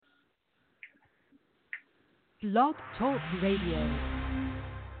Blog Talk Radio.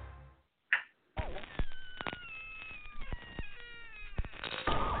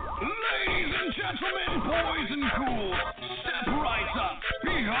 Ladies and gentlemen, boys and ghouls, step right up.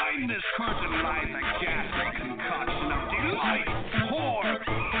 Behind this curtain lies a ghastly concoction of delight, horror,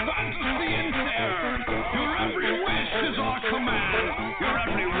 fantasy, and terror. Your every wish is our command. Your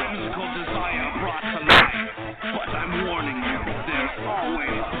every whimsical desire brought to life. But I'm warning you, there's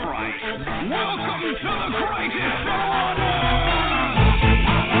always a price. Welcome to the greatest show on earth!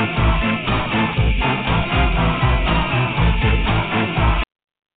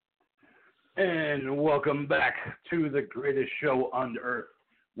 And welcome back to the greatest show on earth.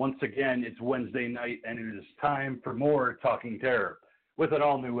 Once again, it's Wednesday night, and it is time for more Talking Terror with an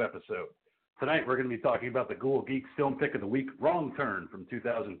all-new episode. Tonight, we're going to be talking about the Ghoul of Geek film pick of the week, Wrong Turn from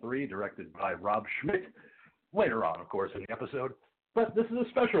 2003, directed by Rob Schmidt. Later on, of course, in the episode. But this is a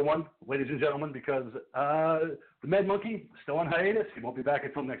special one, ladies and gentlemen, because the Mad Monkey is still on hiatus. He won't be back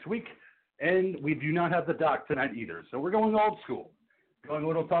until next week. And we do not have the doc tonight either. So we're going old school. Going a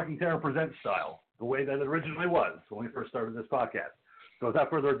little Talking Terror Presents style, the way that it originally was when we first started this podcast. So without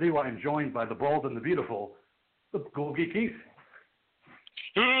further ado, I am joined by the bold and the beautiful, the Ghoul of Geek Keith.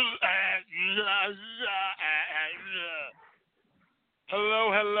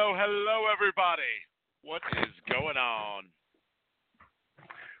 Hello, everybody. What is going on?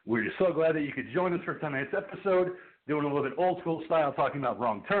 We're so glad that you could join us for tonight's episode, doing a little bit old school style, talking about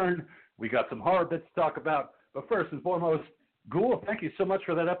Wrong Turn. We got some horror bits to talk about, but first and foremost, Ghoul, thank you so much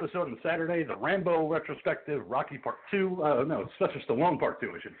for that episode on Saturday, the Rambo retrospective, Rocky Part 2. No, Sylvester Stallone Part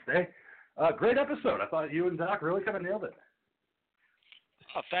 2, I should say. Great episode. I thought you and Doc really kind of nailed it.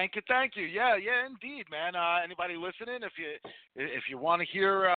 Oh, thank you. Yeah, indeed, man. Anybody listening, if you want to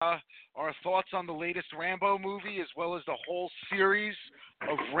hear our thoughts on the latest Rambo movie as well as the whole series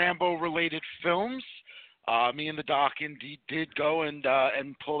of Rambo-related films, me and the Doc indeed did go and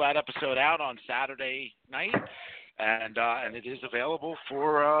pull that episode out on Saturday night. And it is available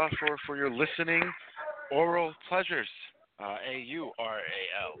for your listening oral pleasures, AURAL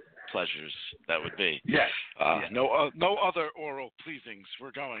pleasures. That would be. Yes. No other oral pleasings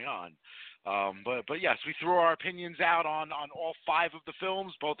were going on. But yes, we threw our opinions out on all 5 of the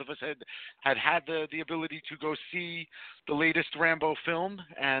films. Both of us had the ability to go see the latest Rambo film,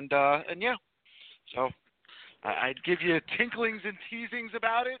 and yeah. So I'd give you tinklings and teasings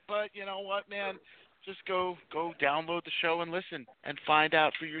about it, but you know what, man. Just go download the show and listen and find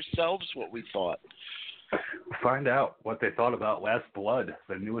out for yourselves what we thought. Find out what they thought about Last Blood,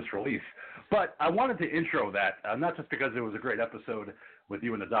 the newest release. But I wanted to intro that, not just because it was a great episode with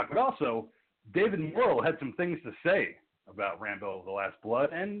you and the Doc, but also David Morrell had some things to say about Rambo, The Last Blood,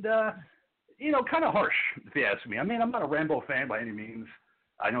 and, kind of harsh, if you ask me. I mean, I'm not a Rambo fan by any means.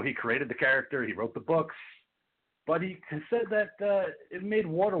 I know he created the character, he wrote the books, but he said that it made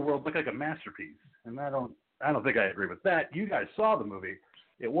Waterworld look like a masterpiece. And I don't think I agree with that. You guys saw the movie.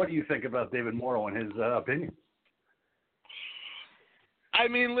 What do you think about David Morrell and his opinion? I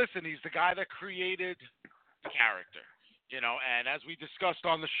mean, listen, he's the guy that created the character, and as we discussed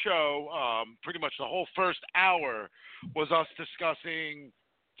on the show, pretty much the whole first hour was us discussing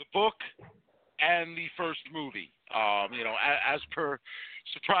the book and the first movie. As per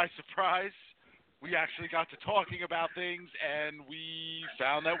surprise, we actually got to talking about things, and we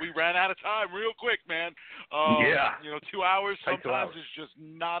found that we ran out of time real quick, man. 2 hours sometimes is just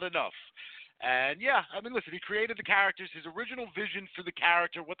not enough. And, yeah, I mean, listen, he created the characters. His original vision for the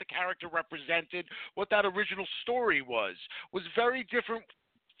character, what the character represented, what that original story was very different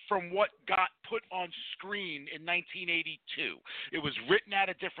from what got put on screen in 1982. It was written at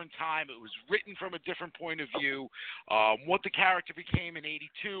a different time. It was written from a different point of view. What the character became in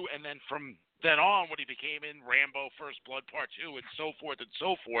 82, and then from then on, what he became in Rambo First Blood Part 2 and so forth,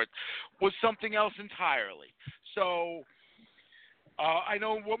 was something else entirely. So I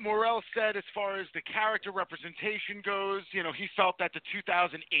know what Morrell said as far as the character representation goes. He felt that the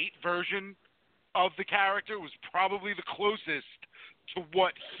 2008 version of the character was probably the closest to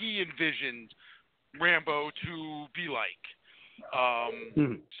what he envisioned Rambo to be like.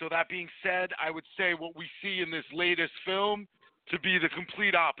 So that being said, I would say what we see in this latest film to be the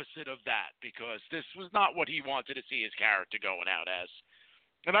complete opposite of that, because this was not what he wanted to see his character going out as.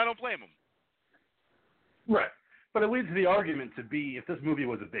 And I don't blame him. Right. But it leads the argument to be, if this movie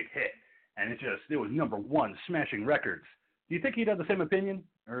was a big hit and it was number 1 smashing records, do you think he'd have the same opinion?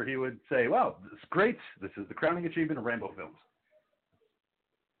 Or he would say, wow, it's great. This is the crowning achievement of Rambo films.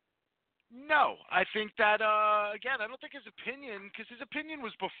 No, I think that, again, I don't think his opinion, because his opinion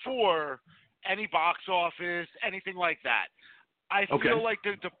was before any box office, anything like that. I feel like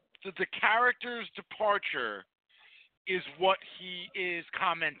the the character's departure is what he is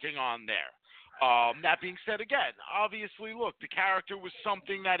commenting on there. That being said, again, obviously, look, the character was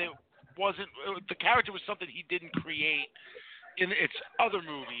something that it wasn't. The character was something he didn't create in its other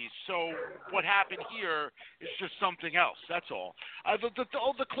movies. So what happened here is just something else. That's all.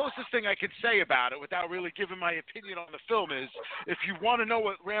 The closest thing I could say about it, without really giving my opinion on the film, is if you want to know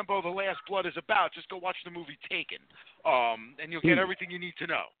what Rambo: The Last Blood is about, just go watch the movie Taken, and you'll get everything you need to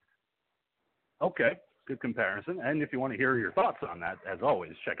know. Okay, good comparison. And if you want to hear your thoughts on that, as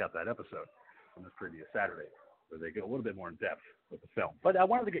always, check out that episode from this previous Saturday, where they go a little bit more in depth with the film. But I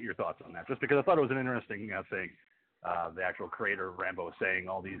wanted to get your thoughts on that, just because I thought it was an interesting thing. The actual creator, Rambo, saying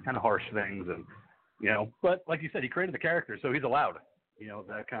all these kind of harsh things, and but like you said, he created the character, so he's allowed,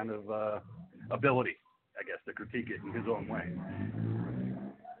 that kind of ability, I guess, to critique it in his own way.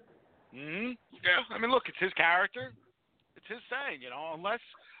 Yeah, I mean, look, it's his character, it's his saying,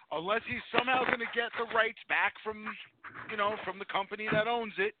 unless he's somehow going to get the rights back from the company that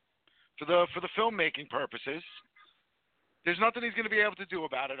owns it for the filmmaking purposes, there's nothing he's going to be able to do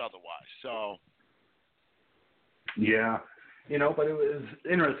about it otherwise. So. Yeah, but it was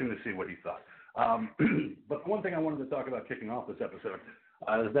interesting to see what he thought. But one thing I wanted to talk about kicking off this episode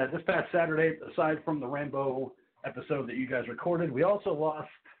is that this past Saturday, aside from the Rambo episode that you guys recorded, we also lost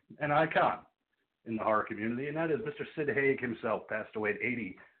an icon in the horror community, and that is Mr. Sid Haig himself, passed away at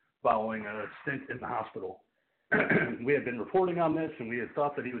 80 following a stint in the hospital. We had been reporting on this, and we had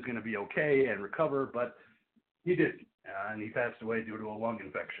thought that he was going to be okay and recover, but he didn't, and he passed away due to a lung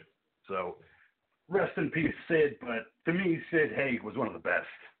infection. So rest in peace, Sid, but to me, Sid Haig was one of the best.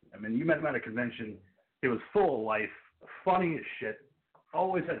 I mean, you met him at a convention. He was full of life, funny as shit,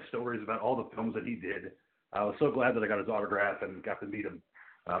 always had stories about all the films that he did. I was so glad that I got his autograph and got to meet him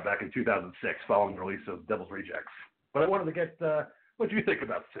back in 2006 following the release of Devil's Rejects. But I wanted to get what do you think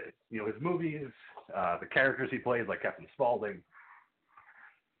about Sid? His movies, the characters he played, like Captain Spaulding.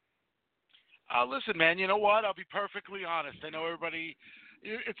 Listen, man, you know what? I'll be perfectly honest. I know everybody,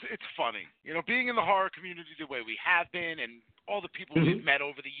 it's funny. Being in the horror community the way we have been, and all the people we've met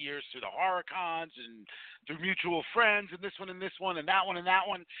over the years through the horror cons and through mutual friends and this one and this one and that one and that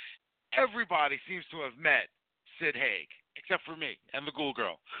one, everybody seems to have met Sid Haig, except for me and the Ghoul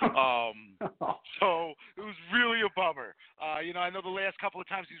Girl. So it was really a bummer. I know the last couple of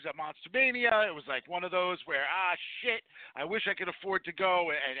times he was at Monster Mania, it was like one of those where, shit, I wish I could afford to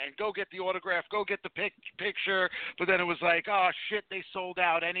go and go get the autograph, go get the picture, but then it was like, shit, they sold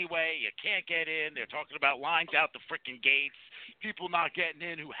out anyway, you can't get in, they're talking about lines out the freaking gates, people not getting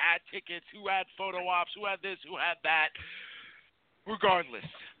in who had tickets, who had photo ops, who had this, who had that. Regardless,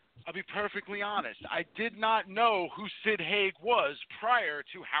 I'll be perfectly honest. I did not know who Sid Haig was prior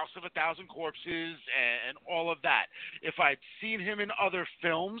to House of a Thousand Corpses and all of that. If I'd seen him in other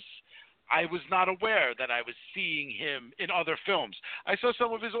films, I was not aware that I was seeing him in other films. I saw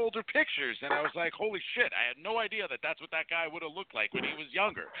some of his older pictures, and I was like, holy shit, I had no idea that that's what that guy would have looked like when he was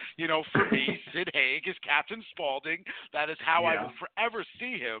younger. For me, Sid Haig is Captain Spaulding. That is how I will forever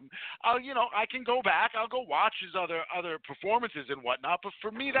see him. I can go back. I'll go watch his other performances and whatnot, but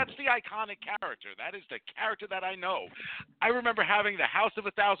for me, that's the iconic character. That is the character that I know. I remember having the House of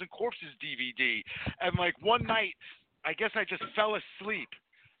a Thousand Corpses DVD, and like one night, I guess I just fell asleep.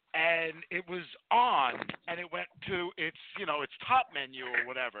 And it was on, and it went to its top menu or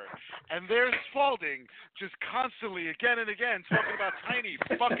whatever. And there's Spaulding just constantly, again and again, talking about Tiny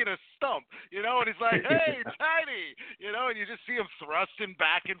fucking a stump, and he's like, hey, Tiny, and you just see him thrusting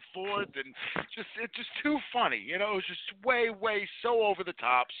back and forth, and it's just too funny, it was just way, so over the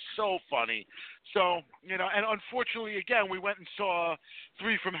top, so funny. So, and unfortunately, again, we went and saw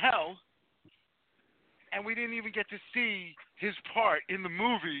 3 from Hell, and we didn't even get to see his part in the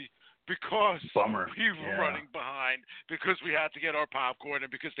movie because we were running behind, because we had to get our popcorn, and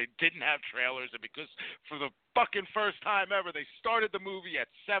because they didn't have trailers, and because for the fucking first time ever, they started the movie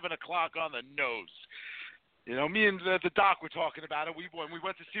at 7 o'clock on the nose. Me and the doc were talking about it. When we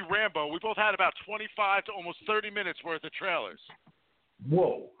went to see Rambo, we both had about 25 to almost 30 minutes worth of trailers.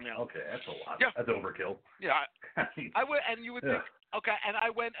 Whoa. Yeah. Okay, that's a lot. Yeah. That's overkill. Yeah. I went, and you would think, okay, and I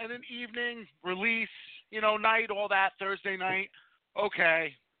went in an evening release, night, all that, Thursday night.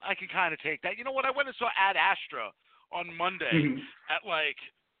 Okay, I can kind of take that. You know what? I went and saw Ad Astra on Monday at like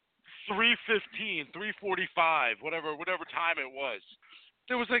 3:15, 3:45, whatever time it was.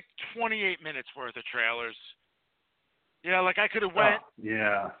 There was like 28 minutes worth of trailers. Yeah, like I could have went.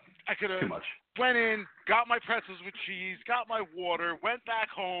 I could have went in, got my pretzels with cheese, got my water, went back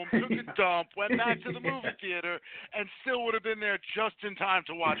home, took a dump, went back to the movie theater, and still would have been there just in time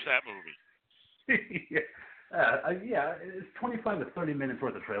to watch that movie. Yeah, it's 25 to 30 minutes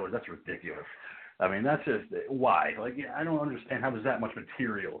worth of trailers. That's ridiculous. I mean, that's just why. Like, yeah, I don't understand how there's that much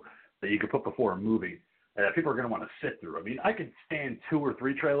material that you could put before a movie that people are going to want to sit through. I mean, I could stand 2 or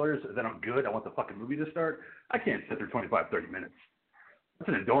 3 trailers, then I'm good. I want the fucking movie to start. I can't sit through 25, 30 minutes. That's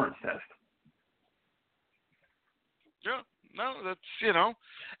an endurance test. Yeah, no, that's,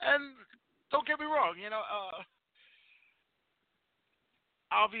 and don't get me wrong,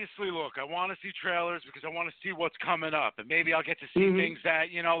 obviously, look, I want to see trailers because I want to see what's coming up, and maybe I'll get to see things that,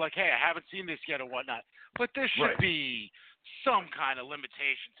 like, hey, I haven't seen this yet or whatnot. But there should be some kind of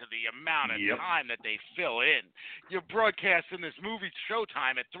limitation to the amount of time that they fill in. You're broadcasting this movie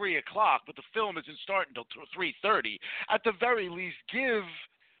showtime at 3 o'clock, but the film isn't starting until 3:30. At the very least, give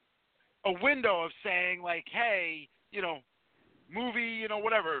a window of saying, like, hey, movie,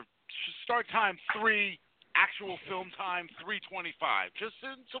 whatever, start time 3, actual film time 3:25, just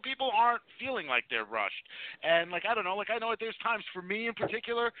so people aren't feeling like they're rushed. And, like, I don't know, like, I know that there's times for me in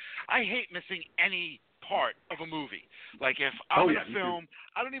particular, I hate missing any part of a movie. Like, if I'm in a film,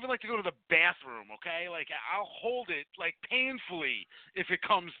 I don't even like to go to the bathroom, okay? Like, I'll hold it, like, painfully if it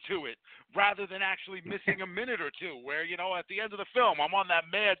comes to it, rather than actually missing a minute or two where, at the end of the film, I'm on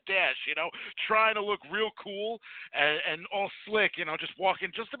that mad dash, trying to look real cool and all slick, just walking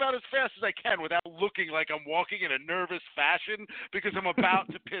just about as fast as I can without looking like I'm walking in a nervous fashion because I'm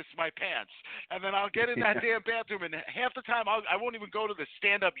about to piss my pants. And then I'll get in that damn bathroom, and half the time I won't even go to the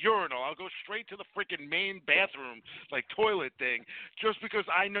stand-up urinal. I'll go straight to the freaking main bathroom, like, toilet thing, just because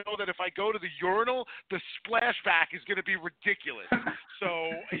I know that if I go to the urinal, the splashback is going to be ridiculous.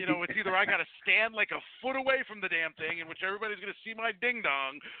 So, it's either I got to stand like a foot away from the damn thing, in which everybody's going to see my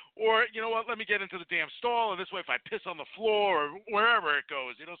ding-dong, or, you know what, let me get into the damn stall, and this way if I piss on the floor or wherever it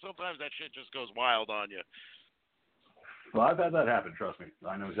goes, sometimes that shit just goes wild on you. Well, I've had that happen, trust me.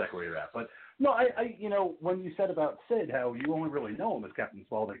 I know exactly where you're at. But, no, I when you said about Sid, how you only really know him as Captain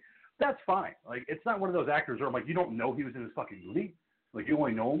Spaulding, that's fine. Like, it's not one of those actors where I'm like, you don't know he was in this fucking movie? Like, you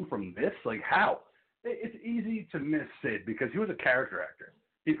only know him from this? Like, how? It's easy to miss Sid because he was a character actor.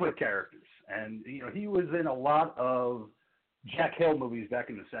 He played characters. And, he was in a lot of Jack Hill movies back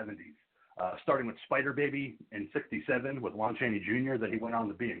in the 70s, starting with Spider Baby in 67 with Lon Chaney Jr., then he went on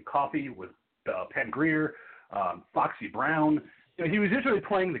to be in Coffee with Pam Grier, Foxy Brown. He was usually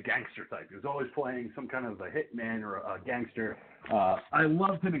playing the gangster type. He was always playing some kind of a hitman or a gangster. I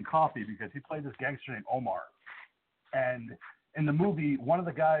loved him in Coffee because he played this gangster named Omar. And in the movie, one of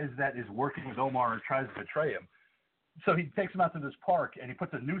the guys that is working with Omar tries to betray him. So he takes him out to this park, and he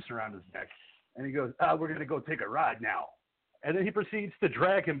puts a noose around his neck. And he goes, we're going to go take a ride now. And then he proceeds to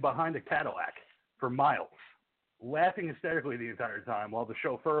drag him behind a Cadillac for miles, laughing hysterically the entire time while the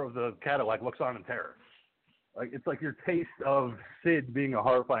chauffeur of the Cadillac looks on in terror. Like, it's like your taste of Sid being a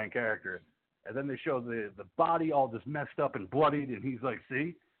horrifying character. And then they show the body all just messed up and bloodied, and he's like,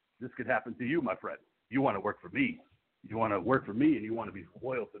 see, this could happen to you, my friend. You want to work for me. You want to work for me, and you want to be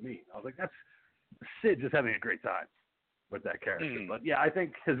loyal to me. I was like, that's Sid just having a great time with that character. But, yeah, I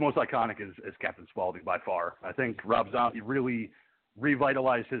think his most iconic is Captain Spaulding by far. I think Rob Zombie really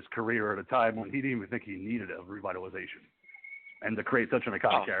revitalized his career at a time when he didn't even think he needed a revitalization. And to create such an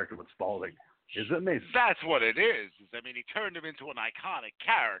iconic character with Spaulding is amazing. That's what it is. I mean, he turned him into an iconic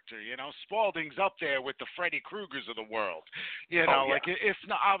character. Spaulding's up there with the Freddy Kruegers of the world. Like, if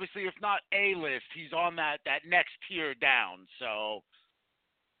not, obviously, if not A-list, he's on that next tier down. So.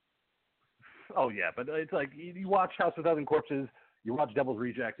 Oh yeah, but it's like you watch House of Thousand Corpses, you watch Devil's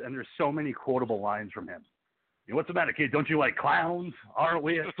Rejects, and there's so many quotable lines from him. What's the matter, kid? Don't you like clowns? Aren't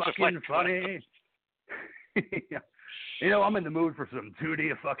we fucking funny? I'm in the mood for some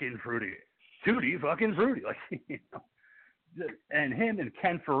Tutti fucking fruity. Tutti fucking fruity. Like, and him and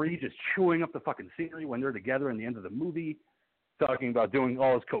Ken Faree just chewing up the fucking scenery when they're together in the end of the movie, talking about doing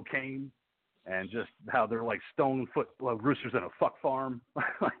all his cocaine and just how they're like stone foot roosters in a fuck farm.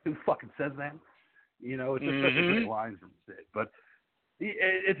 Who fucking says that? It's just such a great line from Sid. But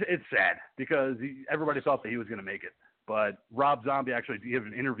it's sad because everybody thought that he was going to make it. But Rob Zombie actually gave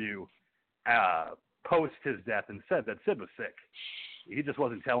an interview post his death and said that Sid was sick. He just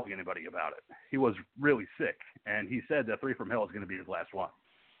wasn't telling anybody about it. He was really sick. And he said that 3 from Hell is going to be his last one.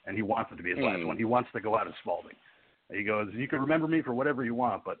 And he wants it to be his last one. He wants to go out as Spaulding. He goes, you can remember me for whatever you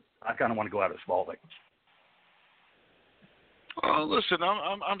want, but I kind of want to go out as Spaulding. Well, listen,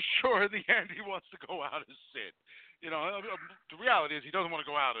 I'm sure in the end he wants to go out as Sid. The reality is he doesn't want to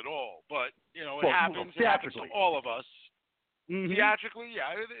go out at all. But, it happens. It happens to all of us. Theatrically,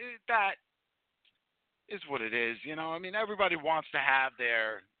 yeah, that is what it is. I mean, everybody wants to have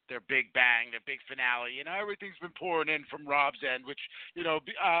their big bang, their big finale. Everything's been pouring in from Rob's end, which,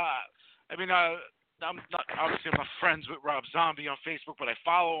 obviously I'm not friends with Rob Zombie on Facebook, but I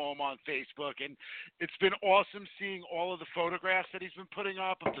follow him on Facebook, and it's been awesome seeing all of the photographs that he's been putting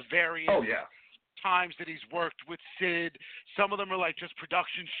up of the various times that he's worked with Sid. Some of them are like just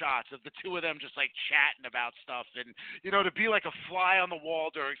production shots of the two of them just like chatting about stuff, and to be like a fly on the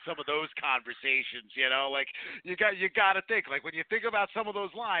wall during some of those conversations, like you got to think, like when you think about some of those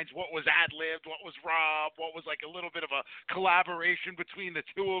lines, what was ad-libbed, what was Rob, what was like a little bit of a collaboration between the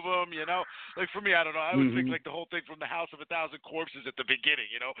two of them, like for me, I don't know, I would think like the whole thing from the House of a Thousand Corpses at the beginning,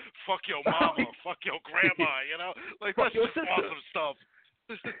 fuck your mama, fuck your grandma, like that's just awesome stuff.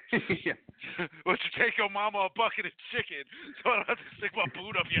 Why don't you take your mama a bucket of chicken so I don't have to stick my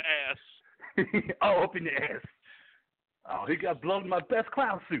boot up your ass? Oh, up in the ass. Oh, he got blown in my best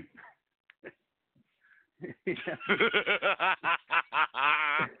clown suit.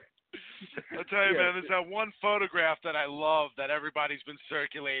 I'll tell you, man, there's that one photograph that I love that everybody's been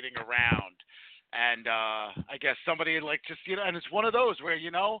circulating around. And I guess somebody like just, and it's one of those where,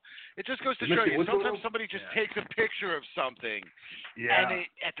 it just goes to show you, sometimes somebody just takes a picture of something. Yeah. And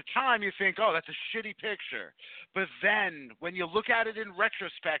at the time you think, oh, that's a shitty picture. But then when you look at it in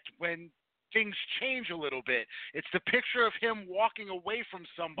retrospect, when things change a little bit, it's the picture of him walking away from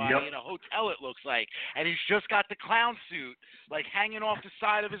somebody in a hotel, it looks like, and he's just got the clown suit like hanging off the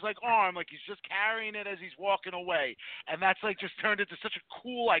side of his like arm, like he's just carrying it as he's walking away, and that's like just turned into such a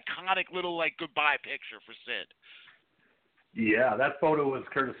cool, iconic little like goodbye picture for Sid. Yeah, that photo was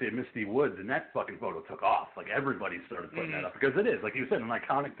courtesy of Misty Woods, and that fucking photo took off. Like everybody started putting that up because it is, like you said, an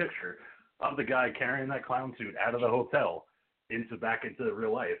iconic picture of the guy carrying that clown suit out of the hotel back into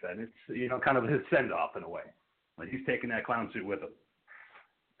real life, and it's kind of his send off in a way. Like he's taking that clown suit with him,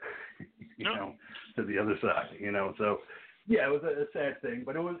 to the other side. So yeah, it was a sad thing,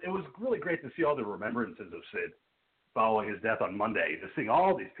 but it was really great to see all the remembrances of Sid following his death on Monday. To see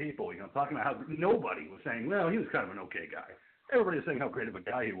all these people, talking about how nobody was saying, well, he was kind of an okay guy. Everybody was saying how great of a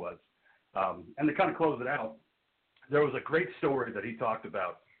guy he was, and to kind of close it out, there was a great story that he talked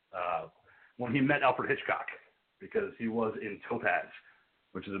about when he met Alfred Hitchcock, because he was in Topaz,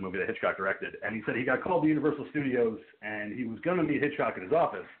 which is a movie that Hitchcock directed. And he said he got called to Universal Studios, and he was going to meet Hitchcock in his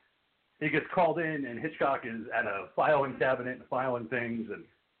office. He gets called in, and Hitchcock is at a filing cabinet and filing things. And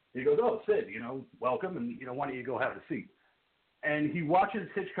he goes, oh, Sid, welcome, and, why don't you go have a seat? And he watches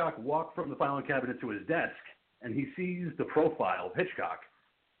Hitchcock walk from the filing cabinet to his desk, and he sees the profile of Hitchcock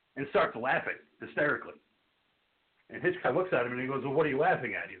and starts laughing hysterically. And Hitchcock looks at him and he goes, well, what are you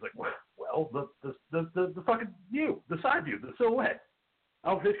laughing at? He's like, well, the fucking you, the side view, the silhouette.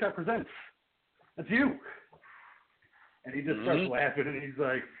 Alfred Hitchcock Presents. That's you. And he just starts laughing, and he's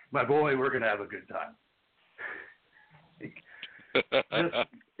like, my boy, we're going to have a good time.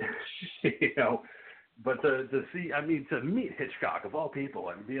 But to see, to meet Hitchcock, of all people,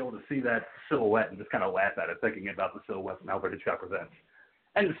 and be able to see that silhouette and just kind of laugh at it, thinking about the silhouette from Alfred Hitchcock Presents,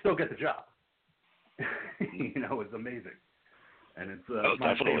 and to still get the job. It's amazing. And it's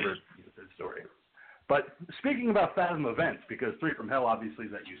my favorite story. But speaking about Fathom events, because 3 from Hell, obviously,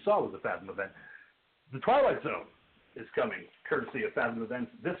 that you saw was a Fathom event, The Twilight Zone is coming, courtesy of Fathom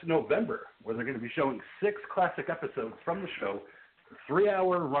events, this November, where they're going to be showing 6 classic episodes from the show,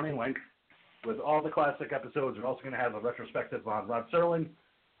 3-hour running length, with all the classic episodes. We're also going to have a retrospective on Rod Serling.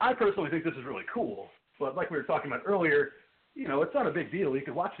 I personally think this is really cool, but like we were talking about earlier, it's not a big deal. You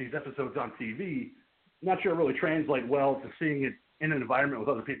can watch these episodes on TV. Not sure it really translates well to seeing it in an environment with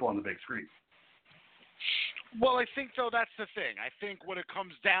other people on the big screen. Well, I think, though, that's the thing. I think what it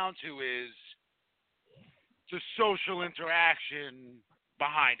comes down to is the social interaction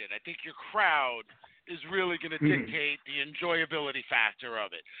behind it. I think your crowd is really going to dictate the enjoyability factor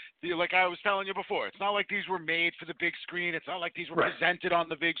of it. Like I was telling you before, it's not like these were made for the big screen. It's not like these were presented on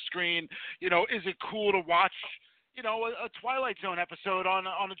the big screen. Is it cool to watch a Twilight Zone episode on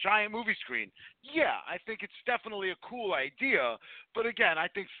a giant movie screen? Yeah, I think it's definitely a cool idea. But again, I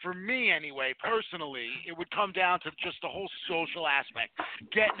think for me anyway, personally, it would come down to just the whole social aspect.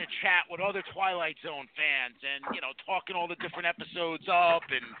 Getting to chat with other Twilight Zone fans and, talking all the different episodes up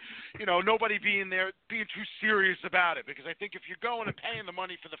and, nobody being too serious about it. Because I think if you're going and paying the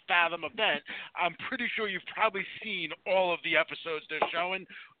money for the Fathom event, I'm pretty sure you've probably seen all of the episodes they're showing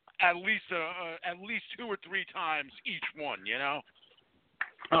at least 2 or 3 times each one,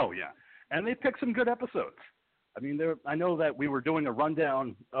 Oh, yeah. And they picked some good episodes. I know that we were doing a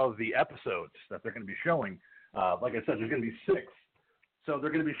rundown of the episodes that they're going to be showing. Like I said, there's going to be 6. So they're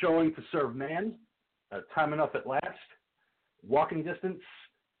going to be showing To Serve Man, Time Enough at Last, Walking Distance,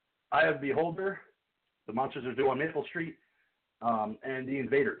 Eye of the Beholder, The Monsters Are Due on Maple Street, and The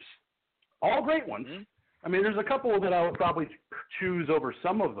Invaders. All great ones. There's a couple that I would probably choose over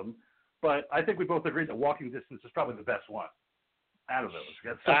some of them, but I think we both agree that Walking Distance is probably the best one out of those.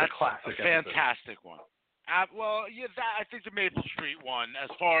 That's such a classic fantastic episode. one. Well, yeah, I think the Maple Street one, as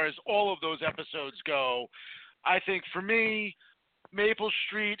far as all of those episodes go, I think for me, Maple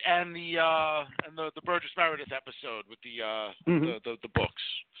Street and the Burgess Meredith episode with the books,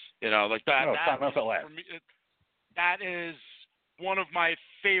 like that. Oh, Time Off at Last. For me, that is one of my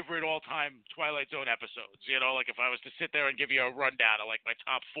favorite all-time Twilight Zone episodes. Like if I was to sit there and give you a rundown of like my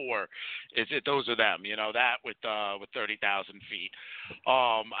top 4, those are them. That with 30,000 feet.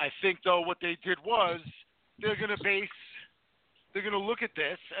 I think though what they did was they're gonna look at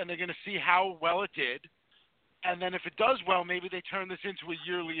this and they're gonna see how well it did, and then if it does well, maybe they turn this into a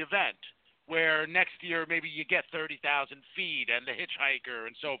yearly event where next year maybe you get 30,000 feet and the Hitchhiker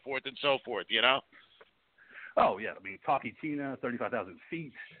and so forth and so forth. Oh, yeah. I mean, Talkie Tina, 35,000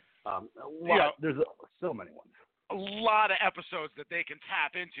 feet. There's so many ones. A lot of episodes that they can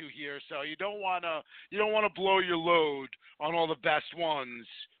tap into here, so you don't want to blow your load on all the best ones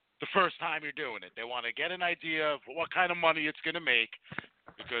the first time you're doing it. They want to get an idea of what kind of money it's going to make,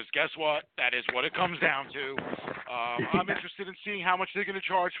 because guess what? That is what it comes down to. I'm interested in seeing how much they're going to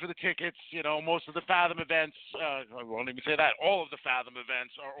charge for the tickets. Most of the Fathom events, I won't even say that, all of the Fathom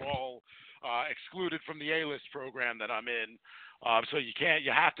events are all excluded from the A-list program that I'm in. So you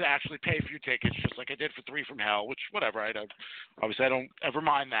have to actually pay for your tickets, just like I did for 3 from Hell, which whatever. Obviously I don't ever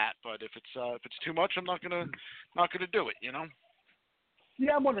mind that, but if it's too much, I'm not gonna do it.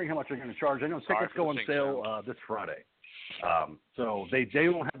 Yeah, I'm wondering how much they're going to charge. I know tickets go on sale this Friday. So they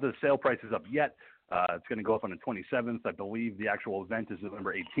don't have the sale prices up yet. It's going to go up on the 27th. I believe the actual event is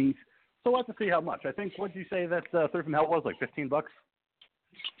November 18th. So we'll have to see how much. I think, what did you say that 3 from Hell was, like $15?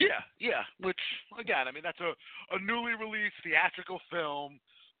 Yeah. Which, again, I mean, that's a newly released theatrical film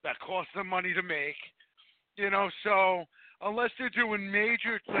that costs them money to make. So unless they're doing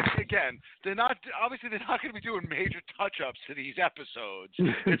major, again, they're not going to be doing major touch-ups to these episodes.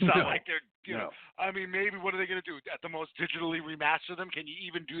 It's not like they're, I mean, maybe what are they going to do? At the most, digitally remaster them? Can you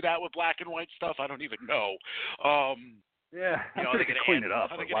even do that with black and white stuff? I don't even know. Yeah, I'm sure they could clean it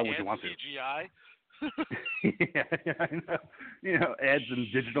up, but why would you want to? CGI? I know. Add some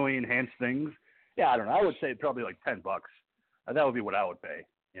digitally enhanced things. Yeah, I don't know. I would say probably like $10. That would be what I would pay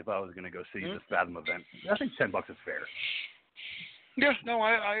if I was going to go see this Fathom event. I think $10 is fair. Yeah, no,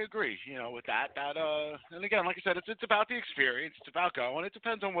 I agree. With that, and again, like I said, it's about the experience. It's about going. It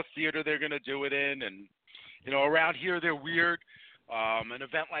depends on what theater they're going to do it in, and around here they're weird. An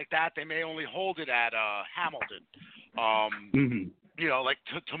event like that, they may only hold it at Hamilton. Like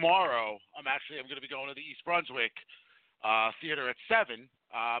tomorrow, I'm going to be going to the East Brunswick theater at 7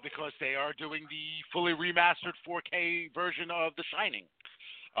 because they are doing the fully remastered 4K version of The Shining,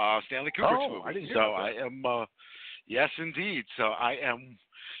 Stanley Kubrick's movie. So I am, yes, indeed. So I am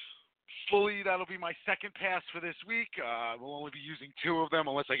fully. That'll be my second pass for this week. We'll only be using 2 of them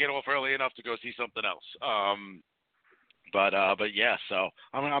unless I get off early enough to go see something else. But yeah, so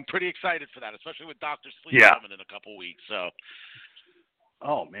I'm pretty excited for that, especially with Dr. Sleep coming in a couple weeks. So.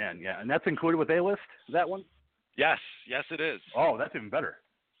 Oh man, yeah, and that's included with A-list, that one? Yes, it is. Oh, that's even better.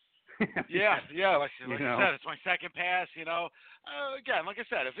 yeah. Like I said, it's my second pass. Again, like I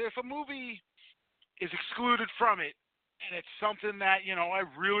said, if a movie is excluded from it and it's something that I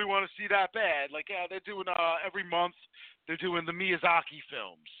really want to see that bad, like they're doing every month, they're doing the Miyazaki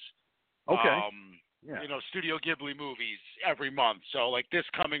films. Okay. Studio Ghibli movies every month. So like this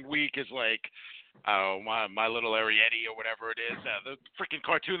coming week is like. My Little Arietti or whatever it is, the freaking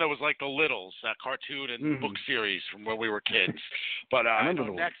cartoon that was like The Littles, that cartoon and book series from when we were kids. But I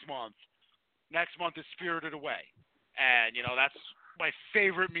know next month is Spirited Away, and that's my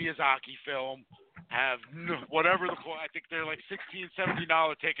favorite Miyazaki film. Have whatever I think they're like $16,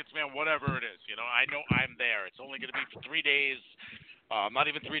 $17 tickets, man. Whatever it is, I know I'm there. It's only going to be for 3 days, not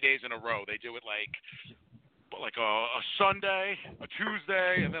even 3 days in a row. They do it like a Sunday, a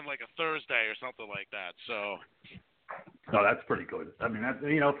Tuesday, and then like a Thursday or something like that. So, no, that's pretty good. I mean,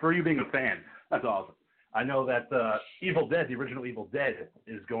 for you being a fan, that's awesome. I know that Evil Dead, the original Evil Dead,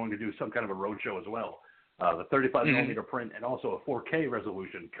 is going to do some kind of a roadshow as well. The 35 millimeter print and also a 4K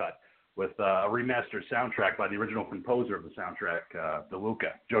resolution cut with a remastered soundtrack by the original composer of the soundtrack,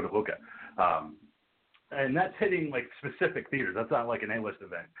 Joe DeLuca. And that's hitting like specific theaters. That's not like an A-list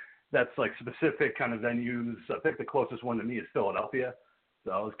event. That's like specific kind of venues. I think the closest one to me is Philadelphia.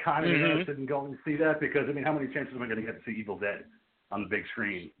 So I was kind of interested in going to see that because, I mean, how many chances am I going to get to see Evil Dead on the big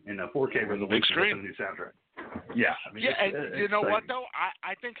screen in a 4K resolution with a new soundtrack? Yeah. I mean, and you know what, though?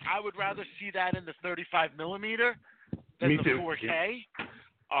 I think I would rather see that in the 35 millimeter than the 4K.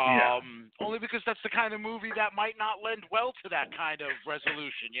 Only because that's the kind of movie that might not lend well to that kind of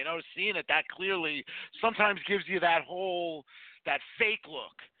resolution. You know, seeing it that clearly sometimes gives you that fake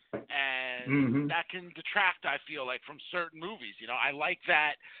look. And that can detract, I feel like, from certain movies. You know, I like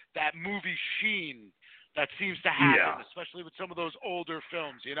that movie sheen that seems to happen, especially with some of those older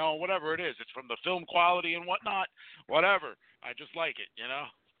films, you know, whatever it is. It's from the film quality and whatnot, whatever. I just like it, you know?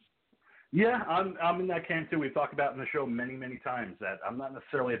 Yeah, I'm in that camp too. We've talked about in the show many, many times that I'm not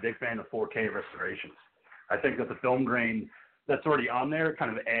necessarily a big fan of 4K restorations. I think that the film grain that's already on there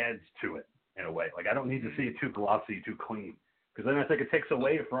kind of adds to it in a way. Like, I don't need to see it too glossy, too clean, because then I think it takes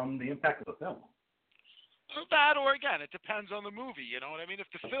away from the impact of the film. That, or again, it depends on the movie. You know what I mean? If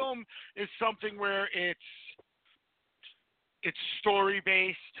the film is something where it's story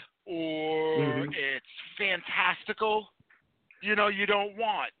based or it's fantastical, you know, you don't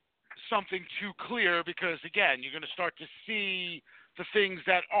want something too clear because again, you're going to start to see the things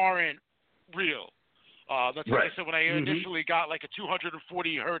that aren't real. That's like I said when I initially got like a 240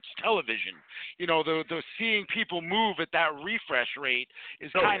 hertz television. You know, the seeing people move at that refresh rate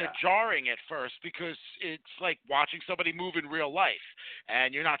is kind of jarring at first because it's like watching somebody move in real life,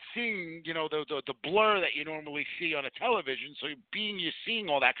 and you're not seeing, you know, the blur that you normally see on a television. So you're seeing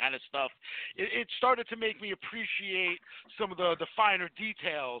all that kind of stuff, it started to make me appreciate some of the finer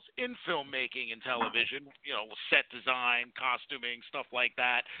details in filmmaking and television. You know, set design, costuming, stuff like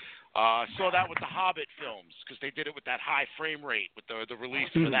that. Saw that with the Hobbit films because they did it with that high frame rate with the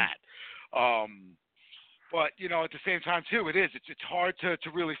release for that. But, you know, at the same time, too, it's hard to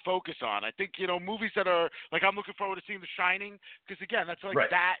really focus on. I think, you know, movies that are, like I'm looking forward to seeing The Shining because, again, that's like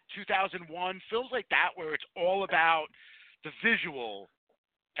that 2001, films like that where it's all about the visual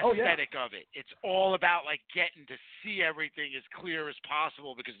aesthetic of it. It's all about, like, getting to see everything as clear as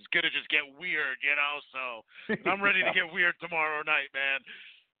possible because it's going to just get weird, you know? So I'm ready to get weird tomorrow night, man.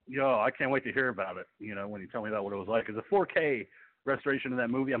 Yo, I can't wait to hear about it, you know, when you tell me about what it was like. Because the 4K restoration of that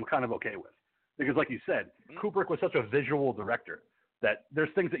movie, I'm kind of okay with. Because like you said, Kubrick was such a visual director that there's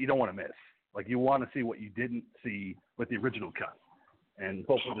things that you don't want to miss. Like, you want to see what you didn't see with the original cut. And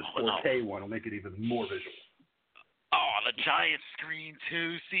hopefully this 4K one will make it even more visual. Oh, the giant screen,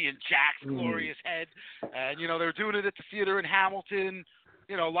 too, seeing Jack's glorious head. And, you know, they were doing it at the theater in Hamilton.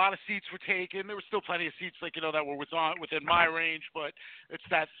 You know, a lot of seats were taken. There were still plenty of seats, like, you know, that were within my range, but it's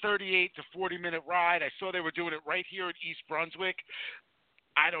that 38 to 40-minute ride. I saw they were doing it right here at East Brunswick.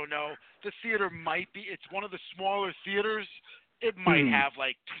 I don't know. The theater might be – it's one of the smaller theaters. It might have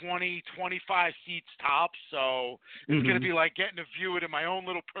like 20, 25 seats tops, so it's going to be like getting to view it in my own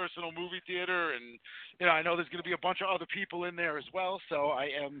little personal movie theater. And, you know, I know there's going to be a bunch of other people in there as well, so I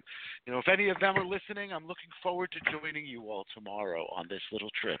am, you know, if any of them are listening, I'm looking forward to joining you all tomorrow on this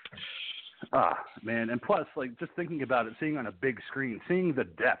little trip. Man, and plus, like, just thinking about it, seeing on a big screen, seeing the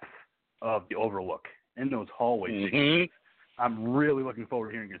depth of the overlook in those hallways, I'm really looking forward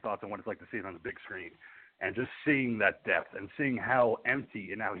to hearing your thoughts on what it's like to see it on a big screen. And just seeing that depth and seeing how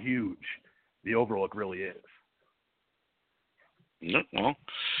empty and how huge the overlook really is. Well,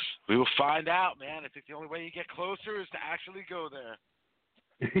 we will find out, man. I think the only way you get closer is to actually go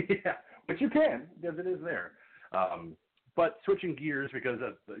there. Yeah, but you can, because it is there. But switching gears, because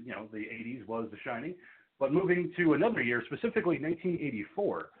of, you know, the 80s was The Shining, but moving to another year, specifically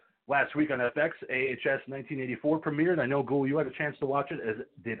 1984. Last week on FX, AHS 1984 premiered. I know, Ghoul, you had a chance to watch it, as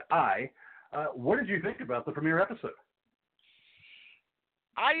did I. What did you think about the premiere episode?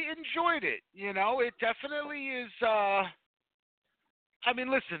 I enjoyed it. You know, it definitely is. I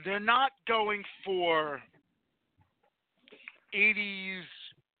mean, listen, they're not going for 80s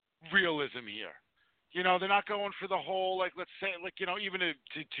realism here. You know, they're not going for the whole, like, let's say, like, you know, even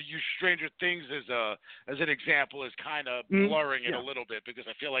to use Stranger Things as an example is kind of blurring it a little bit because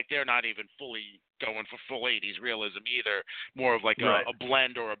I feel like they're not even fully going for full 80s realism either. More of like a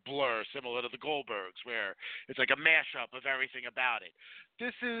blend or a blur similar to the Goldbergs where it's like a mashup of everything about it.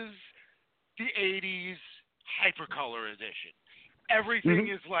 This is the 80s hypercolor edition. Everything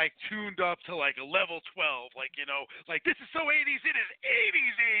is like tuned up to like a level 12, like, you know, like this is so 80s, it is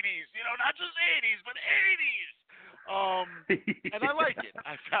 80s, you know, not just 80s, but 80s. And I like it.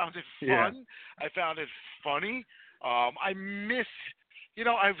 I found it fun. I found it funny. I miss, you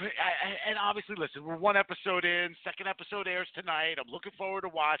know, and obviously, listen, we're one episode in, second episode airs tonight. I'm looking forward to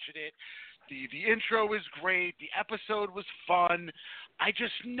watching it. The intro is great. The episode was fun. I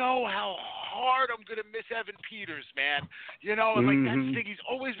just know how hard I'm going to miss Evan Peters, man. You know, and like that thing, he's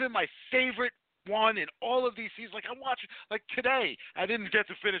always been my favorite one in all of these seasons. Like, I'm watching, like today, I didn't get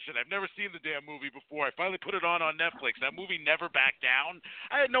to finish it. I've never seen the damn movie before. I finally put it on Netflix. That movie Never Back Down.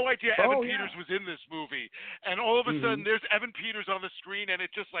 I had no idea Evan Peters was in this movie. And all of a sudden, there's Evan Peters on the screen, and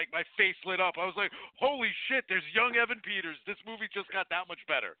it just, like, my face lit up. I was like, holy shit, there's young Evan Peters. This movie just got that much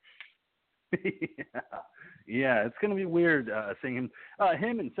better. Yeah, it's going to be weird seeing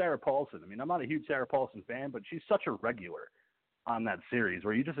him and Sarah Paulson. I mean, I'm not a huge Sarah Paulson fan, but she's such a regular on that series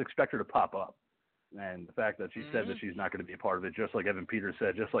where you just expect her to pop up. And the fact that she said that she's not going to be a part of it, just like Evan Peters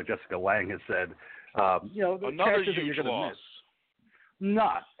said, just like Jessica Lange has said, the another characters that you're going to miss.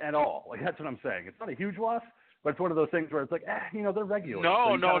 Not at all. Like, that's what I'm saying. It's not a huge loss, but it's one of those things where it's like, they're regular.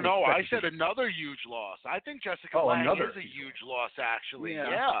 No. So I said another huge loss. I think Jessica Lange is a huge loss, actually.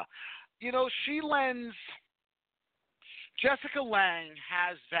 Yeah. You know, Jessica Lange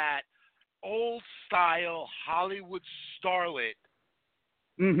has that old-style Hollywood starlet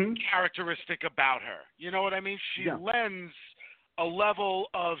characteristic about her. You know what I mean? She lends a level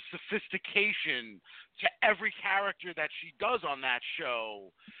of sophistication to every character that she does on that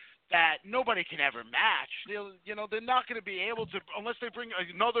show that nobody can ever match. They're not going to be able to, unless they bring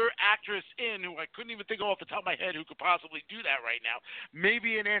another actress in who I couldn't even think of off the top of my head who could possibly do that right now.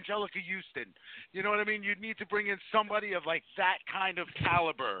 Maybe an Angelica Houston. You know what I mean? You'd need to bring in somebody of like that kind of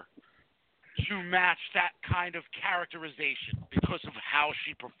caliber to match that kind of characterization because of how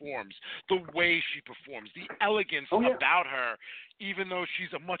she performs, the way she performs, the elegance about her, even though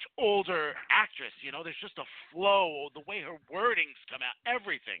she's a much older actress. You know, there's just a flow, the way her wordings come out,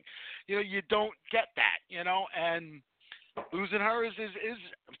 everything. You know, you don't get that, you know, and losing her is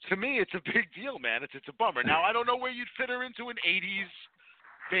to me, it's a big deal, man. It's a bummer. Now, I don't know where you'd fit her into an 80s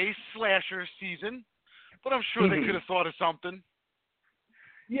base slasher season, but I'm sure they could have thought of something.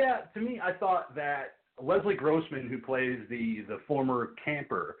 Yeah, to me, I thought that Leslie Grossman, who plays the former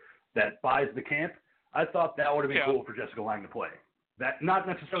camper that buys the camp, I thought that would have been cool for Jessica Lange to play. That, not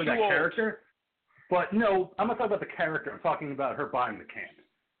necessarily that character, but no, I'm not talking about the character. I'm talking about her buying the camp,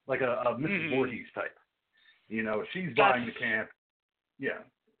 like a Mrs. Voorhees type. You know, she's buying the camp. Yeah.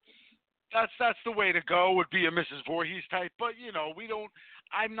 That's the way to go, would be a Mrs. Voorhees type, but you know,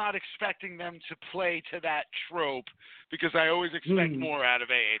 I'm not expecting them to play to that trope because I always expect more out of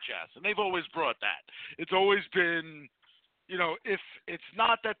AHS, and they've always brought that. It's always been, you know, if it's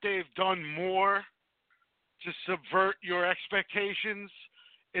not that they've done more to subvert your expectations,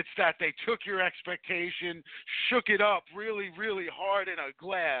 it's that they took your expectation, shook it up really, really hard in a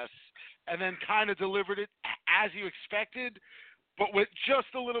glass, and then kind of delivered it as you expected, but with just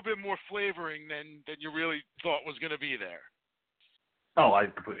a little bit more flavoring than you really thought was going to be there. Oh, I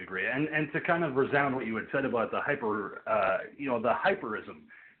completely agree. And to kind of resound what you had said about the the hyperism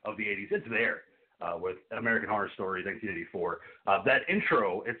of the 80s, it's there with American Horror Story 1984. That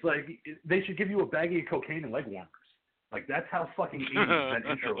intro, it's like they should give you a baggie of cocaine and leg warmers. Like, that's how fucking 80s that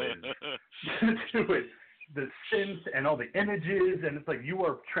intro is. To it, the synth and all the images, and it's like you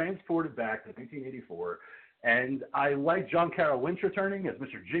are transported back to 1984. And I like John Carroll Lynch returning as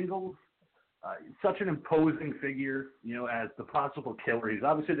Mr. Jingles. Such an imposing figure, you know, as the possible killer. He's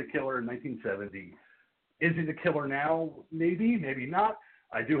obviously the killer in 1970. Is he the killer now? Maybe, maybe not.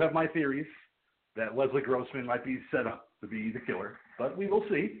 I do have my theories that Leslie Grossman might be set up to be the killer, but we will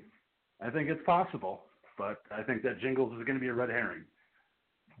see. I think it's possible, but I think that Jingles is going to be a red herring.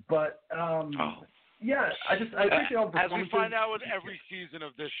 But, yeah, I appreciate all the as we find out with every season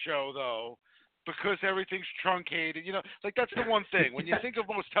of this show, though, because everything's truncated, you know, like that's the one thing. When you think of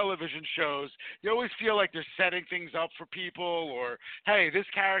most television shows, you always feel like they're setting things up for people, or, hey, this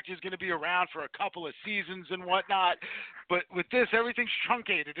character is going to be around for a couple of seasons and whatnot. But with this, everything's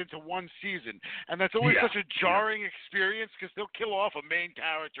truncated into one season. And that's always such a jarring experience because they'll kill off a main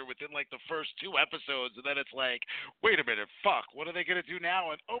character within like the first 2 episodes. And then it's like, wait a minute, fuck, what are they going to do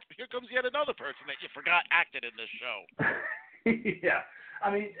now? And, oh, here comes yet another person that you forgot acted in this show. Yeah. I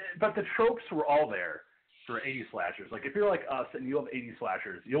mean, but the tropes were all there for 80s slashers. Like, if you're like us and you love 80s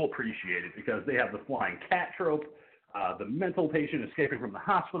slashers, you'll appreciate it because they have the flying cat trope, the mental patient escaping from the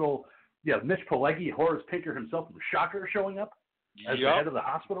hospital. You have Mitch Pileggi, Horace Pinker himself from Shocker, showing up as the head of the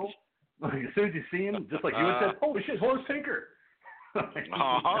hospital. Like, as soon as you see him, just like you had said, holy shit, Horace Pinker.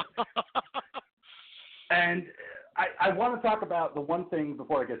 And I want to talk about the one thing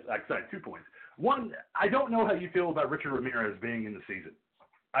before I get excited. 2 points. One, I don't know how you feel about Richard Ramirez being in the season.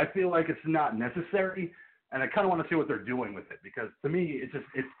 I feel like it's not necessary, and I kind of want to see what they're doing with it because to me,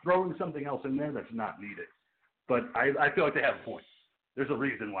 it's throwing something else in there that's not needed. But I feel like they have a point. There's a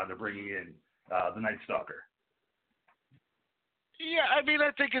reason why they're bringing in the Night Stalker. Yeah, I mean,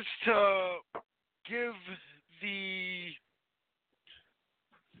 I think it's to give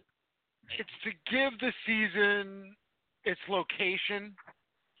it's to give the season its location.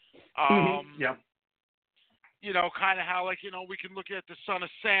 Yeah. You know, kind of how, like, you know, we can look at the Son of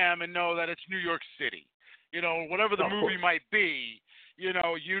Sam and know that it's New York City. You know, whatever the movie might be, you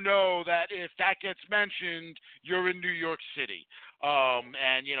know that if that gets mentioned, you're in New York City.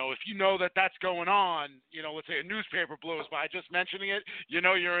 And, you know, if you know that that's going on, you know, let's say a newspaper blows by just mentioning it, you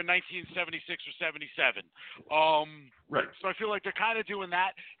know you're in 1976 or 77. Right. So I feel like they're kind of doing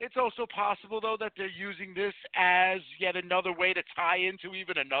that. It's also possible, though, that they're using this as yet another way to tie into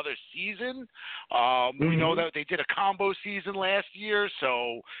even another season. We know that they did a combo season last year,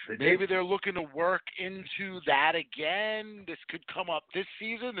 so maybe they're looking to work into that again. This could come up this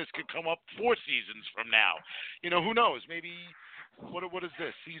season. This could come up 4 seasons from now. You know, who knows? Maybe... What is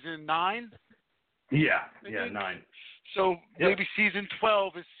this, season 9? Yeah, 9. So maybe season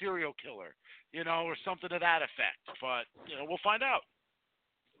 12 is serial killer, you know, or something to that effect. But, you know, we'll find out.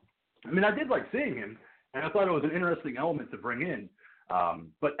 I mean, I did like seeing him, and I thought it was an interesting element to bring in.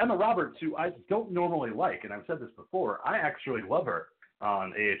 But Emma Roberts, who I don't normally like, and I've said this before, I actually love her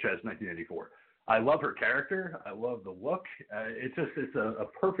on AHS 1984. I love her character. I love the look. It's a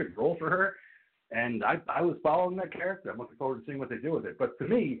perfect role for her. And I was following that character. I'm looking forward to seeing what they do with it. But to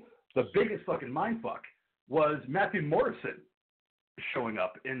me, the biggest fucking mindfuck was Matthew Morrison showing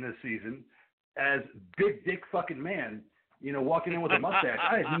up in this season as Big Dick fucking Man, you know, walking in with a mustache.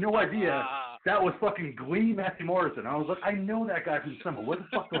 I had no idea that was fucking Glee Matthew Morrison. I was like, I know that guy from somewhere. Where the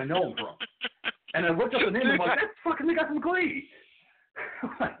fuck do I know him from? And I looked up the name and I'm like, that's fucking the guy from Glee.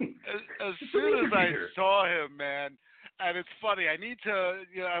 as soon as I saw him, man. And it's funny. I need to,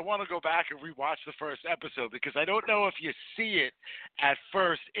 you know, I want to go back and rewatch the first episode because I don't know if you see it at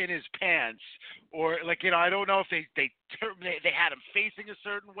first in his pants or, like, you know, I don't know if they had him facing a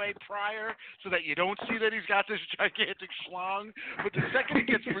certain way prior so that you don't see that he's got this gigantic schlong. But the second he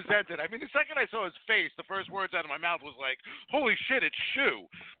gets presented, I mean, the second I saw his face, the first words out of my mouth was like, "Holy shit, it's Shu!"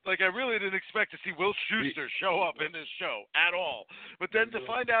 Like, I really didn't expect to see Will Schuester show up in this show at all. But then to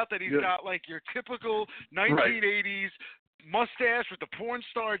find out that he's got like your typical 1980s. Mustache with the porn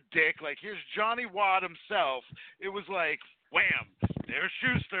star dick, like here's Johnny Watt himself. It was like, wham, there's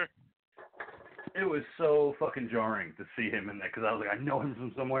Schuester. It was so fucking jarring to see him in that because I was like, I know him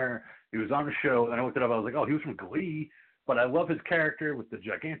from somewhere. He was on the show, and I looked it up. I was like, oh, he was from Glee. But I love his character with the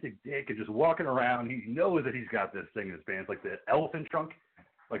gigantic dick and just walking around. He knows that he's got this thing in his pants, like the elephant trunk,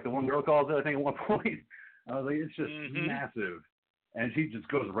 like the one girl calls it, I think, at one point. I was like, it's just massive. And she just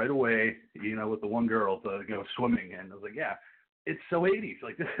goes right away, you know, with the one girl to go swimming. And I was like, yeah, it's so 80s.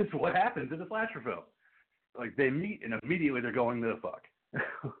 Like, this is what happens in a slasher film. Like, they meet, and immediately they're going to the fuck.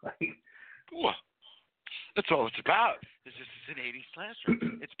 Like, that's all it's about. It's just an 80s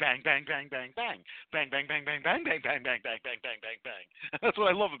slasher. It's bang, bang, bang, bang, bang. Bang, bang, bang, bang, bang, bang, bang, bang, bang, bang, bang, bang, bang. That's what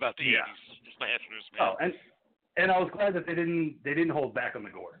I love about the 80s slashers, man. Oh, and I was glad that they didn't hold back on the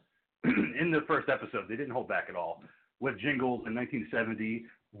gore. In the first episode, they didn't hold back at all. With Jingles in 1970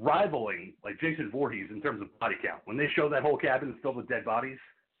 rivaling like Jason Voorhees in terms of body count. When they show that whole cabin filled with dead bodies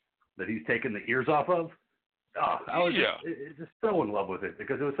that he's taken the ears off of, I was just so in love with it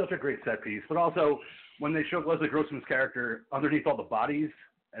because it was such a great set piece. But also when they showed Leslie Grossman's character underneath all the bodies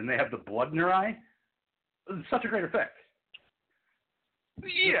and they have the blood in their eye, it was such a great effect.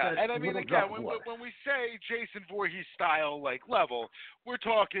 Yeah, and I mean, again, when we say Jason Voorhees style like level, we're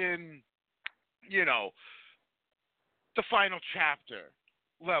talking, you know, the final chapter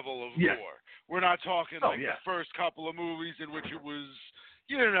level of gore. We're not talking the first couple of movies in which it was,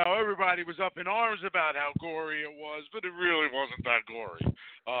 you know, everybody was up in arms about how gory it was, but it really wasn't that gory.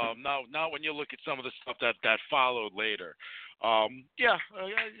 Not when you look at some of the stuff that followed later. I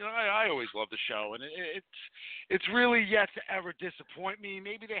always love the show, and it's really yet to ever disappoint me.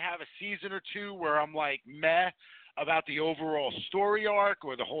 Maybe they have a season or two where I'm like meh about the overall story arc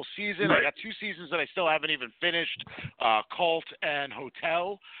or the whole season. Right. I got 2 seasons that I still haven't even finished, Cult and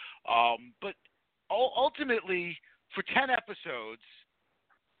Hotel. But ultimately, for 10 episodes,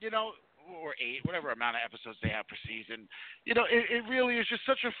 you know, or 8, whatever amount of episodes they have per season, you know, it really is just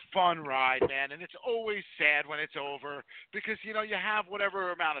such a fun ride, man. And it's always sad when it's over because, you know, you have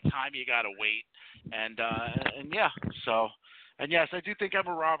whatever amount of time you got to wait. And yes, I do think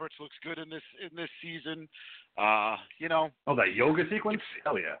Emma Roberts looks good in this season. You know. Oh, that yoga sequence?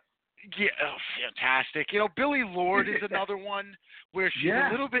 Hell yeah. Yeah, fantastic. You know, Billie Lourd is another one where she's a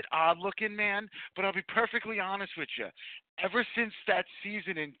little bit odd looking, man, but I'll be perfectly honest with you. Ever since that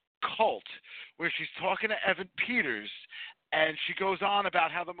season in Cult where she's talking to Evan Peters And she goes on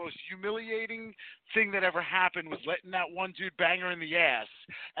about how the most humiliating thing that ever happened was letting that one dude bang her in the ass.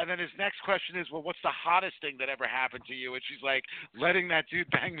 And then his next question is, well, what's the hottest thing that ever happened to you? And she's like, letting that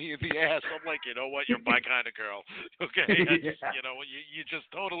dude bang me in the ass. I'm like, you know what? You're my kind of girl. Okay? You know, you just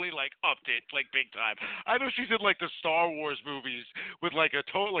totally, like, upped it, like, big time. I know she's in, like, the Star Wars movies with, like, a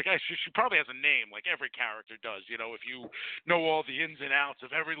total, like, she probably has a name, like every character does, you know, if you know all the ins and outs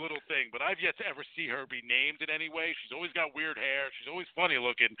of every little thing. But I've yet to ever see her be named in any way. She's always got weird hair. She's always funny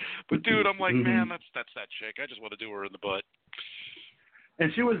looking. But dude, I'm like, man, that's that chick. I just want to do her in the butt.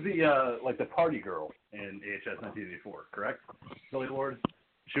 And she was the like the party girl in AHS 1984, correct? Billy Lord.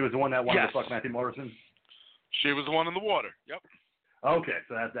 She was the one that wanted to fuck Matthew Morrison. She was the one in the water. Yep. Okay,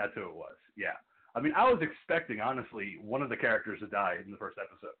 so that's who it was. Yeah. I mean, I was expecting, honestly, one of the characters to die in the first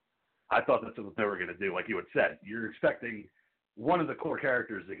episode. I thought that's what they were going to do, like you had said. You're expecting one of the core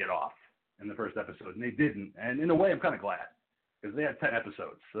characters to get off in the first episode, and they didn't. And in a way, I'm kind of glad, because they had 10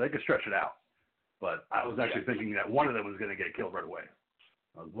 episodes, so they could stretch it out. But I was actually thinking that one of them was going to get killed right away.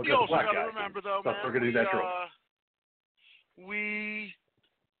 You also got to remember, though, man, we're going to do that we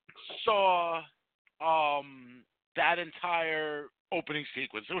saw that entire opening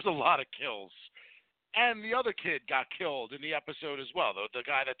sequence. There was a lot of kills. And the other kid got killed in the episode as well, the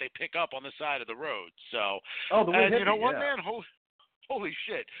guy that they pick up on the side of the road. So, and you know what, man? Holy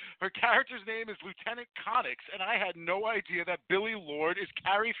shit. Her character's name is Lieutenant Connix, and I had no idea that Billy Lord is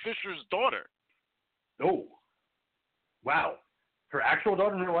Carrie Fisher's daughter. Oh. Wow. Her actual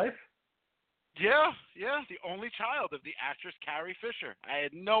daughter in real life? Yeah. The only child of the actress Carrie Fisher. I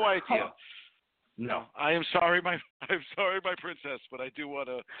had no idea. No, I am sorry, my princess, but I do want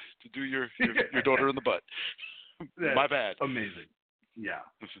to do your daughter in the butt. My bad. Amazing. Yeah.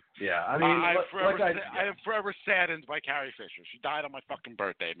 I mean, I am forever saddened by Carrie Fisher. She died on my fucking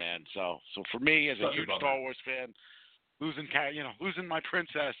birthday, man. So for me, as a huge Star Wars fan, losing my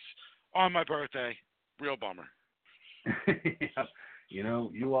princess on my birthday, real bummer. Yeah. You know,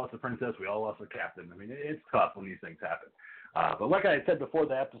 you lost a princess, we all lost a captain. I mean, it's tough when these things happen. But like I had said before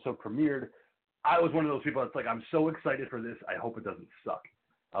the episode premiered, I was one of those people that's like, I'm so excited for this, I hope it doesn't suck.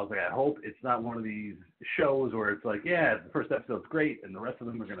 I was like, I hope it's not one of these shows where it's like, yeah, the first episode's great and the rest of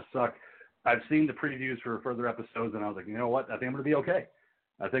them are going to suck. I've seen the previews for further episodes, and I was like, you know what? I think I'm going to be okay.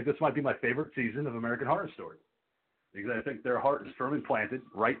 I think this might be my favorite season of American Horror Story. Because I think their heart is firmly planted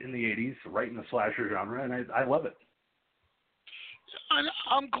right in the 80s, right in the slasher genre, and I love it.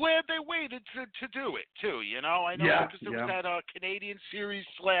 I'm glad they waited to do it too. You know, I know because there was that Canadian series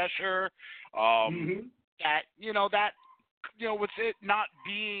slasher that with it not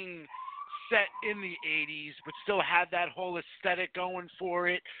being set in the 80s, but still had that whole aesthetic going for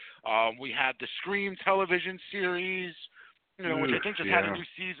it. We had the Scream television series, which I think just had a new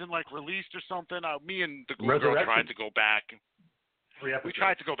season released or something. Me and the girl tried to go back. We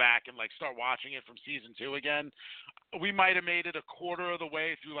tried to go back and start watching it from season 2 again. We might have made it a quarter of the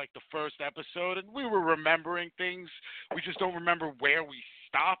way through the first episode, and we were remembering things. We just don't remember where we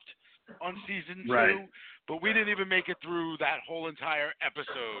stopped on season 2. Right. But we didn't even make it through that whole entire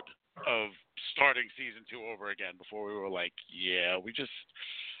episode of starting season 2 over again before we were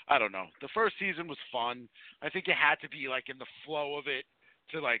I don't know. The first season was fun. I think you had to be in the flow of it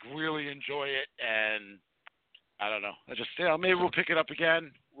to really enjoy it, and I don't know. Maybe we'll pick it up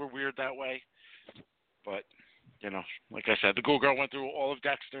again. We're weird that way. But, like I said, the Ghoul Girl went through all of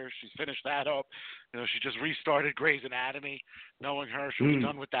Dexter. She's finished that up. She just restarted Grey's Anatomy. Knowing her, she'll be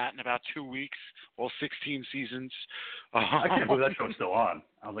done with that in about 2 weeks. All 16 seasons. I can't believe that show's still on.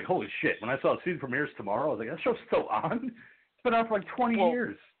 I was like, holy shit. When I saw the season premieres tomorrow, I was like, that show's still on? It's been on for 20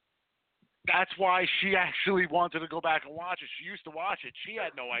 years. That's why she actually wanted to go back and watch it. She used to watch it. She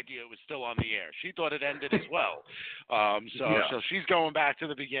had no idea it was still on the air. She thought it ended as well. So she's going back to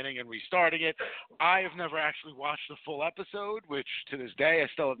the beginning and restarting it. I have never actually watched the full episode, which to this day I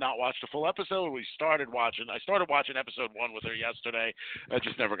still have not watched the full episode. I started watching episode 1 with her yesterday. I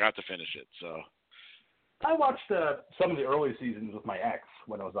just never got to finish it. So I watched some of the early seasons with my ex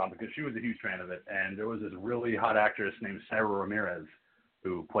when I was on because she was a huge fan of it. And there was this really hot actress named Sarah Ramirez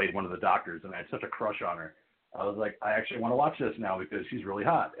who played one of the doctors, and I had such a crush on her. I was like, I actually want to watch this now because she's really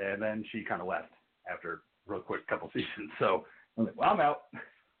hot. And then she kind of left after a real quick couple seasons. So I'm like, well, I'm out.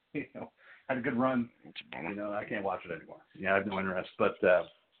 Had a good run. I can't watch it anymore. I have no interest. But,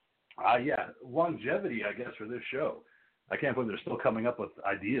 longevity, I guess, for this show. I can't believe they're still coming up with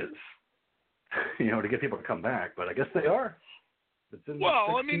ideas, to get people to come back. But I guess they are.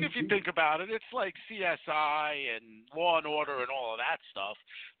 Well, I mean, if you think about it, it's like CSI and Law and Order and all of that stuff.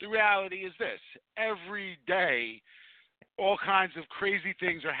 The reality is this. Every day all kinds of crazy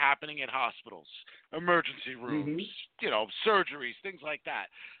things are happening at hospitals, emergency rooms, surgeries, things like that.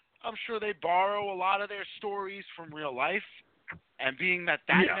 I'm sure they borrow a lot of their stories from real life, and being that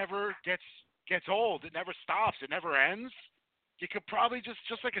never gets old, it never stops, it never ends. You could probably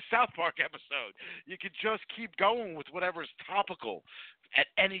just like a South Park episode, you could just keep going with whatever's topical at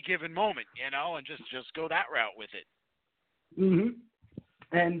any given moment, and just go that route with it.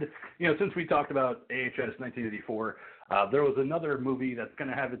 And, since we talked about AHS 1984, there was another movie that's going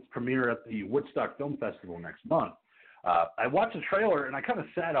to have its premiere at the Woodstock Film Festival next month. I watched the trailer, and I kind of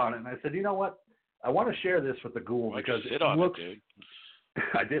sat on it, and I said, you know what? I want to share this with the Ghoul because it looks... dude.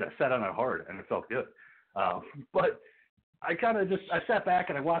 I did. I sat on it hard, and it felt good. But I sat back,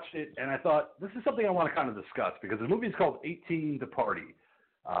 and I watched it, and I thought, this is something I want to kind of discuss, because the movie is called 18 to Party.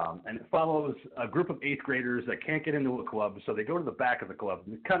 And it follows a group of 8th graders that can't get into a club, so they go to the back of the club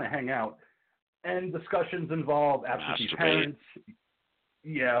and kind of hang out. And discussions involve absentee parents.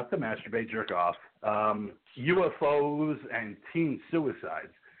 Yeah, to masturbate, jerk off. UFOs and teen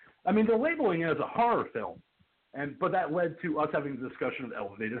suicides. I mean, they're labeling it as a horror film, but that led to us having the discussion of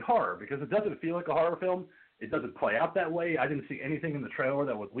elevated horror, because it doesn't feel like a horror film. It doesn't play out that way. I didn't see anything in the trailer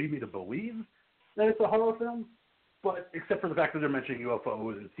that would lead me to believe that it's a horror film. But except for the fact that they're mentioning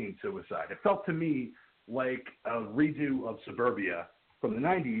UFOs and teen suicide. It felt to me like a redo of Suburbia from the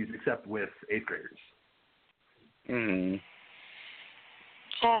 90s, except with 8th graders.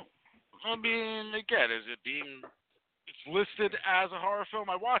 So, I mean, again, it's listed as a horror film?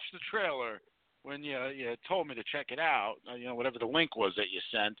 I watched the trailer when you told me to check it out, whatever the link was that you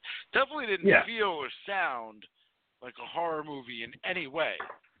sent. Definitely didn't feel or sound like a horror movie in any way.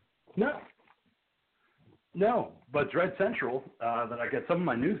 No, but Dread Central, that I get some of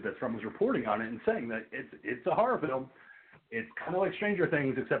my news bits from, was reporting on it and saying that it's a horror film. It's kind of like Stranger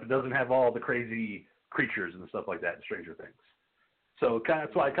Things, except it doesn't have all the crazy creatures and stuff like that in Stranger Things. So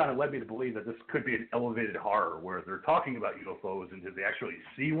that's why it kind of led me to believe that this could be an elevated horror, where they're talking about UFOs and did they actually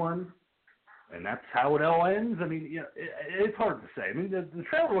see one? And that's how it all ends. I mean, it's hard to say. I mean, the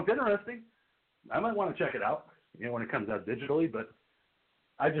trailer looked interesting. I might want to check it out, when it comes out digitally, but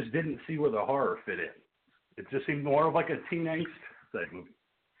I just didn't see where the horror fit in. It just seemed more of like a teen angst type movie.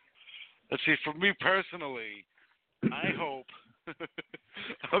 Let's see, for me personally, I hope,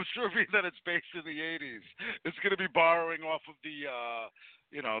 I'm sure being that it's based in the 80s, it's going to be borrowing off of the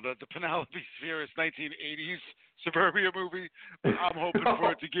Penelope Spheris 1980s Suburbia movie. I'm hoping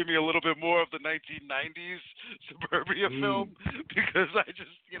for it to give me a little bit more of the 1990s Suburbia film, because I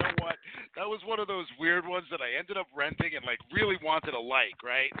just, that was one of those weird ones that I ended up renting and really wanted to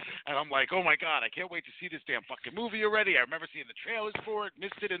right? And I'm like, oh my God, I can't wait to see this damn fucking movie already. I remember seeing the trailers for it,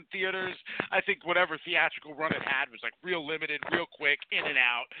 missed it in theaters. I think whatever theatrical run it had was real limited, real quick, in and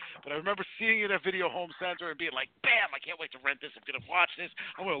out. But I remember seeing it at Video Home Center and being like, bam, I can't wait to rent this. I'm going to watch this.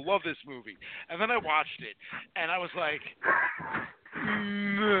 I'm going to love this movie. And then I watched it, and I was like,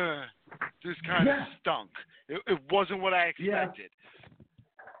 this kind of stunk. It wasn't what I expected.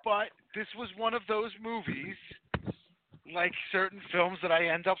 But this was one of those movies, like certain films that I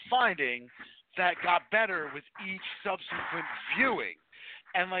end up finding, that got better with each subsequent viewing.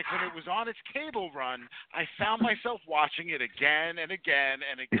 And when it was on its cable run, I found myself watching it again and again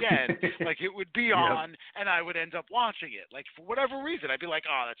and again. It would be on, and I would end up watching it. For whatever reason, I'd be like,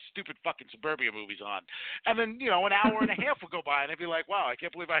 oh, that stupid fucking Suburbia movie's on. And then, an hour and a half would go by, and I'd be like, wow, I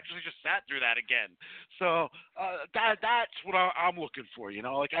can't believe I actually just sat through that again. So that's what I'm looking for,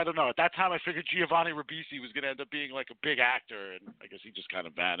 I don't know. At that time, I figured Giovanni Ribisi was going to end up being a big actor, and I guess he just kind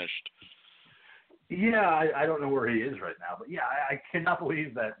of vanished. Yeah, I don't know where he is right now, but I cannot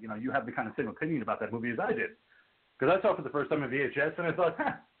believe that you have the kind of same opinion about that movie as I did, because I saw it for the first time at VHS and I thought,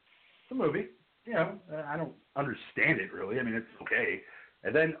 it's a movie. I don't understand it really. I mean, it's okay.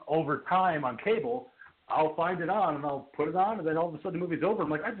 And then over time on cable, I'll find it on and I'll put it on, and then all of a sudden the movie's over. I'm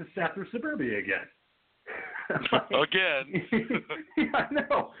like, I just sat through Suburbia again. Again. I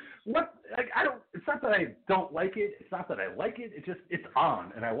know. What? I don't. It's not that I don't like it. It's not that I like it. It's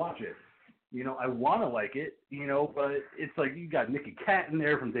on and I watch it. I want to like it, but it's you got Nicky Katt in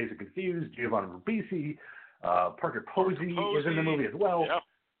there from Dazed and Confused, Giovanni Ribisi, Parker Posey is in the movie as well.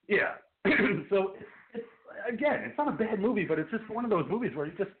 Yeah. So, it's not a bad movie, but it's just one of those movies where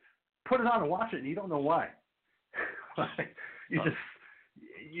you just put it on and watch it and you don't know why.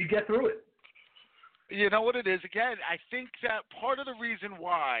 You get through it. You know what it is? Again, I think that part of the reason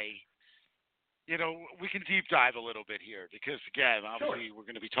why, we can deep dive a little bit here because, again, obviously we're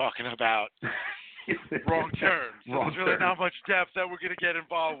going to be talking about wrong turn. So Wrong there's really turn. not much depth that we're going to get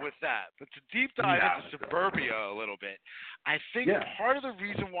involved with that. But to deep dive into suburbia a little bit, I think part of the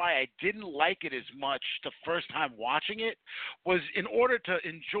reason why I didn't like it as much the first time watching it was in order to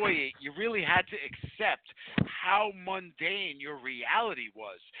enjoy it, you really had to accept how mundane your reality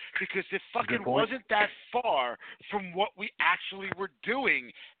was. Because it fucking wasn't that far from what we actually were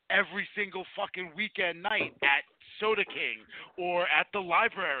doing every single fucking weekend night at Soda King or at the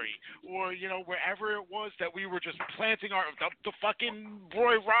library or, you know, wherever it was that we were just planting the fucking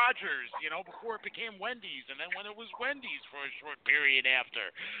Roy Rogers, you know, before it became Wendy's, and then when it was Wendy's for a short period after.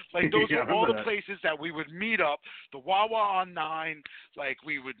 Like, those were all the places that we would meet up, the Wawa on 9, like,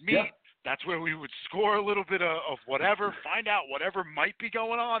 we would meet. Yeah. That's where we would score a little bit of whatever, find out whatever might be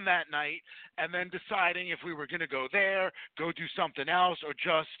going on that night, and then deciding if we were going to go there, go do something else, or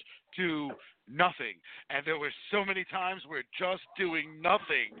just do nothing. And there were so many times where just doing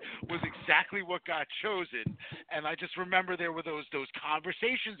nothing was exactly what got chosen. And I just remember there were those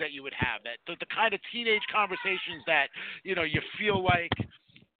conversations that you would have, that the kind of teenage conversations that, you know, you feel like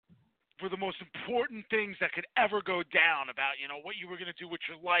were the most important things that could ever go down about, you know, what you were going to do with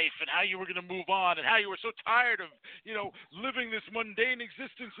your life and how you were going to move on and how you were so tired of, you know, living this mundane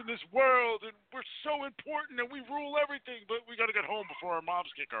existence in this world, and we're so important and we rule everything, but we got to get home before our moms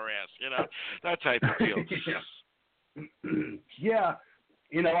kick our ass, you know, that type of deal. Yeah.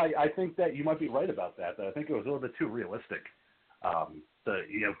 You know, I think that you might be right about that. I think it was a little bit too realistic.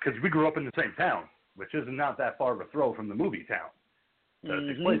 You know, because we grew up in the same town, which is not that far of a throw from the movie town.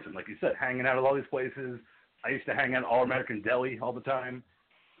 Takes place, and like you said, hanging out at all these places. I used to hang out at All American Deli all the time,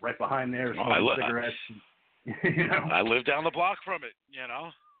 right behind there, smoking cigarettes. You know, I live down the block from it. You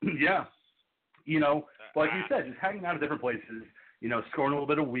know. Yeah, you know, like you said, just hanging out at different places. You know, scoring a little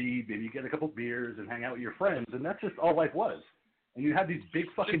bit of weed, maybe you get a couple beers and hang out with your friends, and that's just all life was. And you have these big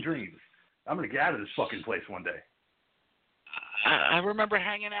fucking dreams. I'm gonna get out of this fucking place one day. I remember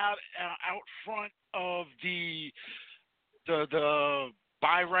hanging out front of the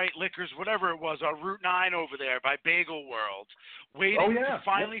Buy Right Liquors, whatever it was, on Route 9 over there by Bagel World, waiting to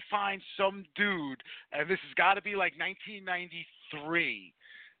finally find some dude, and this has got to be like 1993.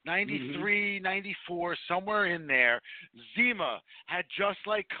 93, 94, somewhere in there. Zima had just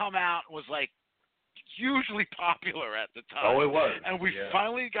like come out and was like hugely popular at the time. Oh, it was. And we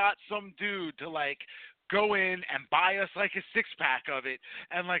finally got some dude to like go in and buy us like a 6-pack of it.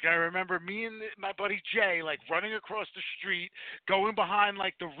 And like I remember me and my buddy Jay like running across the street, going behind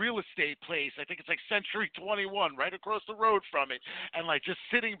like the real estate place. I think it's like Century 21 right across the road from it, and like just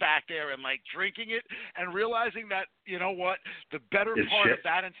sitting back there and like drinking it and realizing that, you know what, the better part of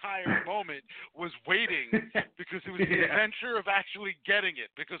that entire moment was waiting, because it was the adventure of actually getting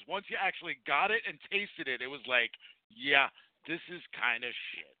it. Because once you actually got it and tasted it, it was like, yeah, this is kind of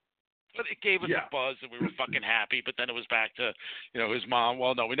shit. But it gave us a buzz, and we were fucking happy. But then it was back to, you know, his mom.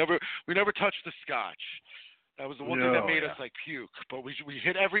 Well, no, we never touched the scotch. That was the one thing that made us like puke. But we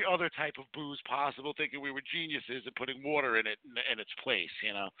hit every other type of booze possible, thinking we were geniuses and putting water in it in its place.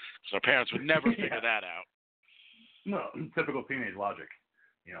 You know, because our parents would never figure that out. No, typical teenage logic.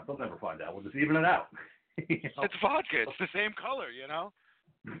 You know, they'll never find out. We'll just even it out. You know? It's vodka. It's the same color. You know.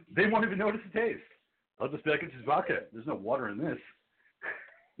 They won't even notice the taste. They'll just be like, it's just vodka. There's no water in this.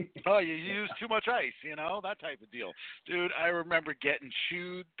 Oh, you use too much ice, you know, that type of deal. Dude, I remember getting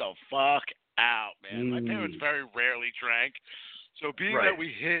chewed the fuck out, man. My parents very rarely drank. So being that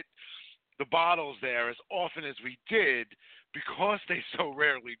we hit the bottles there as often as we did, because they so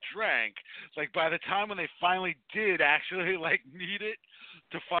rarely drank, like by the time when they finally did actually like need it,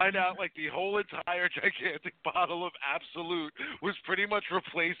 to find out like the whole entire gigantic bottle of Absolute was pretty much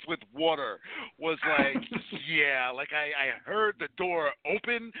replaced with water was like, like I heard the door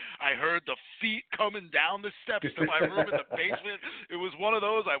open. I heard the feet coming down the steps to my room in the basement. It was one of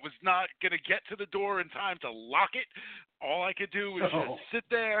those, I was not going to get to the door in time to lock it. All I could do was just sit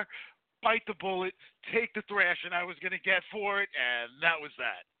there, bite the bullet, take the thrashing I was going to get for it, and that was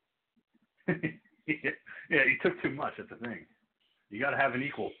that. Yeah, you took too much. That's the thing. You got to have an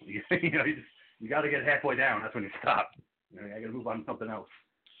equal. You know, you got to get halfway down. That's when you stop. You know, I got to move on to something else.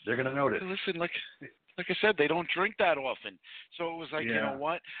 They're gonna notice. Listen, like I said, they don't drink that often. So it was like, you know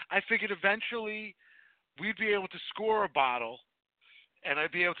what? I figured eventually we'd be able to score a bottle, and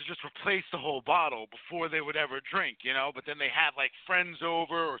I'd be able to just replace the whole bottle before they would ever drink, you know. But then they had like friends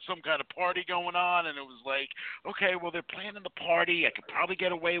over or some kind of party going on, and it was like, okay, well, they're planning the party. I could probably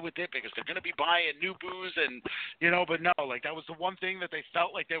get away with it because they're going to be buying new booze, and you know. But no, like that was the one thing that they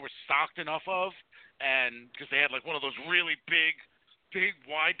felt like they were stocked enough of, and because they had like one of those really big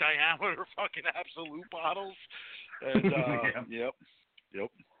wide diameter fucking Absolute bottles, and yep.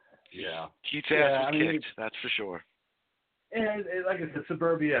 Yeah. Keith's ass was kicked, that's for sure. And like I said,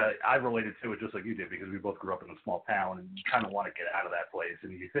 suburbia, I related to it just like you did because we both grew up in a small town and you kind of want to get out of that place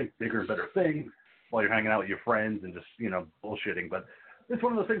and you think bigger and better things while you're hanging out with your friends and just, bullshitting. But it's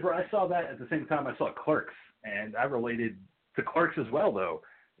one of those things where I saw that at the same time I saw Clerks, and I related to Clerks as well, though,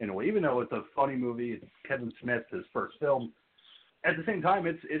 in a way. Even though it's a funny movie, it's Kevin Smith, his first film, at the same time,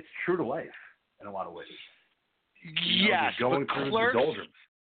 it's true to life in a lot of ways. Yes, going but through the doldrums.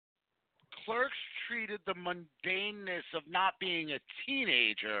 Clerks treated the mundaneness of not being a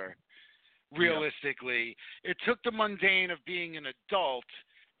teenager realistically. It took the mundane of being an adult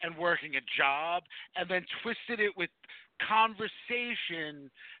and working a job and then twisted it with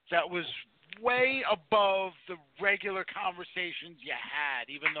conversation that was way above the regular conversations you had,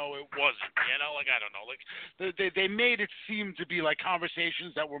 even though it wasn't, like, I don't know, like they made it seem to be like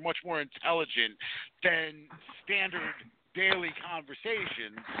conversations that were much more intelligent than standard daily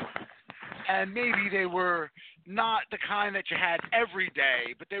conversations. And maybe they were not the kind that you had every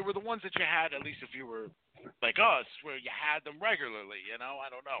day, but they were the ones that you had, at least if you were like us, where you had them regularly, I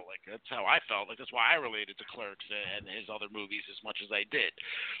don't know. Like, that's how I felt. Like, that's why I related to Clerks and his other movies as much as I did.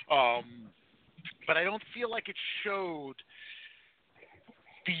 But I don't feel like it showed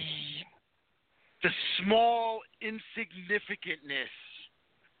the small insignificantness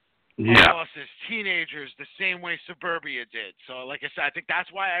of us as teenagers the same way Suburbia did. So, like I said, I think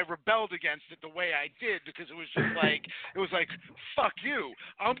that's why I rebelled against it the way I did, because it was just like, fuck you.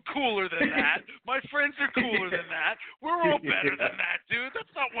 I'm cooler than that. My friends are cooler than that. We're all better than that, dude.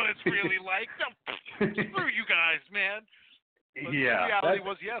 That's not what it's really like. No, screw you guys, man. But the reality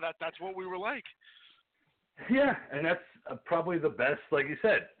was, that's what we were like. Yeah, and that's probably the best, like you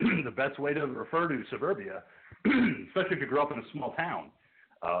said, the best way to refer to Suburbia, especially if you grew up in a small town.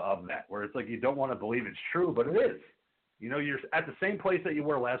 Of that, where it's like you don't want to believe it's true, but it is. You're at the same place that you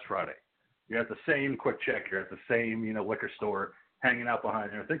were last Friday. You're at the same Quick Check. You're at the same, liquor store, hanging out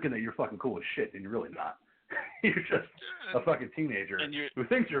behind there, thinking that you're fucking cool as shit, and you're really not. You're just a fucking teenager who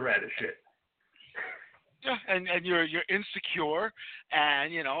thinks you're rad as shit. Yeah, and you're insecure,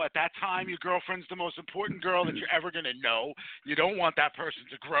 and at that time your girlfriend's the most important girl that you're ever gonna know. You don't want that person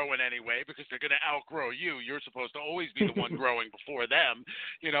to grow in any way because they're gonna outgrow you. You're supposed to always be the one growing before them,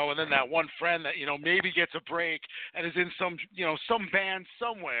 and then that one friend that maybe gets a break and is in some band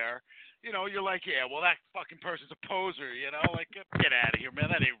somewhere. You're like, yeah, well, that fucking person's a poser. Like, get out of here, man.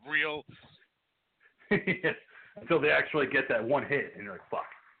 That ain't real. Until they actually get that one hit, and you're like, fuck.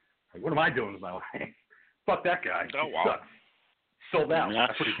 Like, what am I doing with my life? Fuck that guy. Oh, wow. Sucks. Sold out.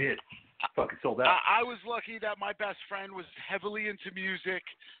 That's what he did. Fucking sold out. I was lucky that my best friend was heavily into music,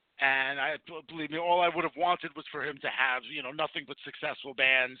 and believe me, all I would have wanted was for him to have, nothing but successful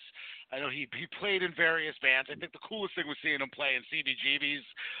bands. I know he played in various bands. I think the coolest thing was seeing him play in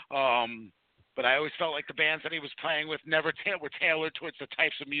CBGB's. But I always felt like the bands that he was playing with were tailored towards the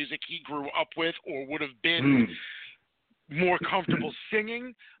types of music he grew up with or would have been more comfortable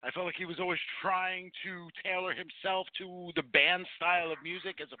singing. I felt like he was always trying to tailor himself to the band style of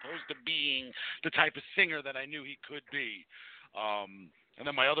music as opposed to being the type of singer that I knew he could be. And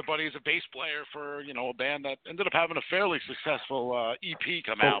then my other buddy is a bass player for, a band that ended up having a fairly successful EP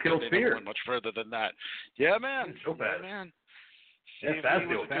come out, but they never went much further than that. Yeah, man. So bad. Yeah, man. Yes, it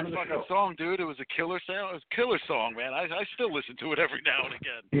was a good fucking song, dude. It was a killer sound. It was a killer song, man. I still listen to it every now and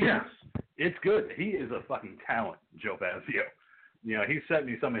again. Yeah, it's good. He is a fucking talent, Joe Basio. He sent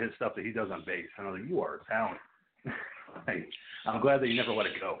me some of his stuff that he does on bass, and I was like, you are a talent. I'm glad that you never let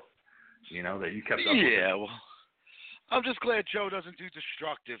it go. That you kept up with it. Yeah, well, I'm just glad Joe doesn't do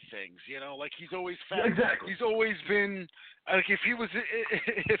destructive things. Like he's always found. Exactly. He's always been. Like if he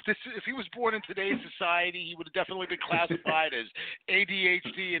was born in today's society, he would have definitely been classified as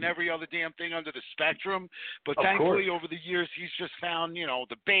ADHD and every other damn thing under the spectrum. But thankfully, over the years, he's just found,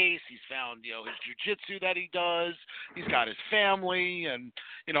 the bass. He's found, his jujitsu that he does. He's got his family, and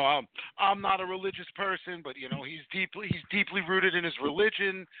I'm not a religious person, but he's deeply rooted in his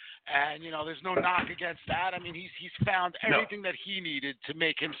religion, and there's no knock against that. I mean, he's found everything that he needed to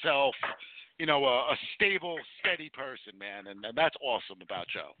make himself. A stable, steady person, man, and that's awesome about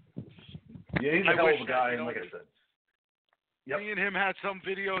Joe. Yeah, he's a hell of a guy, and like I said. Me and him had some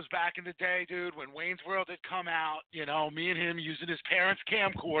videos back in the day, dude, when Wayne's World had come out, me and him using his parents'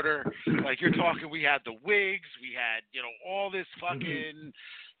 camcorder. Like you're talking, we had the wigs, we had, all this fucking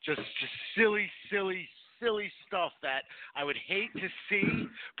just silly stuff that I would hate to see,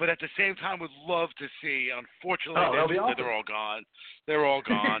 but at the same time would love to see. Unfortunately, they're all gone. They're all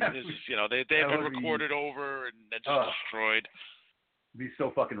gone. They've been recorded over and they're just destroyed. It'd be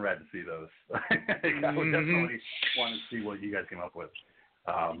so fucking rad to see those. I would definitely want to see what you guys came up with.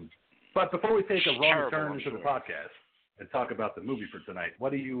 But before we take a wrong Terrible, turn I'm into the sure. podcast and talk about the movie for tonight,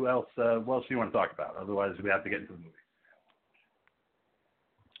 what else do you want to talk about? Otherwise, we have to get into the movie.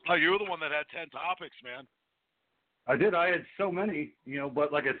 Oh, you were the one that had 10 topics, man. I did. I had so many,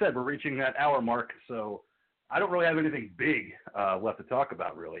 but like I said, we're reaching that hour mark, so I don't really have anything big left to talk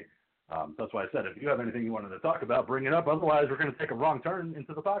about, really. That's why I said if you have anything you wanted to talk about, bring it up. Otherwise, we're going to take a wrong turn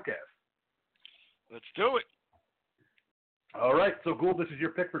into the podcast. Let's do it. All right. So, Ghoul, this is your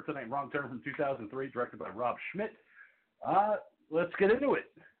pick for tonight. Wrong Turn from 2003, directed by Rob Schmidt. Let's get into it.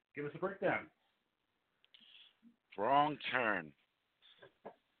 Give us a breakdown. Wrong turn.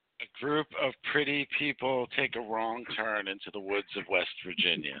 A group of pretty people take a wrong turn into the woods of West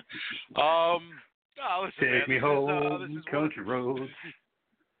Virginia. Listen, Take man, me this home, is country roads.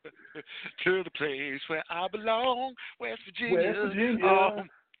 To the place where I belong, West Virginia. West Virginia.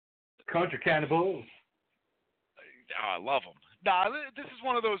 Country cannibals. I love them. Nah, this is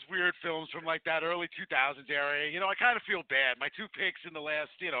one of those weird films from like that early 2000s era. I kind of feel bad. My two picks in the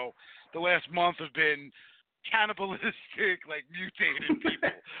last month have been cannibalistic, like mutated people.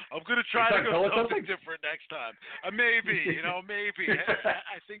 I'm gonna try to go something different next time. Maybe, maybe.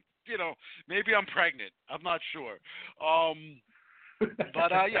 I think, maybe I'm pregnant. I'm not sure.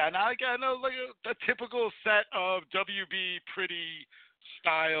 But yeah, now I know like a typical set of WB pretty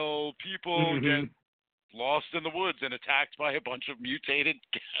style people get lost in the woods and attacked by a bunch of mutated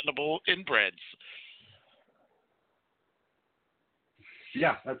cannibal inbreds.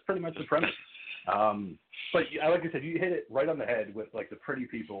 Yeah, that's pretty much the premise. But like I said, you hit it right on the head with like the pretty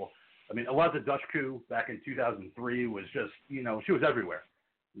people. I mean, Eliza Dushku back in 2003 was just, she was everywhere.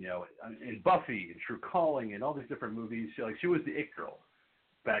 In Buffy and True Calling and all these different movies. She was the it girl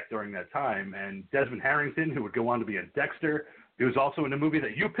back during that time. And Desmond Harrington, who would go on to be a Dexter, he was also in a movie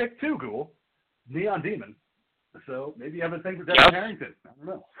that you picked too, Ghoul, Neon Demon. So maybe you have a thing for Desmond Harrington. I don't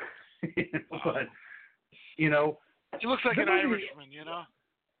know. But, he looks like an Irishman,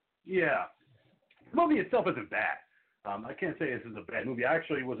 Yeah. The movie itself isn't bad. I can't say this is a bad movie. I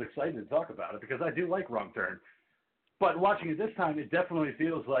actually was excited to talk about it because I do like Wrong Turn. But watching it this time, it definitely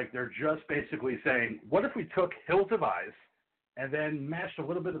feels like they're just basically saying, what if we took Hills Have Eyes and then mashed a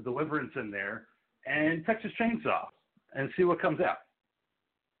little bit of Deliverance in there and Texas Chainsaw and see what comes out?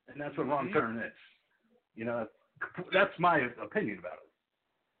 And that's what Wrong Turn is. That's my opinion about it.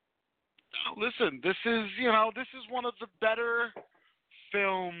 Listen, this is one of the better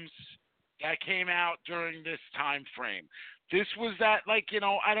films that came out during this time frame. This was that, like,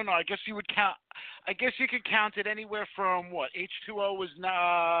 I don't know. I guess you could count it anywhere from what H2O was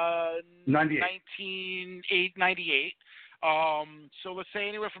 1998. So let's say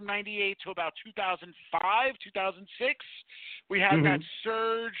anywhere from 98 to about 2005, 2006. We had that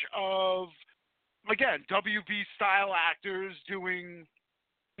surge of, again, WB style actors doing,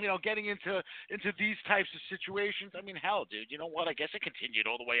 getting into these types of situations. I mean, hell, dude, you know what? I guess it continued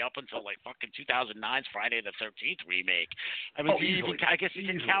all the way up until like fucking 2009's Friday the 13th remake. I mean, I guess you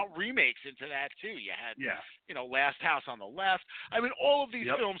can count remakes into that too. You had, Last House on the Left. I mean, all of these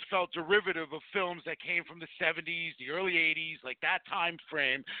films felt derivative of films that came from the 70s, the early 80s, like that time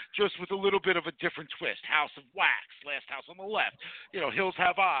frame, just with a little bit of a different twist. House of Wax, Last House on the Left, Hills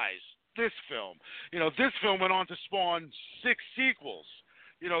Have Eyes. This film, this film went on to spawn 6 sequels.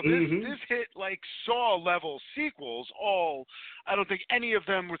 This hit like Saw level sequels. I don't think any of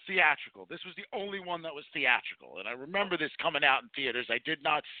them were theatrical. This was the only one that was theatrical, and I remember this coming out in theaters. I did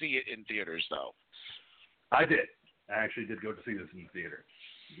not see it in theaters though. I did. I actually did go to see this in the theater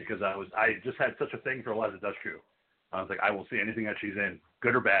because I just had such a thing for Eliza Dushku. I was like, I will see anything that she's in,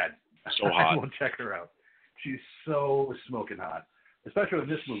 good or bad. So hot. I will check her out. She's so smoking hot, especially in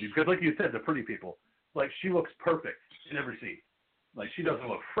this movie because, like you said, the pretty people. Like she looks perfect in every scene. Like, she doesn't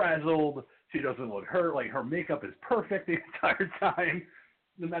look frazzled. She doesn't look hurt. Like, her makeup is perfect the entire time.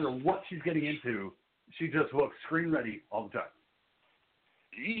 No matter what she's getting into, she just looks screen ready all the time.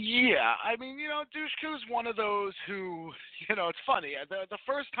 Yeah. I mean, Dushku's one of those who, it's funny. The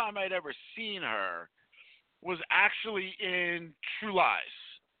first time I'd ever seen her was actually in True Lies.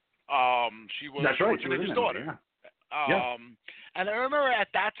 She was Schwarzenegger's daughter. Yeah. And I remember at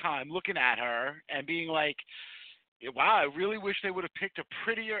that time looking at her and being like, wow, I really wish they would have picked a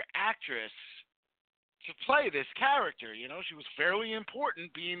prettier actress to play this character. She was fairly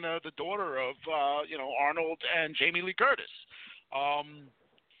important, being the daughter of, Arnold and Jamie Lee Curtis.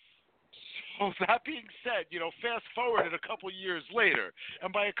 So that being said, fast forward it a couple years later,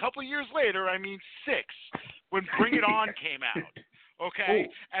 and by a couple years later, I mean 6, when Bring It On came out. Okay,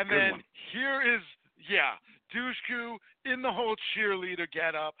 and then here is Dushku in the whole cheerleader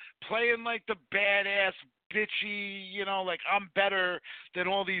getup, playing like the badass bitchy, like I'm better than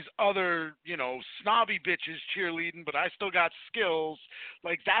all these other, snobby bitches cheerleading, but I still got skills.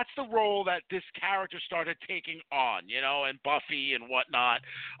 Like that's the role that this character started taking on, and Buffy and whatnot.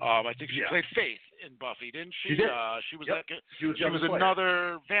 I think she played Faith in Buffy, didn't she? She did. She was she was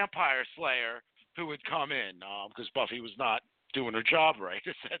another vampire slayer who would come in because Buffy was not doing her job right,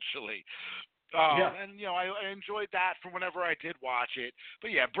 essentially. And, I enjoyed that from whenever I did watch it.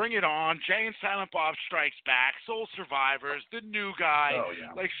 But, yeah, Bring It On, Jay and Silent Bob Strikes Back, Soul Survivors, The New Guy. Oh,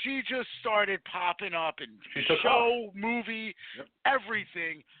 yeah. Like, she just started popping up in show, movie,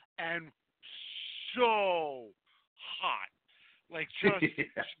 everything, and so hot. Like, just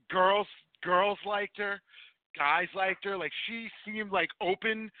girls liked her. Guys liked her. Like, she seemed like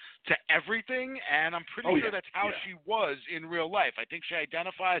open to everything, and I'm pretty sure that's how she was in real life. I think she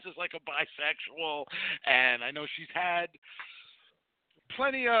identifies as like a bisexual, and I know she's had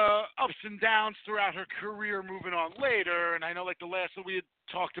plenty of ups and downs throughout her career moving on later, and I know like the last that we had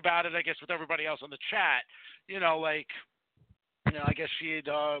talked about it, I guess, with everybody else on the chat, I guess she had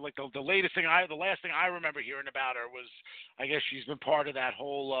like the last thing I remember hearing about her was, I guess she's been part of that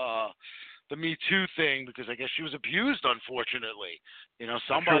whole the Me Too thing, because I guess she was abused, unfortunately.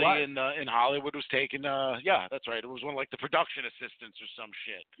 Somebody in Hollywood was taking that's right. It was one of like the production assistants or some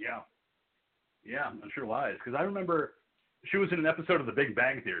shit. Yeah, I'm sure lies, because I remember she was in an episode of The Big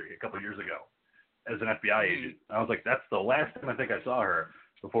Bang Theory a couple of years ago as an FBI agent. I was like, that's the last time I think I saw her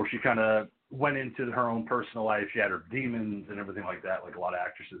before she kind of went into her own personal life. She had her demons and everything like that, like a lot of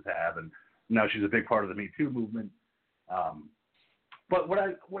actresses have, and now she's a big part of the Me Too movement. But what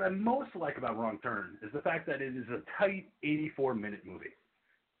I most like about Wrong Turn is the fact that it is a tight 84-minute movie.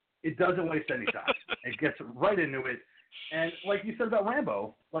 It doesn't waste any time. It gets right into it. And like you said about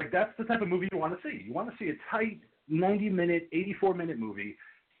Rambo, like that's the type of movie you want to see. You want to see a tight 90-minute, 84-minute movie,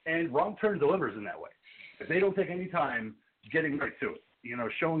 and Wrong Turn delivers in that way. If they don't take any time getting right to it,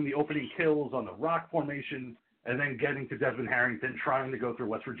 showing the opening kills on the rock formation and then getting to Desmond Harrington trying to go through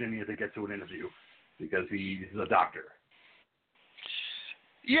West Virginia to get to an interview because he's a doctor.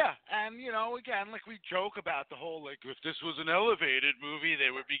 Yeah, and, again, like we joke about the whole, like, if this was an elevated movie, they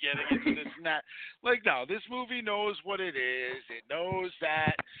would be getting into this and that. Like, no, this movie knows what it is. It knows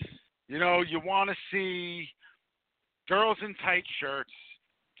that, you want to see girls in tight shirts.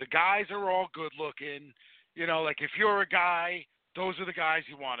 The guys are all good looking. Like, if you're a guy, those are the guys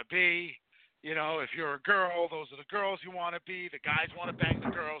you want to be. If you're a girl, those are the girls you want to be. The guys want to bang the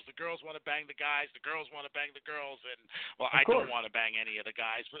girls want to bang the guys girls want to bang the girls, and I don't want to bang any of the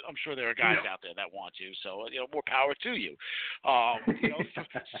guys, but I'm sure there are guys out there that want to. So more power to you. So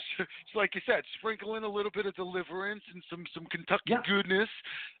like you said, sprinkle in a little bit of Deliverance and some Kentucky goodness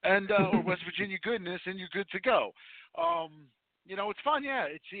and or West Virginia goodness, and you're good to go. It's fun. Yeah,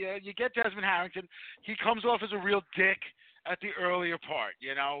 you get Desmond Harrington. He comes off as a real dick at the earlier part,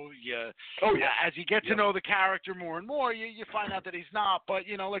 as you get to know the character more and more, you find out that he's not. But,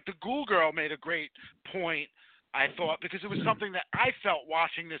 like the Ghoul Girl made a great point, I thought, because it was something that I felt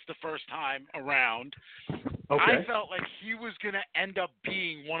watching this the first time around. I felt like he was going to end up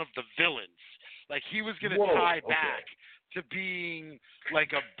being one of the villains. Like he was going to tie back to being like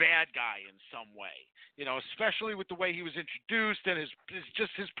a bad guy in some way. Especially with the way he was introduced and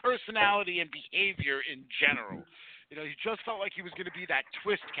his personality and behavior in general. He just felt like he was going to be that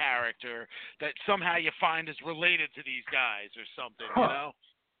twist character that somehow you find is related to these guys or something,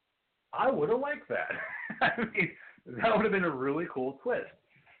 I would have liked that. I mean, that would have been a really cool twist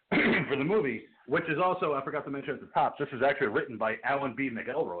for the movie, which is also, I forgot to mention at the top, this was actually written by Alan B.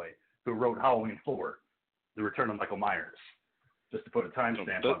 McElroy, who wrote Halloween 4, The Return of Michael Myers, just to put a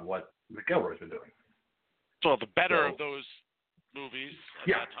timestamp on what McElroy's been doing. So the better of those movies at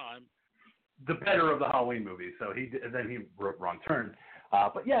that time. The better of the Halloween movies. So he wrote Wrong Turn.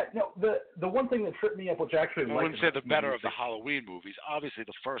 But the one thing that tripped me up, which actually I wouldn't say the better of the Halloween movies. Obviously,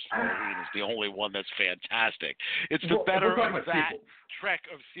 the first Halloween is the only one that's fantastic. It's the better of that trek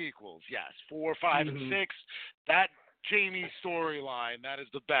of sequels. Yes, 4, 5, and 6. That Jamie storyline, that is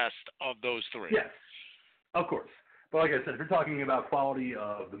the best of those three. Yes, of course. But like I said, if you're talking about quality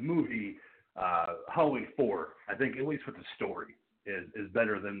of the movie, Halloween 4, I think at least with the story, is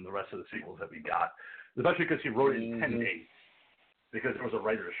better than the rest of the sequels that we got, especially because he wrote it in 10 days, because there was a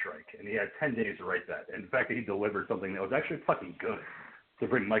writer's strike, and he had 10 days to write that. And the fact that he delivered something that was actually fucking good to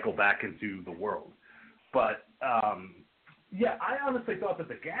bring Michael back into the world. But, I honestly thought that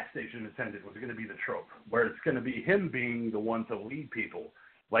the gas station attendant was going to be the trope, where it's going to be him being the one to lead people,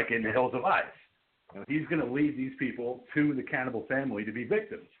 like in The Hills of Ice. He's going to lead these people to the cannibal family to be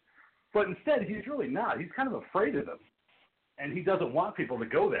victims. But instead, he's really not. He's kind of afraid of them. And he doesn't want people to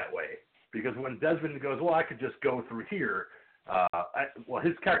go that way. because when Desmond goes, well, I could just go through here.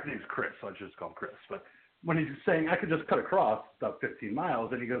 His character name is Chris, so I'll just call him Chris. But when he's saying I could just cut across about 15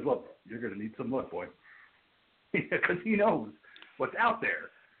 miles, and he goes, look, you're going to need some luck, boy. Because he knows what's out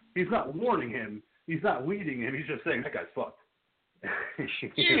there. He's not warning him. He's not leading him. He's just saying, that guy's fucked.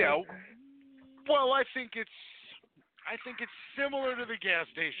 Yeah. Well, I think it's similar to the gas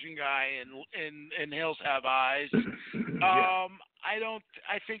station guy in Hills Have Eyes. Yeah.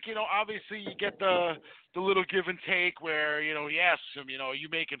 I think, obviously you get the little give and take where, he asks him, are you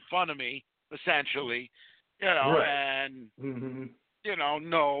making fun of me, essentially, Right. and,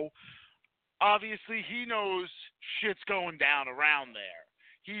 no. Obviously he knows shit's going down around there.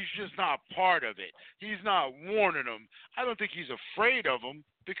 He's just not part of it. He's not warning him. I don't think he's afraid of him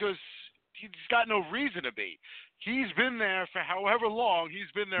because he's got no reason to be. He's been there for however long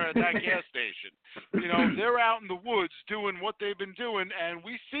he's been there at that gas station. They're out in the woods doing what they've been doing, and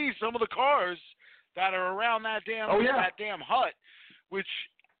we see some of the cars that are around that damn hut, which,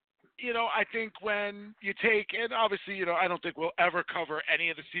 I think when you take, and obviously, I don't think we'll ever cover any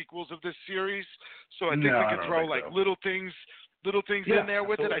of the sequels of this series, so I think we can throw little things in there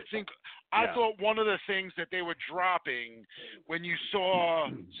with it. I thought one of the things that they were dropping when you saw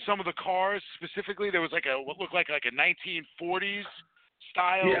some of the cars specifically, there was what looked like a 1940s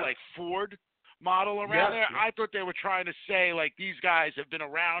style like Ford model around there. I thought they were trying to say these guys have been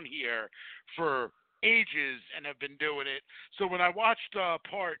around here for ages and have been doing it. So when I watched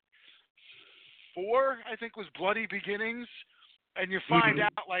part 4, I think was Bloody Beginnings, and you find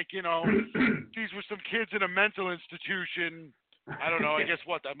out these were some kids in a mental institution. I don't know. I guess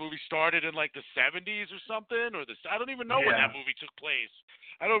that movie started in the 70s or something, or I don't even know when that movie took place.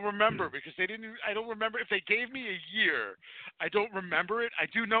 I don't remember because they didn't. I don't remember if they gave me a year. I don't remember it. I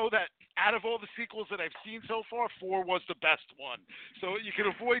do know that out of all the sequels that I've seen so far, 4 was the best one. So you can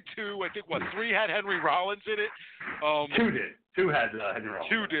avoid 2. I think 3 had Henry Rollins in it. 2 did. 2 had Henry Rollins.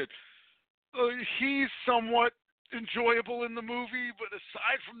 2 did. He's somewhat enjoyable in the movie, but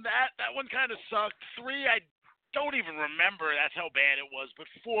aside from that one kind of sucked. 3, I don't even remember. That's how bad it was. But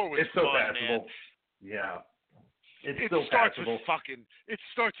 4 was it's so fun, passable. man. Yeah. It starts with fucking. It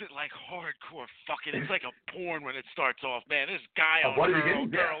starts at hardcore fucking. It's like a porn when it starts off, man. This guy on girl,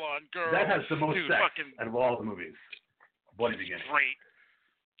 girl on girl. That has the most sex out of all the movies. Bloody Beginning. Great.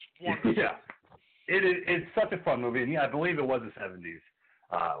 It's wonderful. Yeah. It's such a fun movie, and I believe it was the 70s,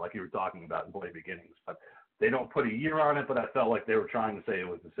 like you were talking about in Bloody Beginnings. But they don't put a year on it, but I felt like they were trying to say it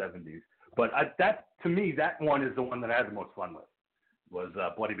was the 70s. But to me, that one is the one that I had the most fun with, was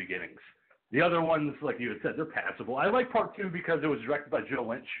Bloody Beginnings. The other ones, like you had said, they're passable. I like part 2 because it was directed by Joe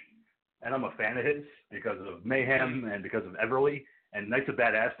Lynch, and I'm a fan of his because of Mayhem and because of Everly and Knights of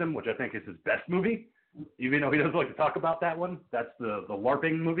Badassdom, which I think is his best movie. Even though he doesn't like to talk about that one, that's the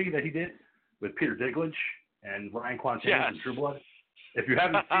LARPing movie that he did with Peter Dinklage and Ryan Quantanas and True Blood. If you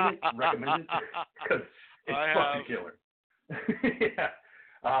haven't seen it, recommend it because it's fucking killer.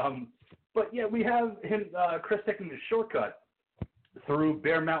 But yeah, we have him, Chris, taking the shortcut through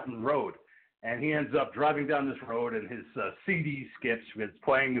Bear Mountain Road, and he ends up driving down this road, and his CD skips. It's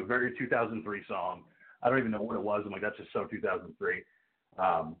playing a very 2003 song. I don't even know what it was. I'm like, that's just so 2003.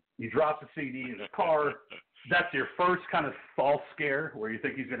 He drops the CD in his car. That's your first kind of false scare where you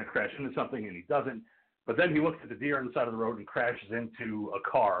think he's going to crash into something, and he doesn't. But then he looks at the deer on the side of the road and crashes into a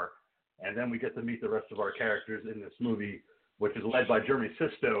car, and then we get to meet the rest of our characters in this movie, which is led by Jeremy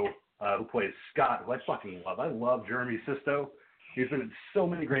Sisto, who plays Scott, who I fucking love. I love Jeremy Sisto. He's been in so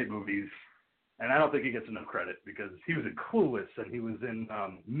many great movies, and I don't think he gets enough credit because he was in Clueless, and he was in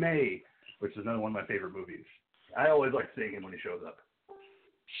May, which is another one of my favorite movies. I always like seeing him when he shows up.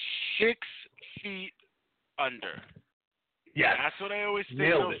 6 Feet Under. Yeah, that's what I always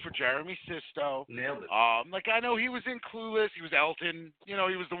think of for Jeremy Sisto. Nailed it. I know he was in Clueless. He was Elton. He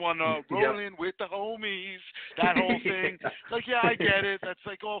was the one rolling with the homies. That whole thing. I get it. That's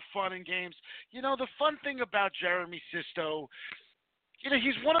all fun and games. The fun thing about Jeremy Sisto,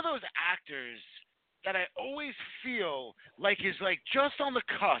 he's one of those actors that I always feel is just on the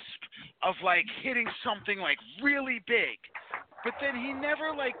cusp of hitting something really big. But then he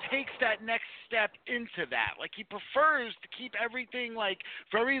never takes that next step into that. He prefers to keep everything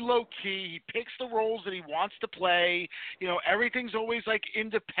very low key. He picks the roles that he wants to play. Everything's always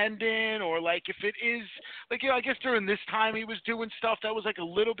independent or if it is I guess during this time he was doing stuff that was a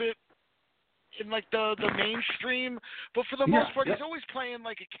little bit in the mainstream, but for the most part he's always playing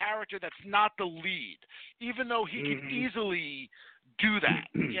a character that's not the lead, even though he could easily do that,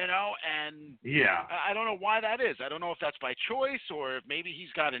 and I don't know why that is. I don't know if that's by choice or if maybe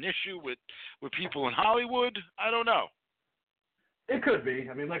he's got an issue with people in Hollywood. I don't know. It could be.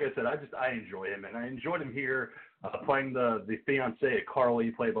 I mean, like I said, I enjoy him, and I enjoyed him here playing the fiancée of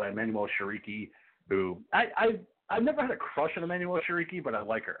Carly, played by Emmanuelle Chriqui, who I've never had a crush on Emmanuelle Chriqui, but I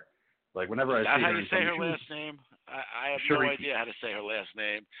like her. Like whenever I see her. Is that how you say her last name? I have no idea how to say her last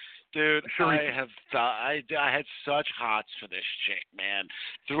name, dude. I had such hots for this chick, man.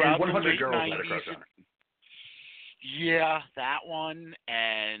 Throughout the late 90s. Yeah, that one,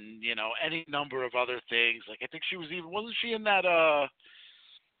 and any number of other things. Like I think wasn't she in that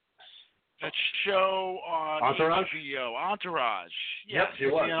that show on Entourage? HBO, Entourage. Yep, she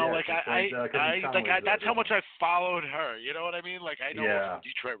was. That's how much I followed her. You know what I mean? Like I know her from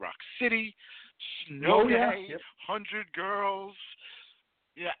Detroit Rock City, Snow Day, 100 Girls.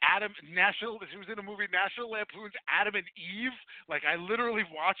 Yeah, she was in a movie, National Lampoon's Adam and Eve. Like I literally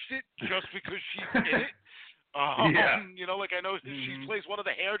watched it just because she's in it. Like I know she plays one of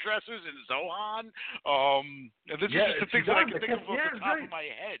the hairdressers in Zohan. And this is just the things that I can think of off the top of my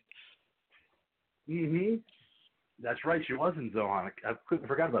head. That's right. She was in Zohan. I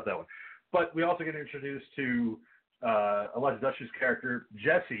forgot about that one. But we also get introduced to Eliza Dushku's character,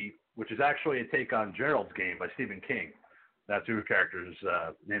 Jesse, which is actually a take on Gerald's Game by Stephen King. That's who the character's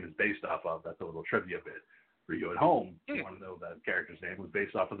name is based off of. That's a little trivia bit for you at home. You want to know that character's name was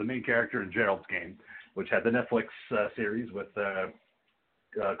based off of the main character in Gerald's Game, which had the Netflix series with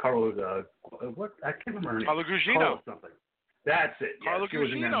Carlo. What? I can't remember her name. Carlo Gugino. Something. That's it. Carlo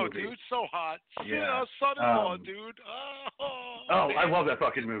Gugino, dude, so hot. Yeah. Son-in-law, dude. I love that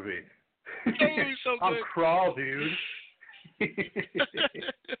fucking movie. Oh, he's so good. I'm Crawl, dude.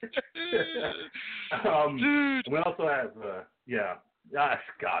 We also have,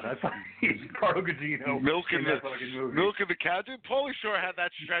 God, that's Carlo Gugino. Milk in the Cow. Dude, Pauly Shore had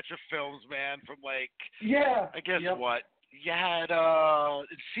that stretch of films, man, from I guess what? You had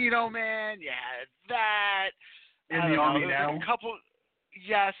Encino Man, you had that. In the Army Now.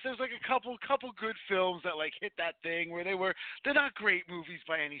 There's a couple good films that hit that thing where they're not great movies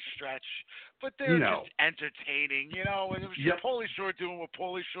by any stretch, but they're just entertaining, and it was just Pauly Shore doing what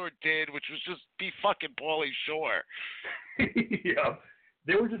Pauly Shore did, which was just be fucking Pauly Shore.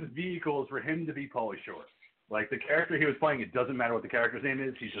 They were just vehicles for him to be Pauly Shore. Like the character he was playing, it doesn't matter what the character's name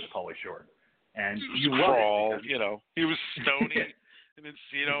is, he's just Pauly Shore. And you love it. He was Stony and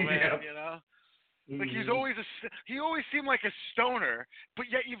Encino Man, Like he always seemed like a stoner, but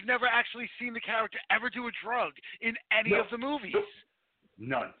yet you've never actually seen the character ever do a drug in any of the movies.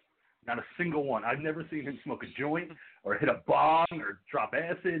 None. Not a single one. I've never seen him smoke a joint or hit a bong or drop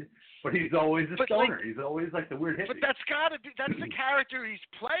acid, but he's always a stoner. He's always the weird hippie. But that's the character he's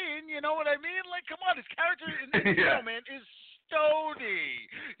playing, you know what I mean? Like, come on, his character in Encino Man is Stony.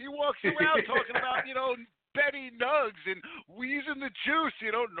 He walks around talking about, Betty Nugs and wheezing the juice,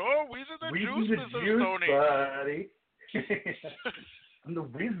 no, wheezing the juice, Mr. Stoney. Buddy. I'm the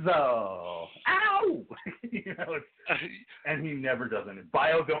Rizzo. Ow! And he never does it.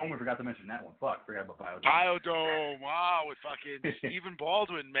 Biodome, we forgot to mention that one. Fuck, forgot about Biodome. Biodome, wow, with fucking Stephen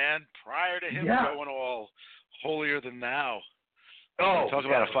Baldwin, man, prior to him going all holier than thou. Talk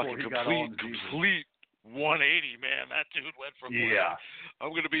about a fucking complete 180, man. That dude went from I'm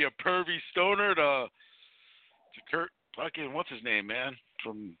going to be a pervy stoner to Kurt, fucking, what's his name, man?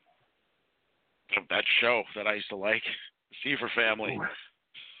 From that show that I used to like, the Seaver Family.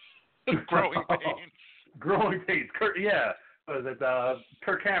 Growing Pains. Growing Pains. Kurt, was it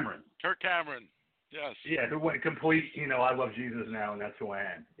Kirk Cameron? Kirk Cameron, yes. Yeah, who went complete, I love Jesus now, and that's who I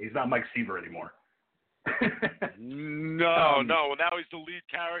am. He's not Mike Seaver anymore. No. Now he's the lead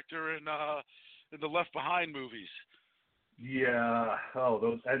character in the Left Behind movies. Yeah.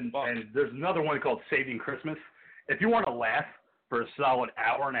 Those and there's another one called Saving Christmas. If you want to laugh for a solid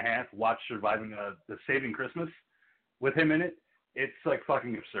hour and a half, watch Surviving the Saving Christmas with him in it. It's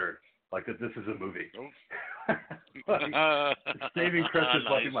fucking absurd. Like that this is a movie. Saving Christmas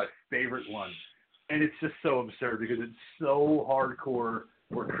is my favorite one. And it's just so absurd because it's so hardcore.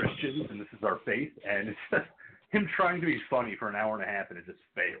 We're Christians and this is our faith, and it's just him trying to be funny for an hour and a half and it just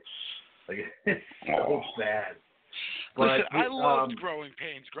fails. It's so bad. Listen, I loved Growing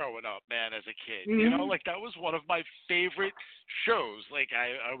Pains growing up, man, as a kid. That was one of my favorite shows.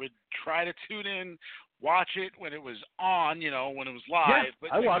 I would try to tune in, watch it when it was on, when it was live. But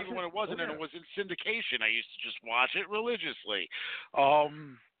even when it wasn't and it was in syndication, I used to just watch it religiously.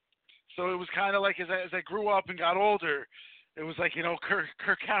 So it was kind of as I grew up and got older, it was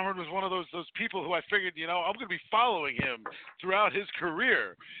Kirk Cameron was one of those people who I figured, I'm going to be following him throughout his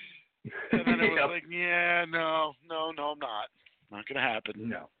career. And then it was no, I'm not. Not going to happen.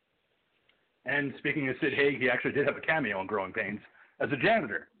 No. And speaking of Sid Haig, he actually did have a cameo in Growing Pains as a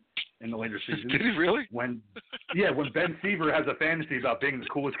janitor. in the later seasons. Did he really? When Ben Seaver has a fantasy about being the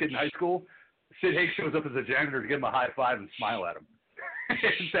coolest kid in high school, Sid Haig shows up as a janitor to give him a high five and smile at him.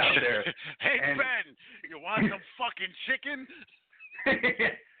 It's out there. Hey, Ben, you want some fucking chicken?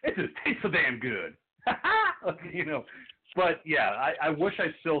 It just tastes so damn good. You know. But, yeah, I wish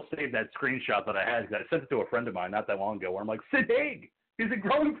I still saved that screenshot that I had, because I sent it to a friend of mine not that long ago, where I'm like, Sid Haig, he's in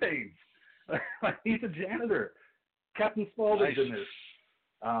Growing Pains. He's a janitor. Captain Spaulding's in this.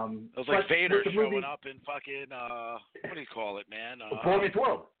 It was like Vader showing up in fucking, what do you call it, man? Boy Meets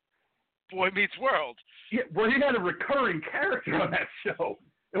World. Boy Meets World. Yeah, well, he had a recurring character on that show.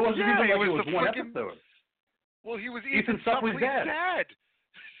 It wasn't even like it was one episode. Well, he was Ethan Suplee's dad.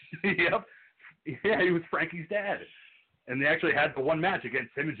 Yep. Yeah, he was Frankie's dad. And they actually had the one match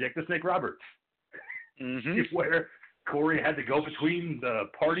against him and Jake the Snake Roberts, where Corey had to go between the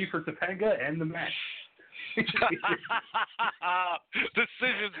party for Topanga and the match.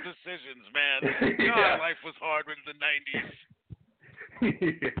 Decisions, man. God, life was hard in the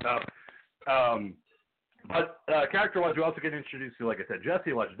 90s. But character-wise, we also get introduced to, like I said,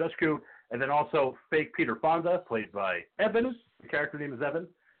 Jesse, Elijah Dushku, and then also fake Peter Fonda, played by Evan. The character name is Evan.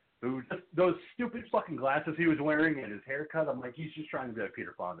 Who just those stupid fucking glasses he was wearing and his haircut, I'm like, he's just trying to be like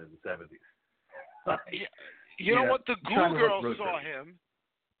Peter Fonda in the 70s. You know what? The Ghoul girl saw him,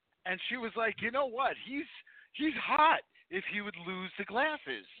 and she was like, you know what? He's hot if he would lose the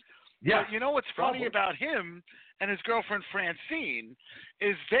glasses. Yeah. But you know what's funny about him and his girlfriend Francine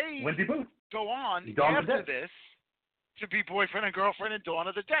is they go on after this to be boyfriend and girlfriend in Dawn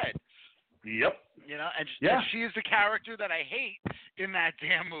of the Dead. Yep. You know, and she is the character that I hate in that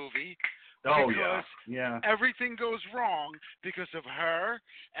damn movie. Oh, because yeah. everything goes wrong because of her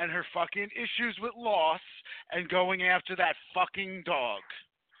and her fucking issues with loss and going after that fucking dog.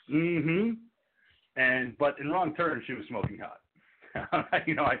 But in Wrong Turn, she was smoking hot.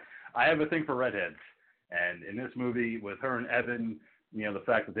 You know, I have a thing for redheads. And in this movie, with her and Evan, you know, the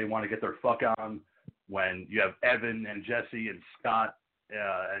fact that they want to get their fuck on when you have Evan and Jesse and Scott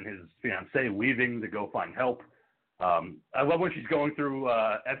and his fiancée leaving to go find help. I love when she's going through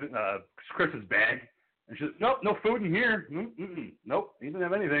Chris's bag, and she's nope, no food in here. Nope, he didn't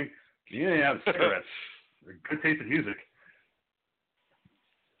have anything. He didn't have cigarettes. Good taste in music.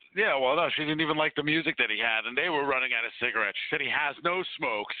 Yeah, well, no, she didn't even like the music that he had, and they were running out of cigarettes. She said he has no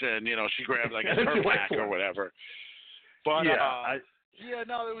smokes, and you know, she grabbed like a her pack or whatever. But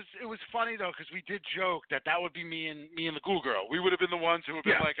it was funny though, because we did joke that would be me and the Ghoul girl. We would have been the ones who would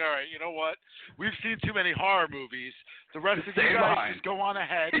have been like, all right, you know what? We've seen too many horror movies. The rest of you guys just go on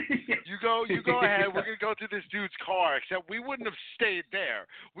ahead. You go ahead. We're gonna go through this dude's car. Except we wouldn't have stayed there.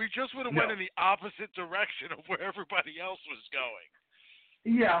 We just would have went in the opposite direction of where everybody else was going.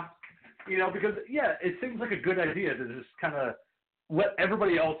 Yeah, you know, because it seems like a good idea to just kind of let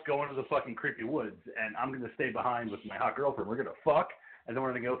everybody else go into the fucking creepy woods, and I'm gonna stay behind with my hot girlfriend. We're gonna fuck. And then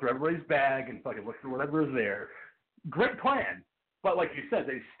we're going to go through everybody's bag and fucking look through whatever is there. Great plan. But like you said,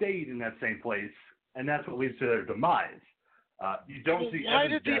 they stayed in that same place, and that's what leads to their demise. You don't see why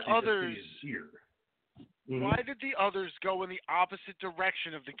did the others here. Why did the others go in the opposite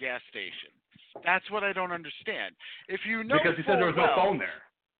direction of the gas station? That's what I don't understand. If you know because he said there was no phone there.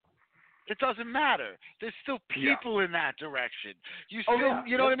 It doesn't matter. There's still people in that direction. You still,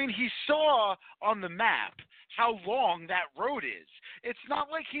 you know what I mean? He saw on the map how long that road is. It's not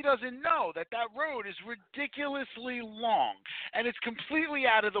like he doesn't know that road is ridiculously long, and it's completely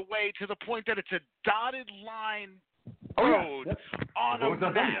out of the way to the point that it's a dotted line road on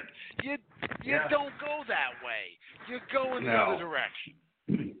a map. You don't go that way. You go in the other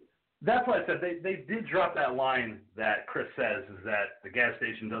direction. That's why I said they did drop that line that Chris says is that the gas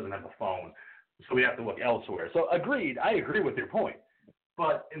station doesn't have a phone, so we have to look elsewhere. So agreed, I agree with your point.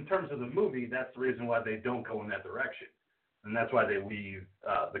 But in terms of the movie, that's the reason why they don't go in that direction. And that's why they leave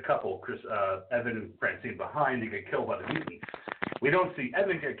the couple, Evan and Francine, behind to get killed by the mutants. We don't see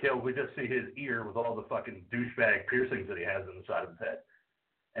Evan get killed, we just see his ear with all the fucking douchebag piercings that he has on the side of his head.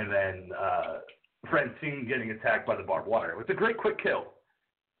 And then Francine getting attacked by the barbed wire. It's a great quick kill.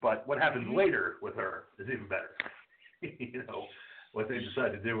 But what happens later with her is even better. You know, what they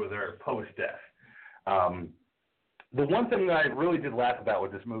decide to do with her post-death. The one thing that I really did laugh about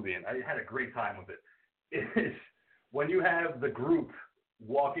with this movie, and I had a great time with it, is when you have the group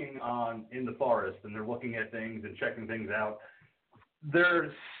walking in the forest and they're looking at things and checking things out,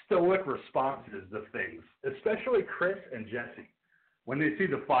 their stoic responses of things, especially Chris and Jesse, when they see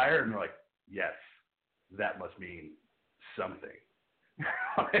the fire and they're like, yes, that must mean something.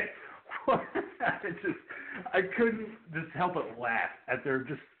 I couldn't just help but laugh at their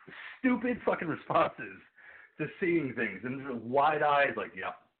just stupid fucking responses to seeing things, and just wide eyes like,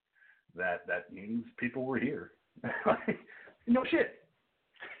 yep, that means people were here. No shit.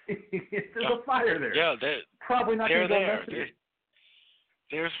 There's a fire there. Yeah, probably not going to go there. investigate.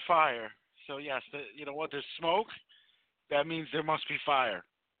 There's fire. So yes, you know what? There's smoke. That means there must be fire.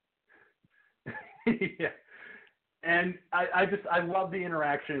 Yeah. And I love the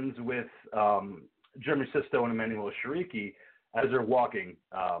interactions with Jeremy Sisto and Emmanuel Shariki as they're walking,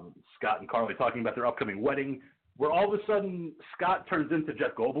 Scott and Carly talking about their upcoming wedding, where all of a sudden Scott turns into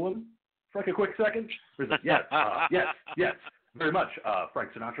Jeff Goldblum for like a quick second. He's like, yes, very much,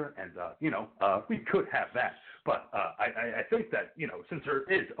 Frank Sinatra, and, we could have that. But I think that, since there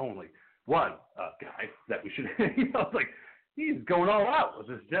is only one guy that we should, it's like, he's going all out with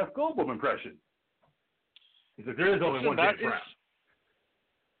this Jeff Goldblum impression. He's like, there is only one James Brown.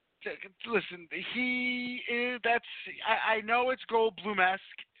 Listen, he is. I know it's Goldblum-esque.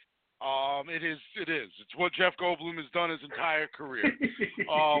 It is. It's what Jeff Goldblum has done his entire career.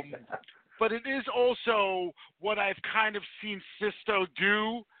 But it is also what I've kind of seen Sisto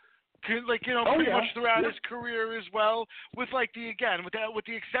do, pretty much throughout his career as well. With with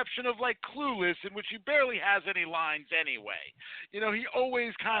the exception of like Clueless, in which he barely has any lines anyway. He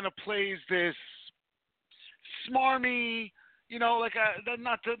always kind of plays this smarmy,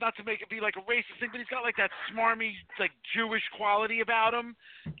 not to make it be like a racist thing, but he's got like that smarmy, like Jewish quality about him,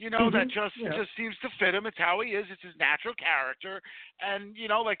 that just seems to fit him. It's how he is. It's his natural character. And,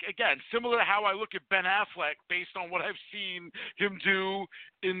 again, similar to how I look at Ben Affleck based on what I've seen him do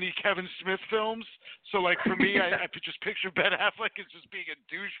in the Kevin Smith films. So, like, for me, I just picture Ben Affleck as just being a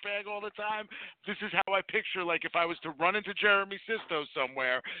douchebag all the time. This is how I picture, like, if I was to run into Jeremy Sisto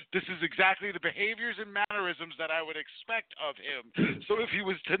somewhere, this is exactly the behaviors and mannerisms that I would expect of him. So if he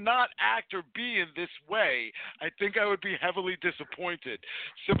was to not act or be in this way, I think I would be heavily disappointed.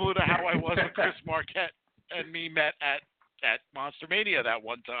 Similar to how I was with Chris Marquette and me met at Monster Mania that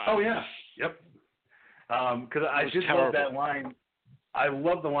one time. Oh, yeah. Yep. Because I just love that line. I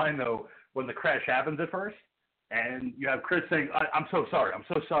love the line, though, when the crash happens at first, and you have Chris saying, I'm so sorry. I'm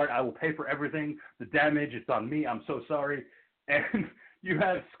so sorry. I will pay for everything. The damage, it's on me. I'm so sorry. And you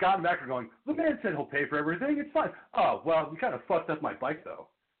have Scott and Becker going, the man said he'll pay for everything. It's fine. Oh, well, you kind of fucked up my bike, though.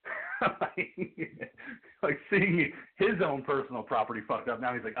 Like seeing his own personal property fucked up.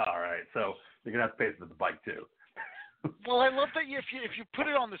 Now he's like, all right, so you're going to have to pay for the bike, too. Well, I love that if you put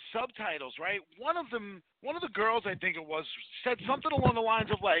it on the subtitles, right? One of the girls, I think it was, said something along the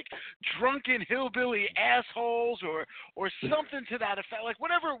lines of like drunken hillbilly assholes or something to that effect. Like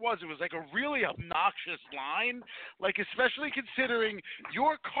whatever it was like a really obnoxious line. Like especially considering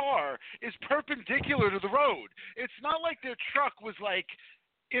your car is perpendicular to the road. It's not like their truck was like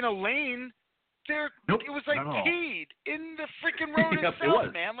in a lane. Nope, it was like keyed in the freaking road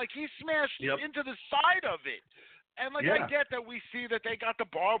itself, man. Like he smashed into the side of it. And, I get that we see that they got the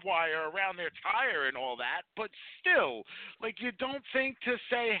barbed wire around their tire and all that, but still, you don't think to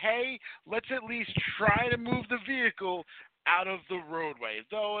say, hey, let's at least try to move the vehicle out of the roadway.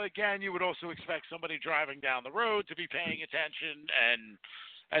 Though, again, you would also expect somebody driving down the road to be paying attention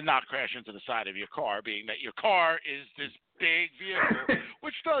and not crash into the side of your car, being that your car is this big vehicle,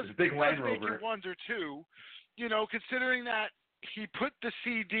 which does make you wonder, too, considering that he put the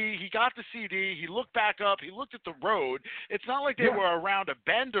CD, he got the CD, he looked back up, he looked at the road. It's not like they were around a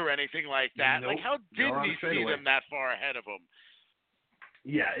bend or anything like that. Nope. Like, how didn't he see them that far ahead of him?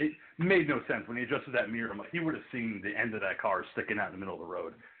 Yeah, it made no sense. When he adjusted that mirror, he would have seen the end of that car sticking out in the middle of the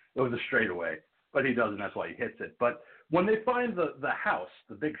road. It was a straightaway, but he doesn't. That's why he hits it. But when they find the house,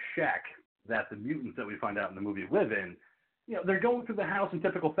 the big shack that the mutants that we find out in the movie live in, they're going through the house in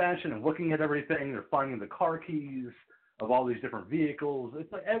typical fashion and looking at everything. They're finding the car keys of all these different vehicles.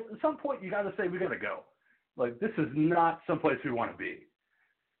 It's like at some point you got to say we got to go. Like this is not someplace we want to be.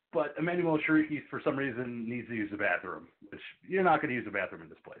 But Emmanuel Shariki, for some reason, needs to use the bathroom, which you're not going to use the bathroom in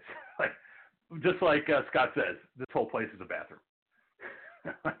this place. Just like Scott says, this whole place is a bathroom.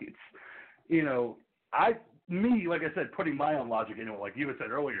 Like I said, putting my own logic into it, like you had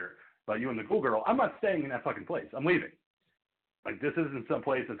said earlier about you and the Ghoul Girl, I'm not staying in that fucking place. I'm leaving. Like this isn't some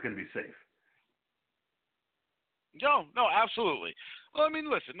place that's going to be safe. No, absolutely. Well, I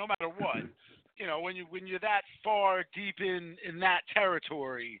mean, listen, no matter what, when you're that far deep in that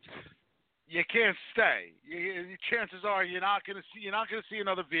territory, you can't stay. Chances are you're not going to see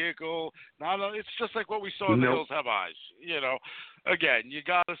another vehicle. It's just like what we saw in The Hills Have Eyes. Again, you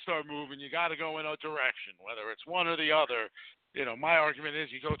got to start moving. You got to go in a direction, whether it's one or the other. my argument is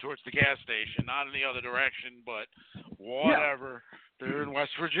you go towards the gas station, not in the other direction, but whatever. Yeah. They're in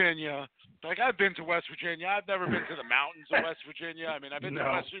West Virginia. Like, I've been to West Virginia. I've never been to the mountains of West Virginia. I mean, I've been to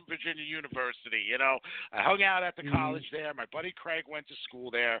Western Virginia University, I hung out at the college there. My buddy Craig went to school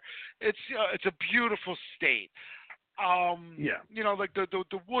there. It's a beautiful state. Like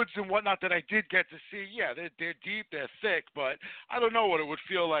the woods and whatnot that I did get to see, they're deep, they're thick, but I don't know what it would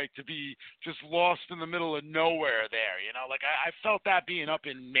feel like to be just lost in the middle of nowhere there, Like, I felt that being up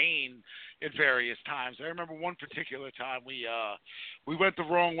in Maine at various times. I remember one particular time we went the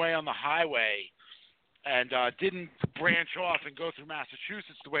wrong way on the highway and didn't branch off and go through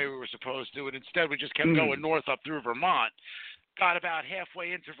Massachusetts the way we were supposed to, and instead we just kept going north up through Vermont. Got about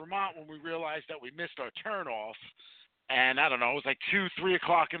halfway into Vermont when we realized that we missed our turnoff. And I don't know, it was like 2, 3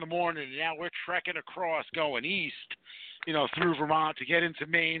 o'clock in the morning, and now we're trekking across going east, through Vermont to get into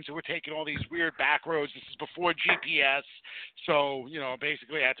Maine. So we're taking all these weird back roads. This is before GPS. So,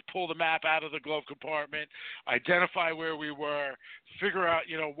 basically I had to pull the map out of the glove compartment, identify where we were, figure out,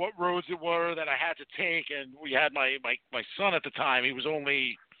 what roads it were that I had to take. And we had my son at the time. He was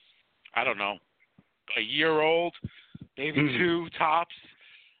only, I don't know, a year old, maybe 2 tops.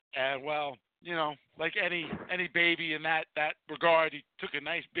 And, well, like any baby in that regard, he took a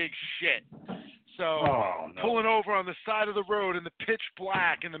nice big shit. So pulling over on the side of the road in the pitch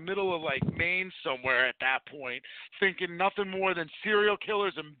black in the middle of like Maine somewhere at that point, thinking nothing more than serial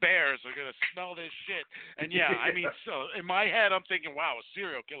killers and bears are gonna smell this shit. And I mean, so in my head I'm thinking, wow, a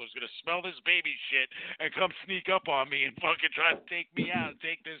serial killer's gonna smell this baby shit and come sneak up on me and fucking try to take me out and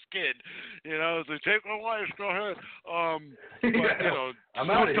take this kid. So take my wife, go ahead. But I'm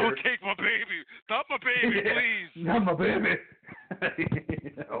out of don't here. take my baby. Not my baby, please. Not my baby.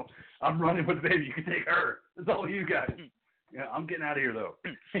 I'm running with the baby. You can take her. That's all you guys. I'm getting out of here, though.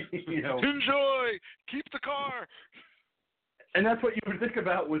 Enjoy. Keep the car. And that's what you would think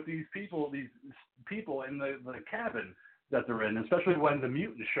about with these people in the cabin that they're in, especially when the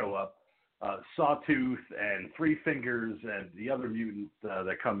mutants show up. Sawtooth and Three Fingers and the other mutants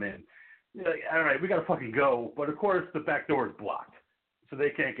that come in. Like, all right, we got to fucking go. But, of course, the back door is blocked. So they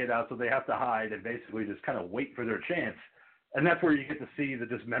can't get out, so they have to hide and basically just kind of wait for their chance. And that's where you get to see the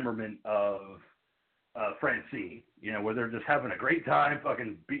dismemberment of Francine, where they're just having a great time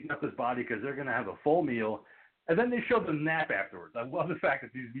fucking beating up this body because they're going to have a full meal. And then they show them nap afterwards. I love the fact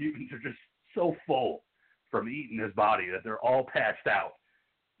that these mutants are just so full from eating this body that they're all passed out.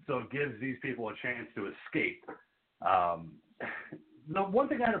 So it gives these people a chance to escape. The one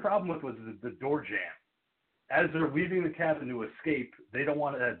thing I had a problem with was the door jam. As they're leaving the cabin to escape, they don't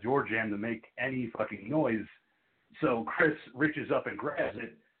want that door jam to make any fucking noise. So Chris reaches up and grabs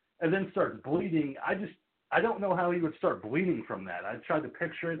it and then starts bleeding. I don't know how he would start bleeding from that. I tried to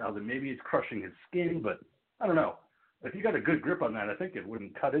picture it. I was like, maybe it's crushing his skin, but I don't know. If you got a good grip on that, I think it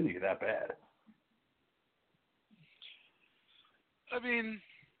wouldn't cut into you that bad. I mean,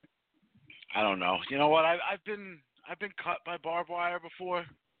 I don't know. You know what? I've been cut by barbed wire before.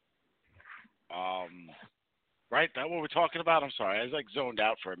 Right? That what we're talking about? I'm sorry. I was like zoned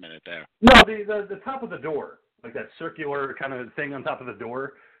out for a minute there. No, the top of the door. Like that circular kind of thing on top of the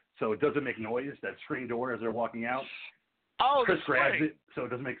door, so it doesn't make noise, that screen door as they're walking out. Oh, Chris grabs it so it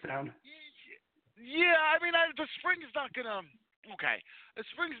doesn't make sound. Yeah, I mean, the spring's not going to, the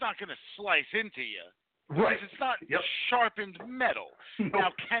spring's not going to slice into you. Right. Because it's not sharpened metal. Nope. Now,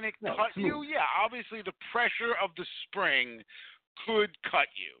 can it cut you? Yeah, obviously the pressure of the spring could cut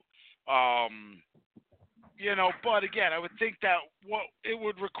you. But again, I would think that what it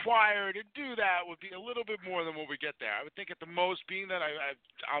would require to do that would be a little bit more than what we get there. I would think at the most, being that I've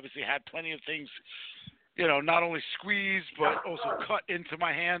obviously had plenty of things, not only squeezed, but also cut into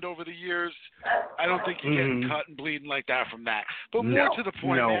my hand over the years. I don't think you get cut and bleeding like that from that. But more to the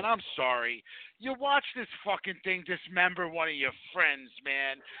point, man, I'm sorry. You watch this fucking thing dismember one of your friends,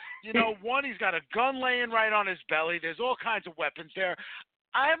 man. One, he's got a gun laying right on his belly. There's all kinds of weapons there.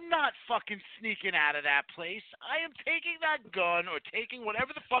 I'm not fucking sneaking out of that place. I am taking that gun or taking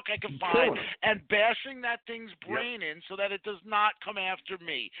whatever the fuck I can find and bashing that thing's brain in so that it does not come after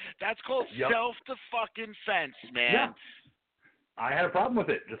me. That's called self-defense, man. Yeah. I had a problem with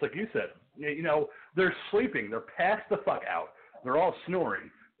it, just like you said. They're sleeping. They're passed the fuck out. They're all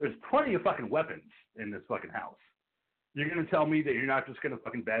snoring. There's plenty of fucking weapons in this fucking house. You're going to tell me that you're not just going to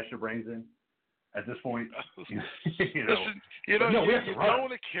fucking bash their brains in? At this point, Listen, we have to run.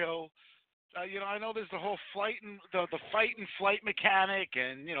 To kill. I know there's the whole fight and flight mechanic,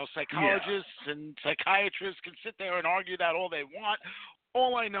 and psychologists and psychiatrists can sit there and argue that all they want.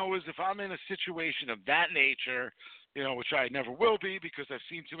 All I know is if I'm in a situation of that nature, which I never will be because I've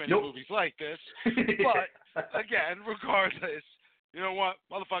seen too many movies like this. But, again, regardless, you know what?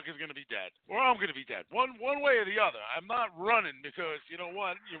 Motherfucker's going to be dead. Or I'm going to be dead. One way or the other. I'm not running because, you know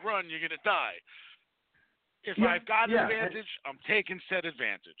what? You run, you're going to die. If I've got an advantage, I'm taking said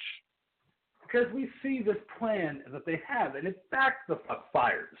advantage. Because we see this plan that they have, and it backs the fuck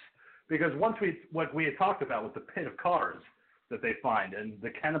fires. Because what we had talked about with the pit of cars that they find, and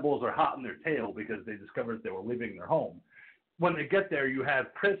the cannibals are hot in their tail because they discovered they were leaving their home. When they get there, you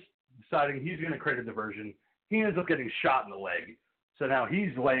have Chris deciding he's going to create a diversion. He ends up getting shot in the leg. So now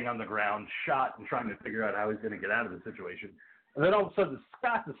he's laying on the ground, shot, and trying to figure out how he's going to get out of the situation. And then all of a sudden,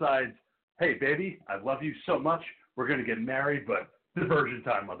 Scott decides, hey, baby, I love you so much. We're going to get married, but diversion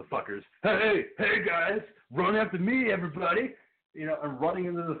time, motherfuckers. Hey, guys, run after me, everybody. And running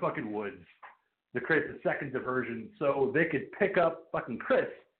into the fucking woods to create the second diversion so they could pick up fucking Chris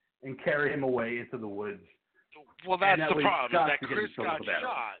and carry him away into the woods. Well, that's the problem, is that Chris got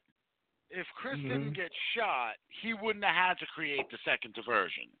shot. If Chris didn't get shot, he wouldn't have had to create the second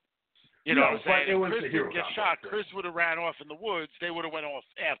diversion. You know what I'm saying? If Chris didn't get shot, Chris would have ran off in the woods. They would have went off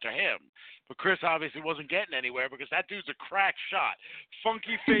after him. But Chris obviously wasn't getting anywhere because that dude's a crack shot.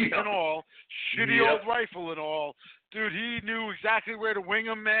 Funky face and all, shitty old rifle and all. Dude, he knew exactly where to wing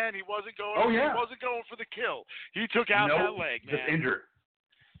him, man. He wasn't going. He wasn't going for the kill. He took out that leg, man.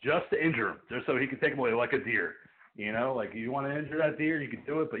 Just to injure him, just so he could take him away like a deer. Like you want to injure that deer, you can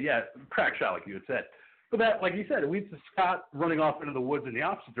do it. But yeah, crack shot, like you had said. But that, like you said, it leads to Scott running off into the woods in the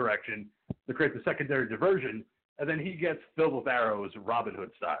opposite direction to create the secondary diversion, and then he gets filled with arrows, Robin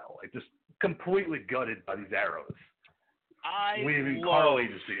Hood style, like just completely gutted by these arrows. Leaving Carly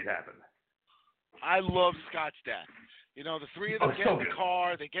to see it happen. I love Scott's death. The three of them get in the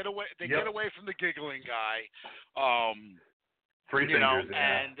car. They get away. They get away from the giggling guy. And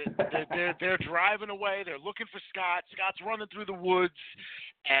they're driving away. They're looking for Scott. Scott's running through the woods,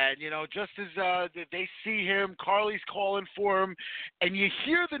 and just as they see him, Carly's calling for him, and you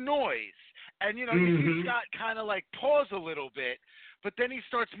hear the noise, and you see Scott kind of like pause a little bit, but then he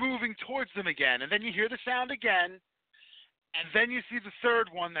starts moving towards them again, and then you hear the sound again. And then you see the third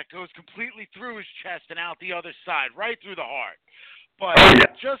one that goes completely through his chest and out the other side, right through the heart. But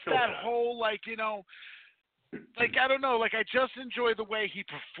that whole, I don't know, I just enjoy the way he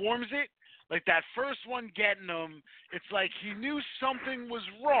performs it. Like that first one getting him, it's like he knew something was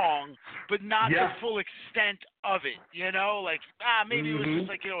wrong, but not the full extent of it, maybe it was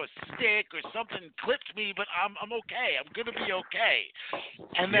just a stick or something clipped me, but I'm okay. I'm going to be okay.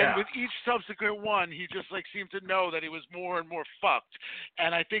 And then with each subsequent one, he just seemed to know that he was more and more fucked.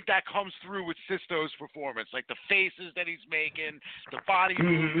 And I think that comes through with Sisto's performance, like the faces that he's making, the body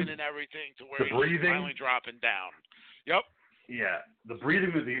movement and everything to where he's finally dropping down. Yep. Yeah, the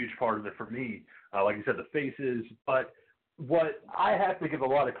breathing was a huge part of it for me. Like you said, the faces. But what I have to give a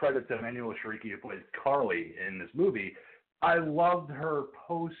lot of credit to Emmanuel Shariki, who plays Carly in this movie. I loved her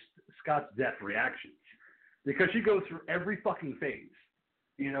post-Scott's death reactions because she goes through every fucking phase,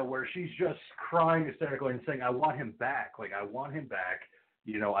 where she's just crying hysterically and saying, I want him back. I want him back.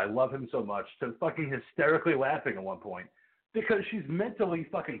 I love him so much. To fucking hysterically laughing at one point because she's mentally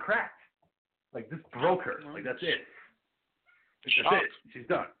fucking cracked. This broke her. That's it. That's it. She's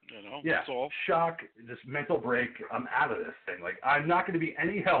done. That's all. Shock, just mental break. I'm out of this thing. I'm not going to be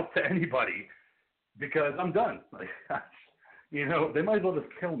any help to anybody because I'm done. They might as well just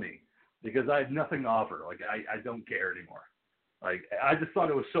kill me because I have nothing to offer. I don't care anymore. I just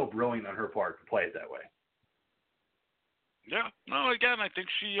thought it was so brilliant on her part to play it that way. Yeah. No, again, I think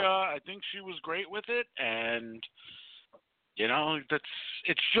she was great with it, and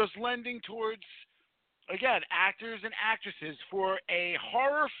it's just lending towards. Again, actors and actresses for a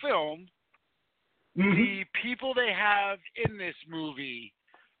horror film, the people they have in this movie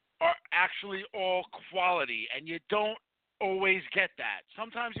are actually all quality, and you don't always get that.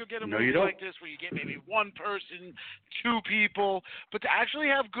 Sometimes you'll get a movie like this where you get maybe one person, two people, but to actually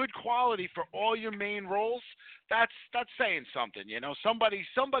have good quality for all your main roles, that's saying something.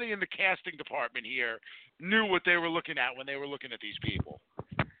 Somebody in the casting department here knew what they were looking at when they were looking at these people.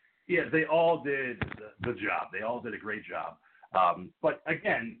 Yeah, they all did the job. They all did a great job. But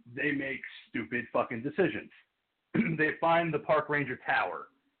again, they make stupid fucking decisions. They find the park ranger tower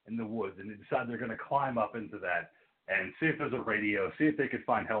in the woods, and they decide they're going to climb up into that and see if there's a radio, see if they could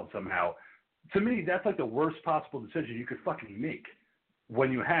find help somehow. To me, that's the worst possible decision you could fucking make when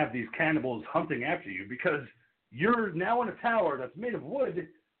you have these cannibals hunting after you because you're now in a tower that's made of wood.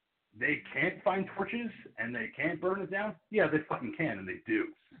 They can't find torches, and they can't burn it down? Yeah, they fucking can, and they do.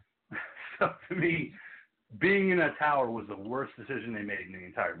 So to me, being in a tower was the worst decision they made in the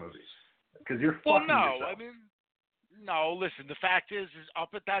entire movie. Because you're fucking yourself. No, listen, the fact is up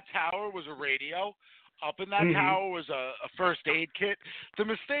at that tower was a radio. Up in that tower was a first aid kit. The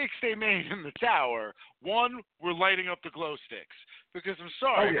mistakes they made in the tower, one, were lighting up the glow sticks. Because I'm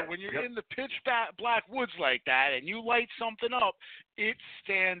sorry, but when you're in the pitch black woods like that and you light something up, it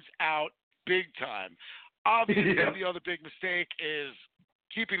stands out big time. Obviously, the other big mistake is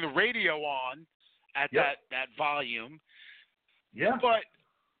keeping the radio on at that volume. Yeah. But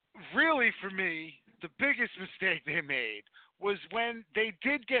really, for me, the biggest mistake they made was when they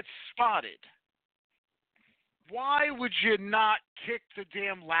did get spotted. Why would you not kick the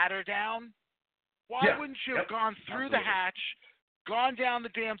damn ladder down? Why wouldn't you have gone through the hatch, gone down the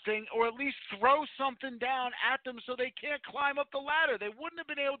damn thing, or at least throw something down at them so they can't climb up the ladder? They wouldn't have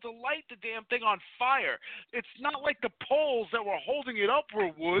been able to light the damn thing on fire. It's not like the poles that were holding it up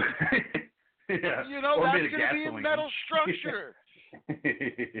were wood. You know, that's going to be a metal structure.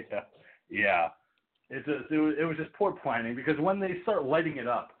 It was just poor planning, because when they start lighting it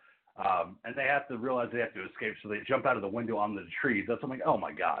up, and they have to realize they have to escape, so they jump out of the window onto the trees. That's, I'm like, oh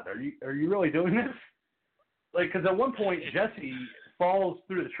my God, are you really doing this? Like, because at one point Jessie falls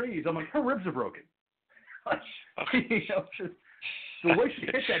through the trees. I'm like, her ribs are broken. You know, just the way she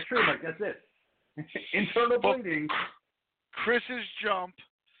hit that tree, I'm like, that's it. Internal bleeding. Chris's jump.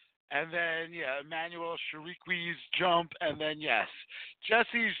 And then, Emmanuel Chiriqui's jump, and then,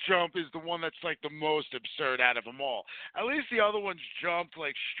 Jesse's jump is the one that's, like, the most absurd out of them all. At least the other ones jumped,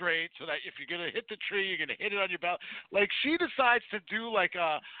 like, straight, so that if you're going to hit the tree, you're going to hit it on your belt. Like, she decides to do, like,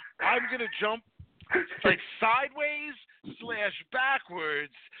 I'm going to jump, like, sideways /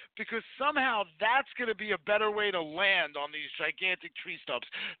 backwards, because somehow that's going to be a better way to land on these gigantic tree stumps.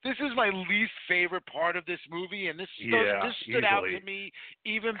 This is my least favorite part of this movie, and this stood out to me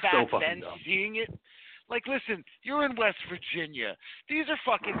even back then, seeing it. Like, listen, you're in West Virginia. These are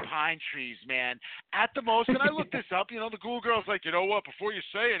fucking pine trees, man. At the most, and I looked this up, the Ghoul Girl's like, you know what, before you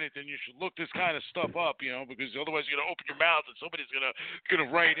say anything, you should look this kind of stuff up, because otherwise you're going to open your mouth and somebody's going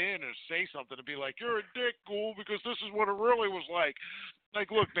to write in or say something and be like, you're a dick, Ghoul, because this is what it really was like. Like,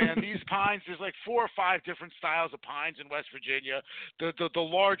 look, man, these pines, there's like 4 or 5 different styles of pines in West Virginia. The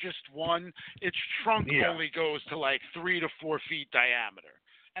largest one, its trunk only goes to like 3 to 4 feet diameter.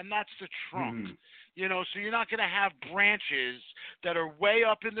 And that's the trunk. So you're not going to have branches that are way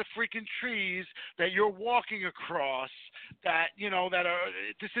up in the freaking trees that you're walking across that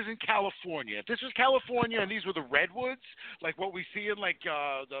this isn't California. If this was California and these were the redwoods, like what we see in like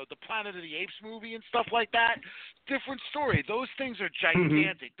the Planet of the Apes movie and stuff like that, different story. Those things are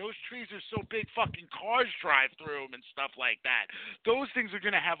gigantic. Those trees are so big fucking cars drive through them and stuff like that. Those things are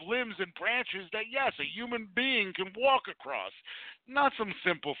going to have limbs and branches that, yes, a human being can walk across. Not some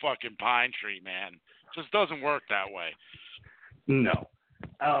simple fucking pine tree, man. Just doesn't work that way. No.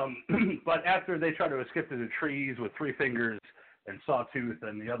 But after they try to escape through the trees with 3 fingers and Sawtooth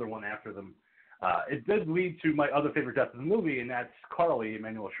and the other one after them, it did lead to my other favorite death of the movie, and that's Carly,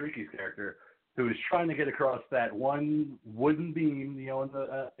 Emmanuel Chiriqui's character, who is trying to get across that one wooden beam,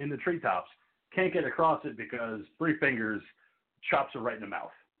 in the treetops. Can't get across it because 3 fingers chops her right in the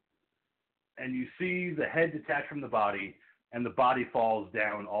mouth. And you see the head detach from the body, and the body falls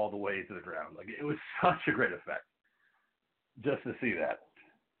down all the way to the ground. Like, it was such a great effect just to see that.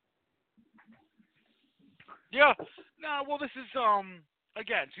 Yeah. No, well, this is,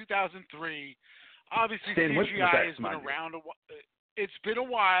 again, 2003. Obviously, CGI has been around it's been a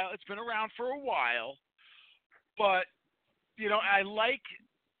while. It's been around for a while. But, I like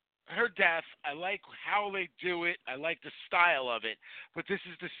her death. I like how they do it. I like the style of it. But this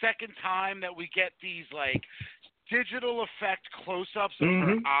is the second time that we get these, like, digital effect close-ups of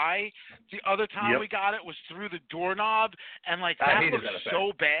her eye. The other time we got it was through the doorknob, and like that looks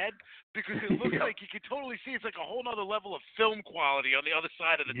so bad because it looks like you can totally see it's like a whole other level of film quality on the other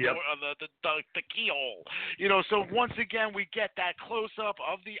side of the door, the keyhole. So once again we get that close-up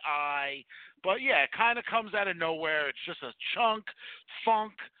of the eye, but it kind of comes out of nowhere. It's just a chunk,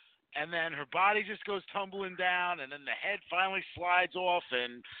 funk, and then her body just goes tumbling down, and then the head finally slides off,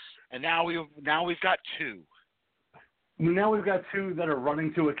 and now we've got 2. Now we've got 2 that are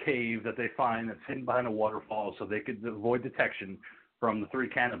running to a cave that they find that's hidden behind a waterfall so they could avoid detection from the 3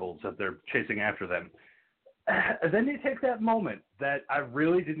 cannibals that they're chasing after them. And then they take that moment that I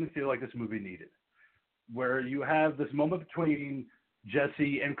really didn't feel like this movie needed, where you have this moment between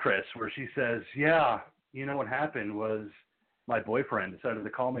Jessie and Chris where she says, what happened was my boyfriend decided to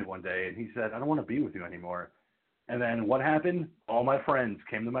call me one day and he said, I don't want to be with you anymore. And then what happened? All my friends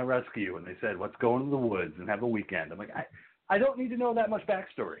came to my rescue, and they said, let's go into the woods and have a weekend. I'm like, I don't need to know that much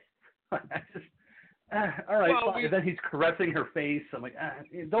backstory. all right. Well, And then he's caressing her face. I'm like,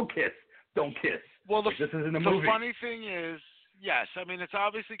 don't kiss. Don't kiss. Well, this isn't a movie. The funny thing is, yes, I mean, it's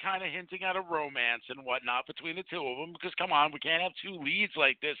obviously kind of hinting at a romance and whatnot between the two of them because, come on, we can't have two leads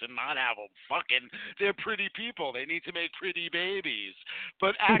like this and not have them fucking. They're pretty people. They need to make pretty babies.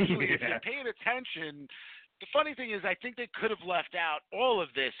 But actually, if you paid attention, the funny thing is I think they could have left out all of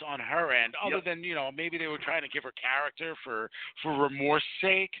this on her end other than, maybe they were trying to give her character for remorse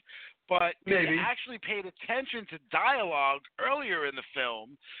sake. But if you actually paid attention to dialogue earlier in the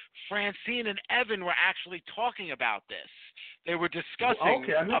film, Francine and Evan were actually talking about this. They were discussing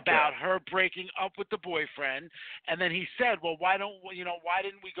about her breaking up with the boyfriend, and then he said, "Well, why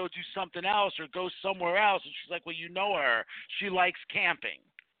didn't we go do something else or go somewhere else?" And she's like, "Well, you know her. She likes camping."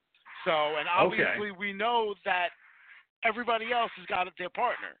 So, and obviously we know that everybody else has got their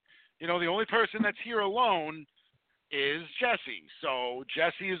partner. The only person that's here alone is Jessie. So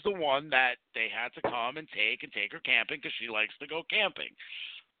Jessie is the one that they had to come and take her camping because she likes to go camping.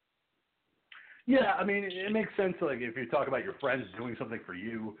 Yeah, I mean, it makes sense. Like if you talk about your friends doing something for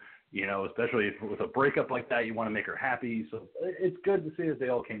you, especially if with a breakup like that, you want to make her happy. So it's good to see that they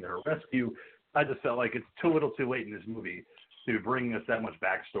all came to her rescue. I just felt like it's too little too late in this movie to bring us that much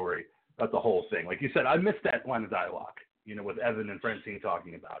backstory about the whole thing. Like you said, I missed that line of dialogue, with Evan and Francine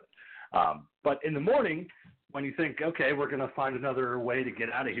talking about it. But in the morning, when you think, okay, we're going to find another way to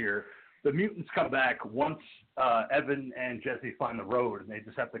get out of here, the mutants come back once Evan and Jesse find the road, and they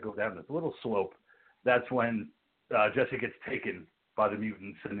just have to go down this little slope. That's when Jesse gets taken by the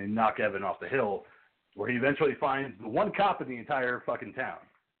mutants, and they knock Evan off the hill, where he eventually finds the one cop in the entire fucking town,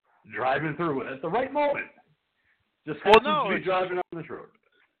 driving through it at the right moment. Just happens to be driving on this road.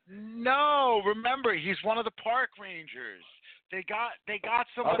 No, remember, he's one of the park rangers. They got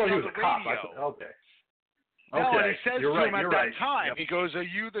someone on the radio. No, and he says to him at that time, he goes, "Are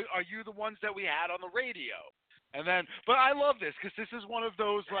you the ones that we had on the radio?" And then, but I love this because this is one of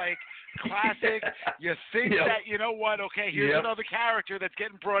those like classic. You think that okay, here's another character that's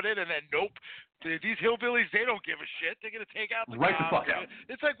getting brought in, and then nope, these hillbillies, they don't give a shit. They're gonna take out the right cops. The fuck out.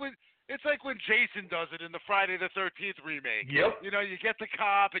 It's like when Jason does it in the Friday the 13th remake. Yep. You get the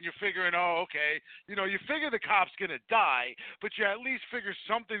cop and you're figuring, okay. You figure the cop's going to die, but you at least figure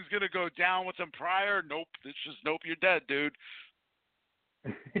something's going to go down with him prior. Nope. It's just, nope, you're dead, dude.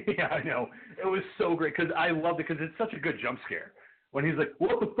 Yeah, I know. It was so great because I loved it because it's such a good jump scare. When he's like,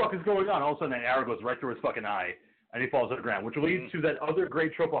 what the fuck is going on? All of a sudden, an arrow goes right through his fucking eye and he falls to the ground, which leads to that other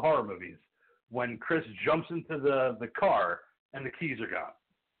great trope of horror movies when Chris jumps into the car and the keys are gone.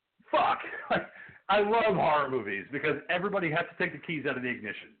 Fuck. I love horror movies because everybody has to take the keys out of the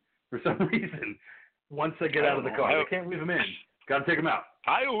ignition for some reason once they get out of the car. They can't leave them in. Got to take them out.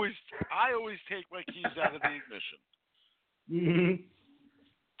 I always take my keys out of the ignition.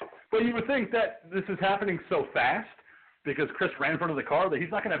 Mm-hmm. But you would think that this is happening so fast because Chris ran in front of the car that he's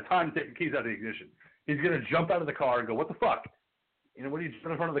not going to have time to take the keys out of the ignition. He's going to jump out of the car and go, what the fuck? What are you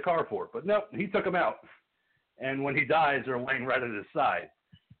jumping in front of the car for? But no, he took them out. And when he dies, they're laying right at his side.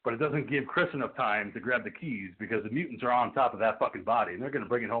 But it doesn't give Chris enough time to grab the keys because the mutants are on top of that fucking body, and they're going to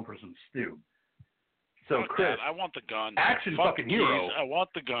bring it home for some stew. So, Fuck Chris, that. I want the gun. Action Fuck fucking keys. hero. I want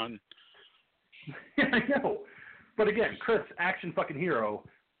the gun. Yeah, I know. But again, Chris, action fucking hero,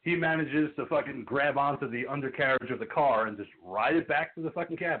 he manages to fucking grab onto the undercarriage of the car and just ride it back to the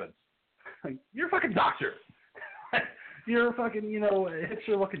fucking cabin. Like, you're a fucking doctor. You're a fucking,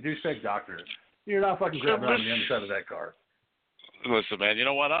 hipster-looking douchebag doctor. You're not fucking grabbing on the underside of that car. Listen, man, you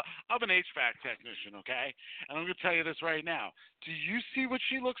know what? I'm an HVAC technician, okay? And I'm going to tell you this right now. Do you see what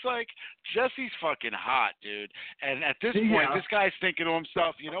she looks like? Jesse's fucking hot, dude. And at this point, this guy's thinking to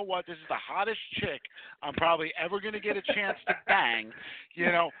himself, you know what? This is the hottest chick I'm probably ever going to get a chance to bang.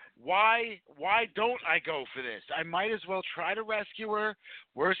 Why don't I go for this? I might as well try to rescue her.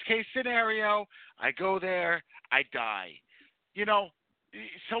 Worst case scenario, I go there, I die.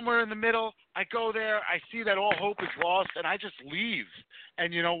 Somewhere in the middle, I go there, I see that all hope is lost, and I just leave.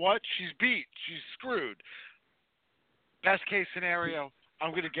 And you know what? She's beat. She's screwed. Best case scenario,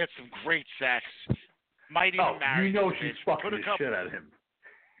 I'm going to get some great sex. Might even marry her. She's fucking the shit out of him.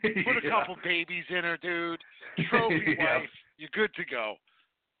 Put a couple babies in her, dude. Trophy wife. You're good to go.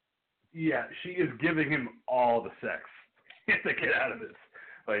 Yeah, she is giving him all the sex to get out of this.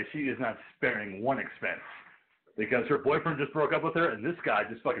 Like, she is not sparing one expense. Because her boyfriend just broke up with her, and this guy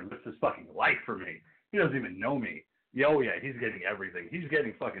just fucking risked his fucking life for me. He doesn't even know me. Oh, yeah, he's getting everything. He's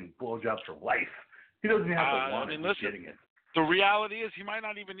getting fucking blowjobs for life. He doesn't even have to want it. He's getting it. The reality is he might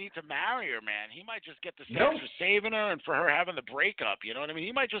not even need to marry her, man. He might just get the sex for saving her and for her having the breakup. You know what I mean?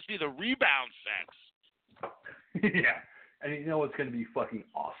 He might just be the rebound sex. Yeah. And you know what's going to be fucking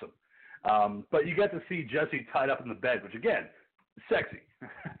awesome? But you get to see Jesse tied up in the bed, which again, sexy.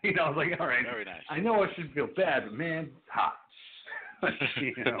 You know, I was like, all right, very nice. I know I shouldn't feel bad, but man, it's hot.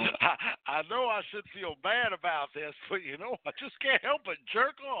 You know? I know I should feel bad about this, but you know, I just can't help but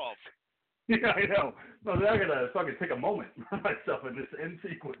jerk off. Yeah, I know. No, I gotta fucking take a moment for myself in this end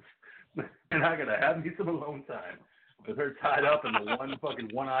sequence, and I gotta have me some alone time with her tied up and the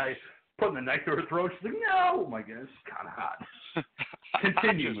one eye putting the knife to her throat. She's like, no, my God, it's kind of hot.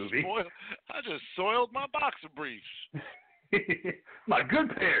 Continue, movie. I just soiled my boxer briefs. My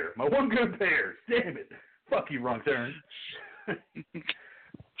good pair, my one good pair. Damn it, fuck you, wrong turn.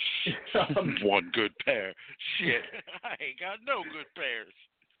 One good pair. Shit, I ain't got no good pairs.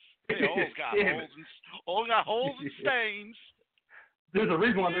 They all got holes and stains. There's a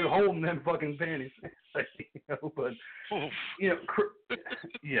reason why they're holding them fucking panties. But you know,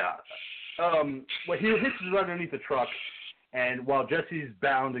 yeah. Well, he hitches underneath the truck, and while Jesse's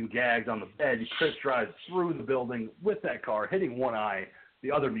bound and gagged on the bed, Chris drives through the building with that car, hitting One Eye,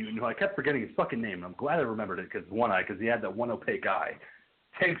 the other mutant, who I kept forgetting his fucking name. And I'm glad I remembered it because One Eye, because he had that one opaque eye.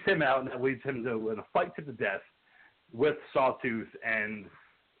 Takes him out, and that leads him to a fight to the death with Sawtooth and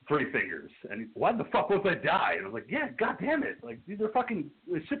Three Fingers. And why the fuck was I die? And I was like, yeah, god damn it. Like, these are fucking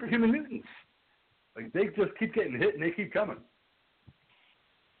superhuman mutants. Like, they just keep getting hit and they keep coming.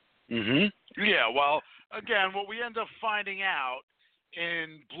 Yeah, well, again, what we end up finding out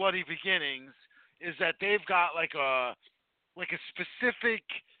in Bloody Beginnings is that they've got like a specific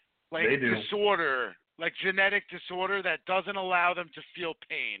disorder, like genetic disorder that doesn't allow them to feel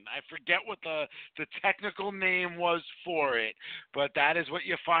pain. I forget what the technical name was for it, but that is what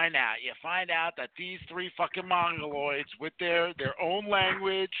you find out. You find out that these three fucking mongoloids with their own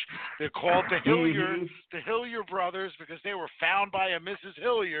language, they're called the Hilliard brothers because they were found by a Mrs.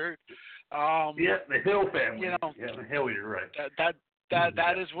 Hilliard. Yeah, the Hill family. You know, yeah, the Hilliard, right.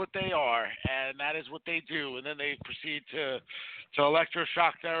 That is what they are, and that is what they do. And then they proceed to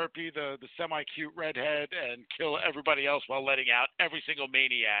electroshock therapy the semi-cute redhead and kill everybody else while letting out every single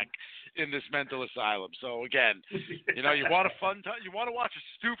maniac in this mental asylum. So again, you know, you want a fun time, you want to watch a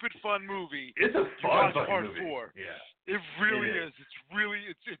stupid fun movie. It's a fun part movie. 4. Yeah, it really is.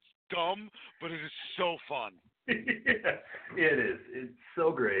 It's dumb, but it is so fun. Yeah, it is. It's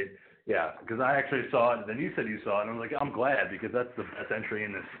so great. Yeah, because I actually saw it, and then you said you saw it, and I was like, I'm glad, because that's the best entry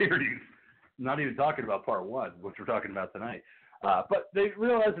in this series. I'm not even talking about part 1, which we're talking about tonight. But they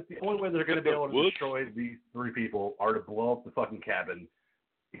realize that the only way they're going to be able to destroy these three people are to blow up the fucking cabin,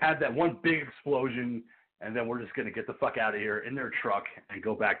 have that one big explosion, and then we're just going to get the fuck out of here in their truck and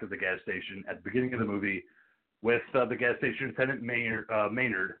go back to the gas station at the beginning of the movie with the gas station attendant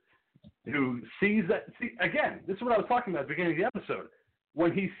Maynard, who sees that. Again, this is what I was talking about at the beginning of the episode.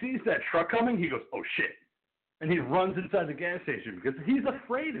 When he sees that truck coming, he goes, oh, shit. And he runs inside the gas station because he's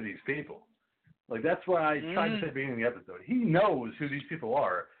afraid of these people. Like, that's why I tried to say at the beginning of the episode. He knows who these people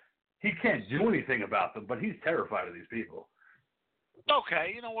are. He can't do anything about them, but he's terrified of these people.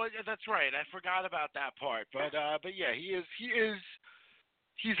 Okay, you know what? That's right. I forgot about that part. But yeah, he's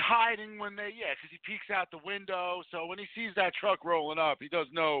hiding when because he peeks out the window. So when he sees that truck rolling up, he does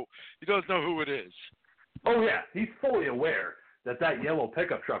know who it is. Oh, yeah. He's fully aware that yellow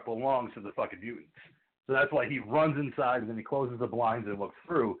pickup truck belongs to the fucking mutants. So that's why he runs inside and then he closes the blinds and looks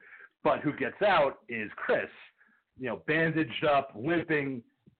through. But who gets out is Chris, you know, bandaged up, limping,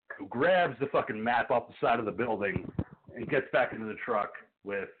 who grabs the fucking map off the side of the building and gets back into the truck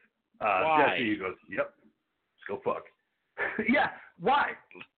with Jesse, who goes, yep, go fuck. Yeah, why?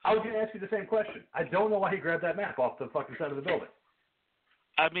 I was going to ask you the same question. I don't know why he grabbed that map off the fucking side of the building.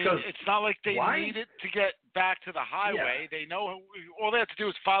 I mean, it's not like they need it to get back to the highway. Yeah. They know all they have to do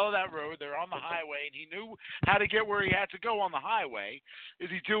is follow that road. They're on the highway, and he knew how to get where he had to go on the highway. Is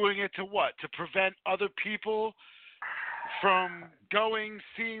he doing it to what? To prevent other people from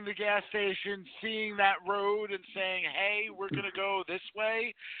seeing the gas station, seeing that road, and saying, hey, we're going to go this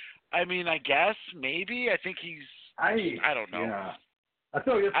way? I mean, I guess, maybe. I think he's I don't know. Yeah. I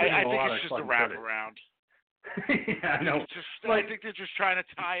think it's just a wraparound. Yeah, I know. I think they're just trying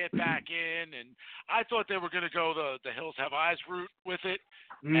to tie it back in, and I thought they were going to go the Hills Have Eyes route with it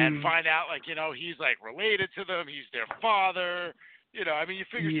and find out, like, you know, he's, like, related to them, he's their father. You know, I mean, you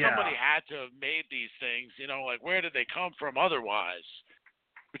figure somebody had to have made these things, you know, like, where did they come from otherwise?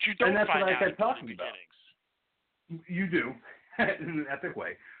 But you don't find out in the beginnings. You do, in an epic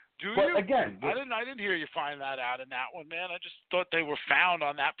way. But again, I didn't hear you find that out in that one, man. I just thought they were found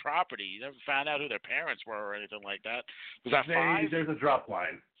on that property. You never found out who their parents were or anything like that. Was that 5? There's a drop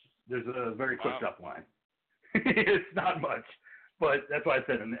line. There's a very quick drop line. It's not much, but that's why I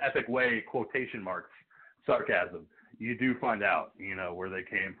said in an epic way, quotation marks, sarcasm. you do find out, where they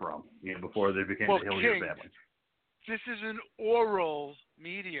came from, before they became the Hillier King, family. this is an oral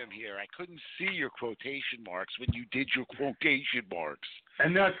medium here. I couldn't see your quotation marks when you did your quotation marks.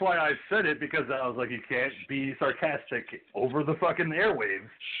 And that's why I said it, because I was like, you can't be sarcastic over the fucking airwaves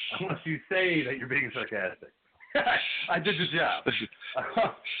unless you say that you're being sarcastic. I did the job.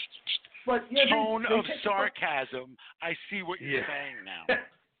 But yeah, Tone of sarcasm. I see what you're saying now.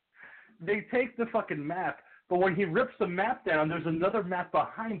 They take the fucking map, but when he rips the map down, there's another map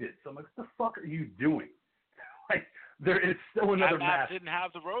behind it. So I'm like, what the fuck are you doing? Like, there is still another map. That map didn't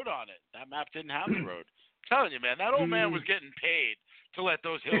have the road on it. That map didn't have the road. I'm telling you, man, that old man was getting paid to let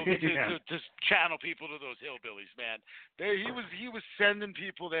those to channel people to those hillbillies, man. He was sending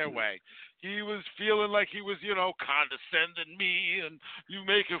people their way. He was feeling like he was, condescending me, and you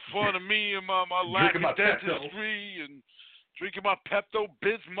making fun of me and my lack of dentistry, and drinking my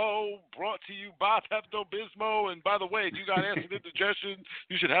Pepto-Bismol, brought to you by Pepto-Bismol. And by the way, if you got acid indigestion,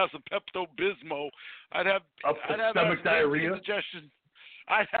 you should have some Pepto-Bismol. I'd have stomach diarrhea. Indigestion.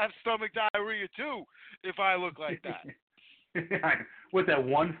 I'd have stomach diarrhea too if I look like that. With that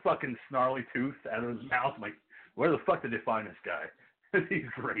one fucking snarly tooth out of his mouth, I'm like, where the fuck did they find this guy? He's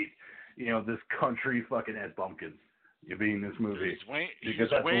great. This country fucking ass bumpkins. You be in this movie because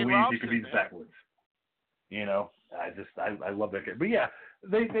that's Wayne Louise. He could be backwards. I love that guy. But yeah,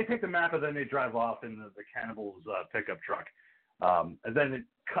 they take the map and then they drive off in the cannibals pickup truck, and then it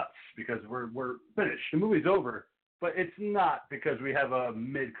cuts because we're finished. The movie's over, but it's not, because we have a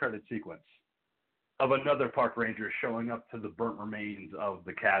mid-credit sequence of another park ranger showing up to the burnt remains of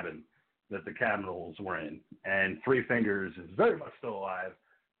the cabin that the cannibals were in. And Three Fingers is very much still alive,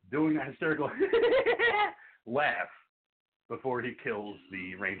 doing a hysterical laugh before he kills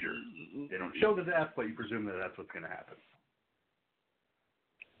the ranger. They don't show the death, but you presume that that's what's going to happen.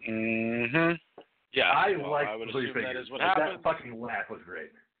 Mm-hmm. Yeah, I would Three assume Fingers. that is what happened. That fucking laugh was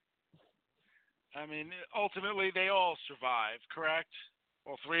great. I mean, ultimately, they all survived, correct?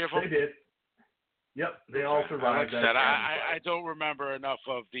 All three of them? They did. Yep, they all survived. Like I said, I don't remember enough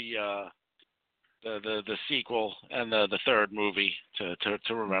of the sequel and the third movie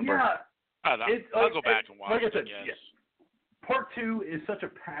to remember. Yeah, I'll go back and watch it. Yes. Part 2 is such a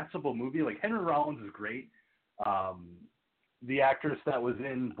passable movie. Like, Henry Rollins is great. The actress that was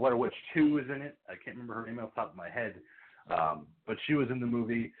in Blair Witch 2 is in it. I can't remember her name off the top of my head, but she was in the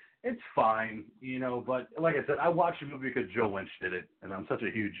movie. It's fine, but like I said, I watched the movie because Joe Lynch did it, and I'm such a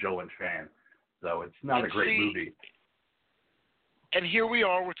huge Joe Lynch fan. So it's not a great movie. And here we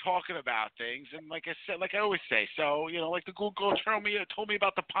are, we're talking about things, and like I said, like I always say, so, like the Google told me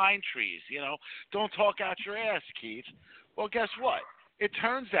about the pine trees, don't talk out your ass, Keith. Well, guess what? It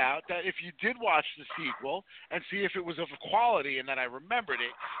turns out that if you did watch the sequel and see if it was of quality and that I remembered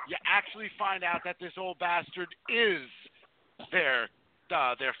it, you actually find out that this old bastard is their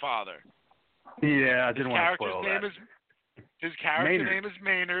father. Yeah, I didn't want to spoil that. His character name is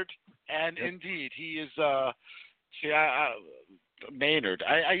Maynard, and indeed, he is, Maynard.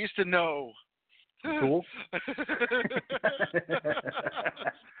 I used to know. Cool.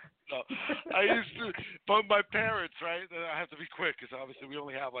 No, I used to, but my parents, right? I have to be quick because obviously we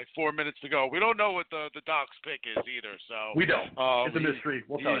only have like 4 minutes to go. We don't know what the doc's pick is either, so we don't. It's a mystery.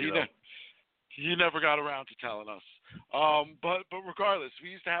 We'll tell you. He never got around to telling us. But regardless, we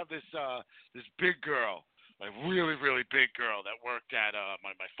used to have this big girl, like really, really big girl that worked at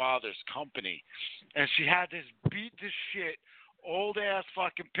my father's company, and she had this beat to shit old ass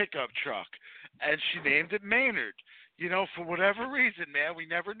fucking pickup truck, and she named it Maynard. For whatever reason, man, we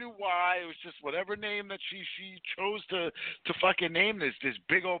never knew why. It was just whatever name that she chose to fucking name this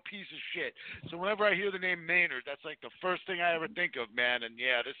big old piece of shit. So whenever I hear the name Maynard, that's like the first thing I ever think of, man. And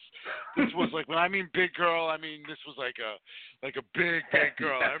yeah, this was like, when I mean big girl, I mean this was like a big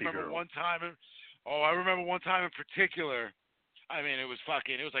girl. I remember one time in particular. I mean, it was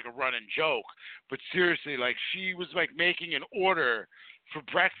like a running joke. But seriously, like she was like making an order for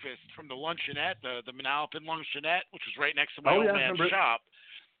breakfast from the luncheonette, the Manalapan luncheonette, which was right next to my old man's shop.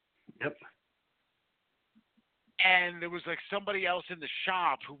 Yep. And there was like somebody else in the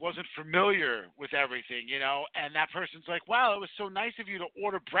shop who wasn't familiar with everything, and that person's like, wow, it was so nice of you to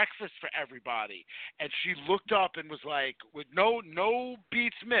order breakfast for everybody. And she looked up and was like, with no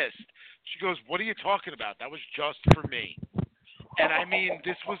beats missed, she goes, what are you talking about? That was just for me. And I mean,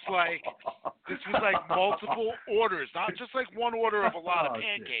 this was This was like multiple orders, not just like one order of a lot of Oh, shit.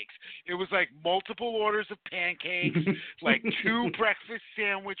 pancakes. It was like multiple orders of pancakes, like 2 breakfast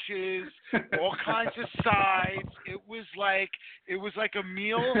sandwiches, all kinds of sides. It was like a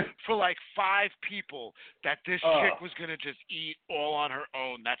meal for like 5 people that this chick was gonna just eat all on her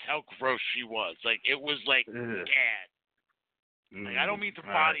own. That's how gross she was. Like it was like bad. Like I don't mean to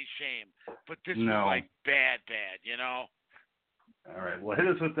body shame, but this was like bad, you know. All right. Well, hit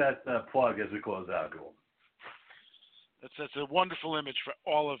us with that plug as we close out, Ghoul. That's a wonderful image for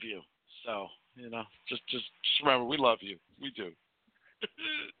all of you. So, you know, just remember, we love you. We do.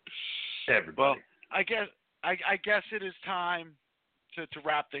 Everybody. Well, I guess it is time to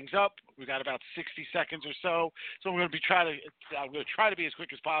wrap things up. We got about 60 seconds or so. So I'm going to try to be as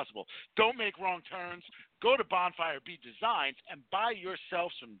quick as possible. Don't make wrong turns. Go to Bonfire Bee Designs and buy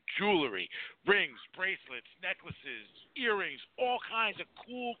yourself some jewelry, rings, bracelets, necklaces, earrings, all kinds of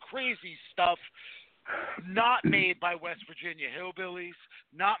cool, crazy stuff. Not made by West Virginia hillbillies,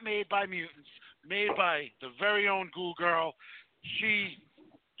 not made by mutants, made by the very own Ghoul Girl. She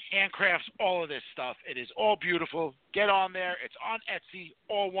handcrafts all of this stuff. It is all beautiful. Get on there. It's on Etsy,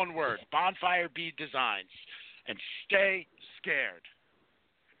 all one word, Bonfire Bee Designs. And stay scared.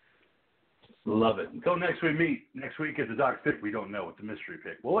 Love it. Until next we meet. Next week is the Doc Pick we don't know. It's a mystery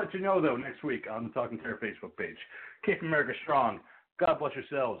pick. We'll let you know, though, next week on the Talking Terror Facebook page. Keep America strong. God bless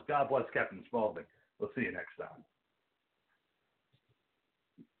yourselves. God bless Captain Spaulding. We'll see you next time.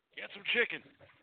 Get some chicken.